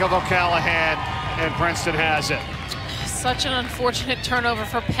stick of O'Callahan, and Princeton has it. Such an unfortunate turnover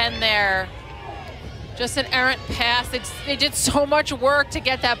for Penn there. Just an errant pass. They did so much work to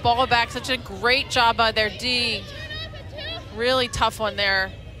get that ball back. Such a great job by their D. Really tough one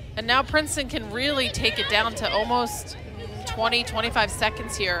there. And now Princeton can really take it down to almost 20, 25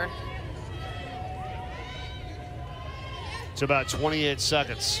 seconds here. It's about 28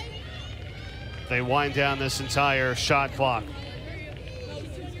 seconds. They wind down this entire shot clock.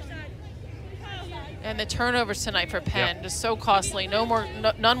 And the turnovers tonight for Penn, just so costly.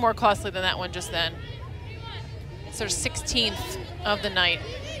 None more costly than that one just then. It's their 16th of the night.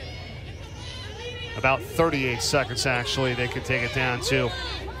 About 38 seconds, actually, they could take it down to.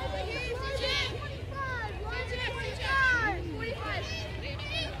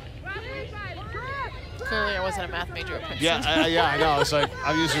 Clearly, I wasn't a math major at Princeton. Yeah, I know. It's like,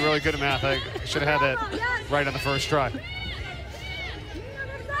 I'm usually really good at math. I should have had that right on the first try.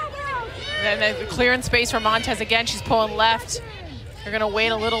 And then the clearance space for Montez again. She's pulling left. They're going to wait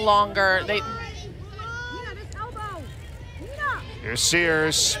a little longer. Here's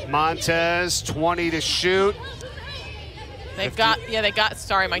Sears. Montez, 20 to shoot. They've got to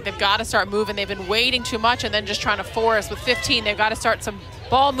start moving. They've been waiting too much and then just trying to force. With 15, they've got to start some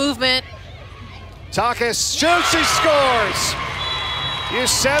ball movement. Takas shoots, he scores. You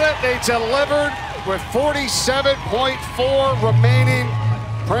said it, they delivered with 47.4 remaining.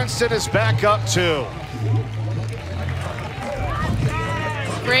 Princeton is back up 2.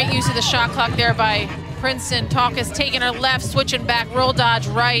 Great use of the shot clock there by Princeton. Takas taking her left, switching back, roll dodge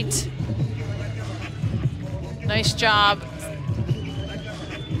right. Nice job.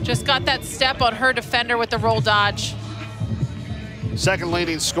 Just got that step on her defender with the roll dodge. Second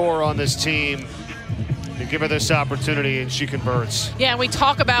leading scorer on this team They give her this opportunity and she converts. Yeah, and we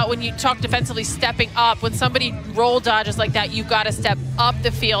talk about when you talk defensively stepping up, when somebody roll dodges like that, you've got to step up the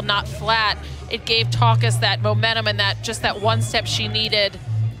field, not flat. It gave Taucus that momentum and that just that one step she needed to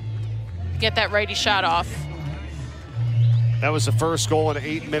get that righty shot off. That was the first goal in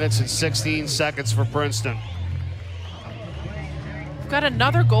 8 minutes and 16 seconds for Princeton. We've got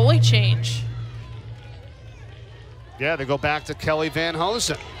another goalie change. Yeah, they go back to Kelly Van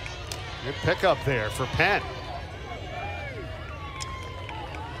Hosen. Good pickup there for Penn.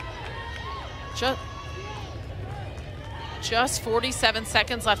 Just 47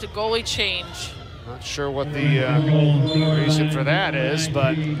 seconds left, a goalie change. Not sure what the reason for that is,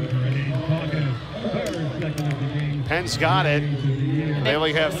 but Penn's got it. They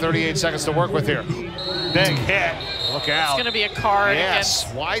only have 38 seconds to work with here. Big hit. Look out. It's going to be a card. Yes.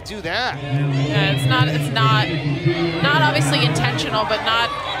 Against, why do that? yeah, it's not obviously intentional, but not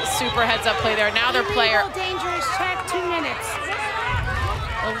super heads-up play there. Now their player. Illegal dangerous check, 2 minutes.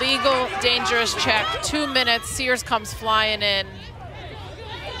 Illegal dangerous check, 2 minutes. Sears comes flying in.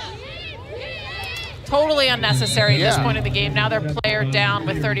 Totally unnecessary at this point in the game. Now their player down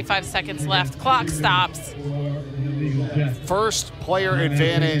with 35 seconds left. Clock stops. First player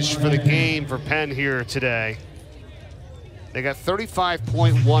advantage for the game for Penn here today. They got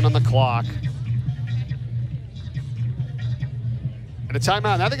 35.1 on the clock. And a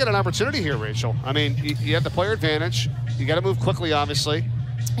timeout. Now they got an opportunity here, Rachel. I mean, you have the player advantage. You got to move quickly, obviously.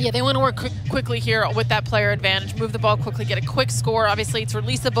 Yeah, they want to work quickly here with that player advantage, move the ball quickly, get a quick score. Obviously, it's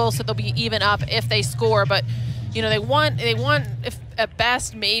releasable, so they'll be even up if they score. But, you know, they want if at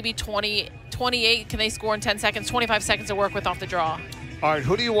best maybe 20, 28. Can they score in 10 seconds? 25 seconds to work with off the draw. All right,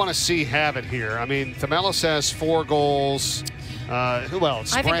 who do you want to see have it here? I mean, Themelis has 4 goals. Who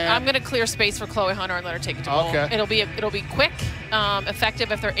else? I think I'm going to clear space for Chloe Hunter and let her take it to goal. Okay. It'll be quick,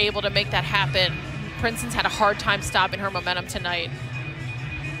 effective if they're able to make that happen. Princeton's had a hard time stopping her momentum tonight.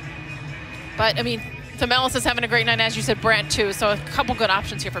 But, I mean, Themelis is having a great night, as you said, Brandt too, so a couple good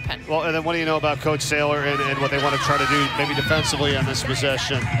options here for Penn. Well, and then what do you know about Coach Saylor and what they want to try to do maybe defensively on this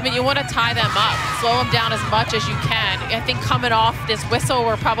possession? I mean, you want to tie them up, slow them down as much as you can. I think coming off this whistle,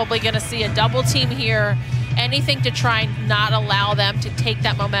 we're probably going to see a double team here. Anything to try and not allow them to take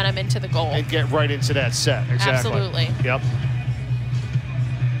that momentum into the goal. And get right into that set, exactly. Absolutely. Yep.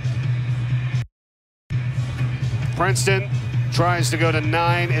 Princeton tries to go to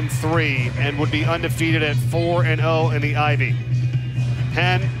 9-3 and would be undefeated at 4-0 in the Ivy.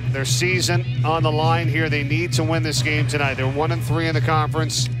 Penn, their season on the line here. They need to win this game tonight. They're 1-3 in the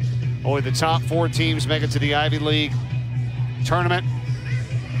conference. Only the top 4 teams make it to the Ivy League tournament.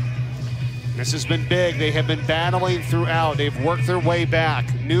 This has been big. They have been battling throughout. They've worked their way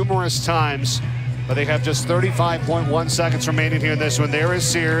back numerous times, but they have just 35.1 seconds remaining here in this one. There is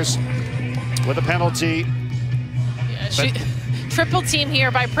Sears with a penalty. Yeah, triple team here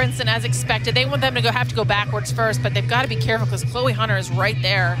by Princeton as expected. They want them to have to go backwards first, but they've got to be careful because Chloe Hunter is right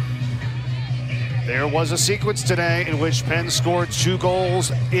there. There was a sequence today in which Penn scored 2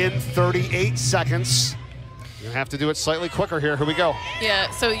 goals in 38 seconds. You have to do it slightly quicker here. Here we go.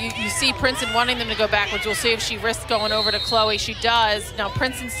 Yeah, so you see Princeton wanting them to go backwards. We'll see if she risks going over to Chloe. She does. Now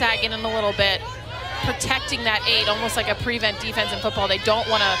Princeton's sagging in a little bit, protecting that 8, almost like a prevent defense in football. They don't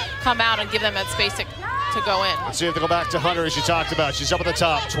want to come out and give them that space to go in. Let's see if they go back to Hunter, as you talked about. She's up at the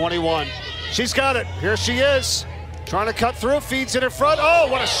top, 21. She's got it. Here she is. Trying to cut through, feeds it in front. Oh,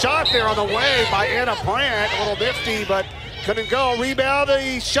 what a shot there on the way by Anna Brandt. A little nifty, but couldn't go. Rebound,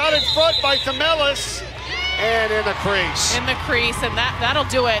 the shot in front by Themelis. And in the crease. In the crease, and that'll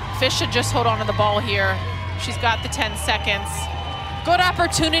do it. Fish should just hold on to the ball here. She's got the 10 seconds. Good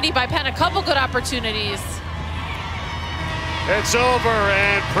opportunity by Penn, a couple good opportunities. It's over,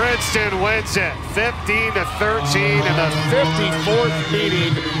 and Princeton wins it 15-13 in the 54th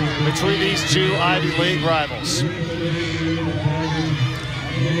meeting between these 2 Ivy League rivals.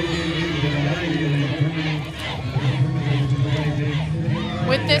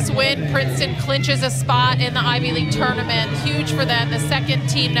 With this win, Princeton clinches a spot in the Ivy League tournament. Huge for them, the 2nd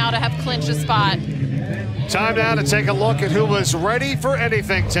team now to have clinched a spot. Time now to take a look at who was ready for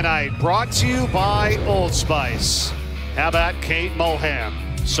anything tonight. Brought to you by Old Spice. How about Kate Mulham?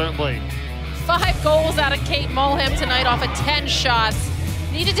 Certainly. 5 goals out of Kate Mulham tonight off of 10 shots.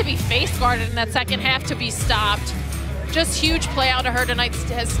 Needed to be face guarded in that second half to be stopped. Just huge play out of her tonight.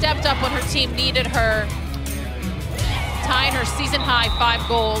 Has stepped up when her team needed her. Tying her season high 5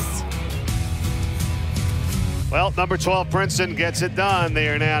 goals. Well, number 12 Princeton gets it done. They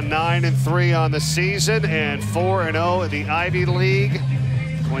are now 9-3 on the season and 4-0 in the Ivy League,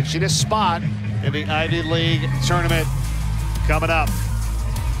 clinching a spot in the Ivy League tournament coming up.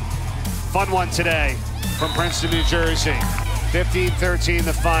 Fun one today. from Princeton, New Jersey. 15-13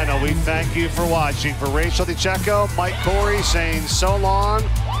 the final. We thank you for watching. For Rachel DiCecco, Mike Corey saying so long,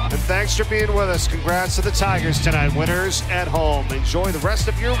 and thanks for being with us. Congrats to the Tigers tonight. Winners at home. Enjoy the rest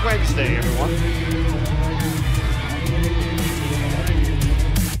of your Wednesday, everyone.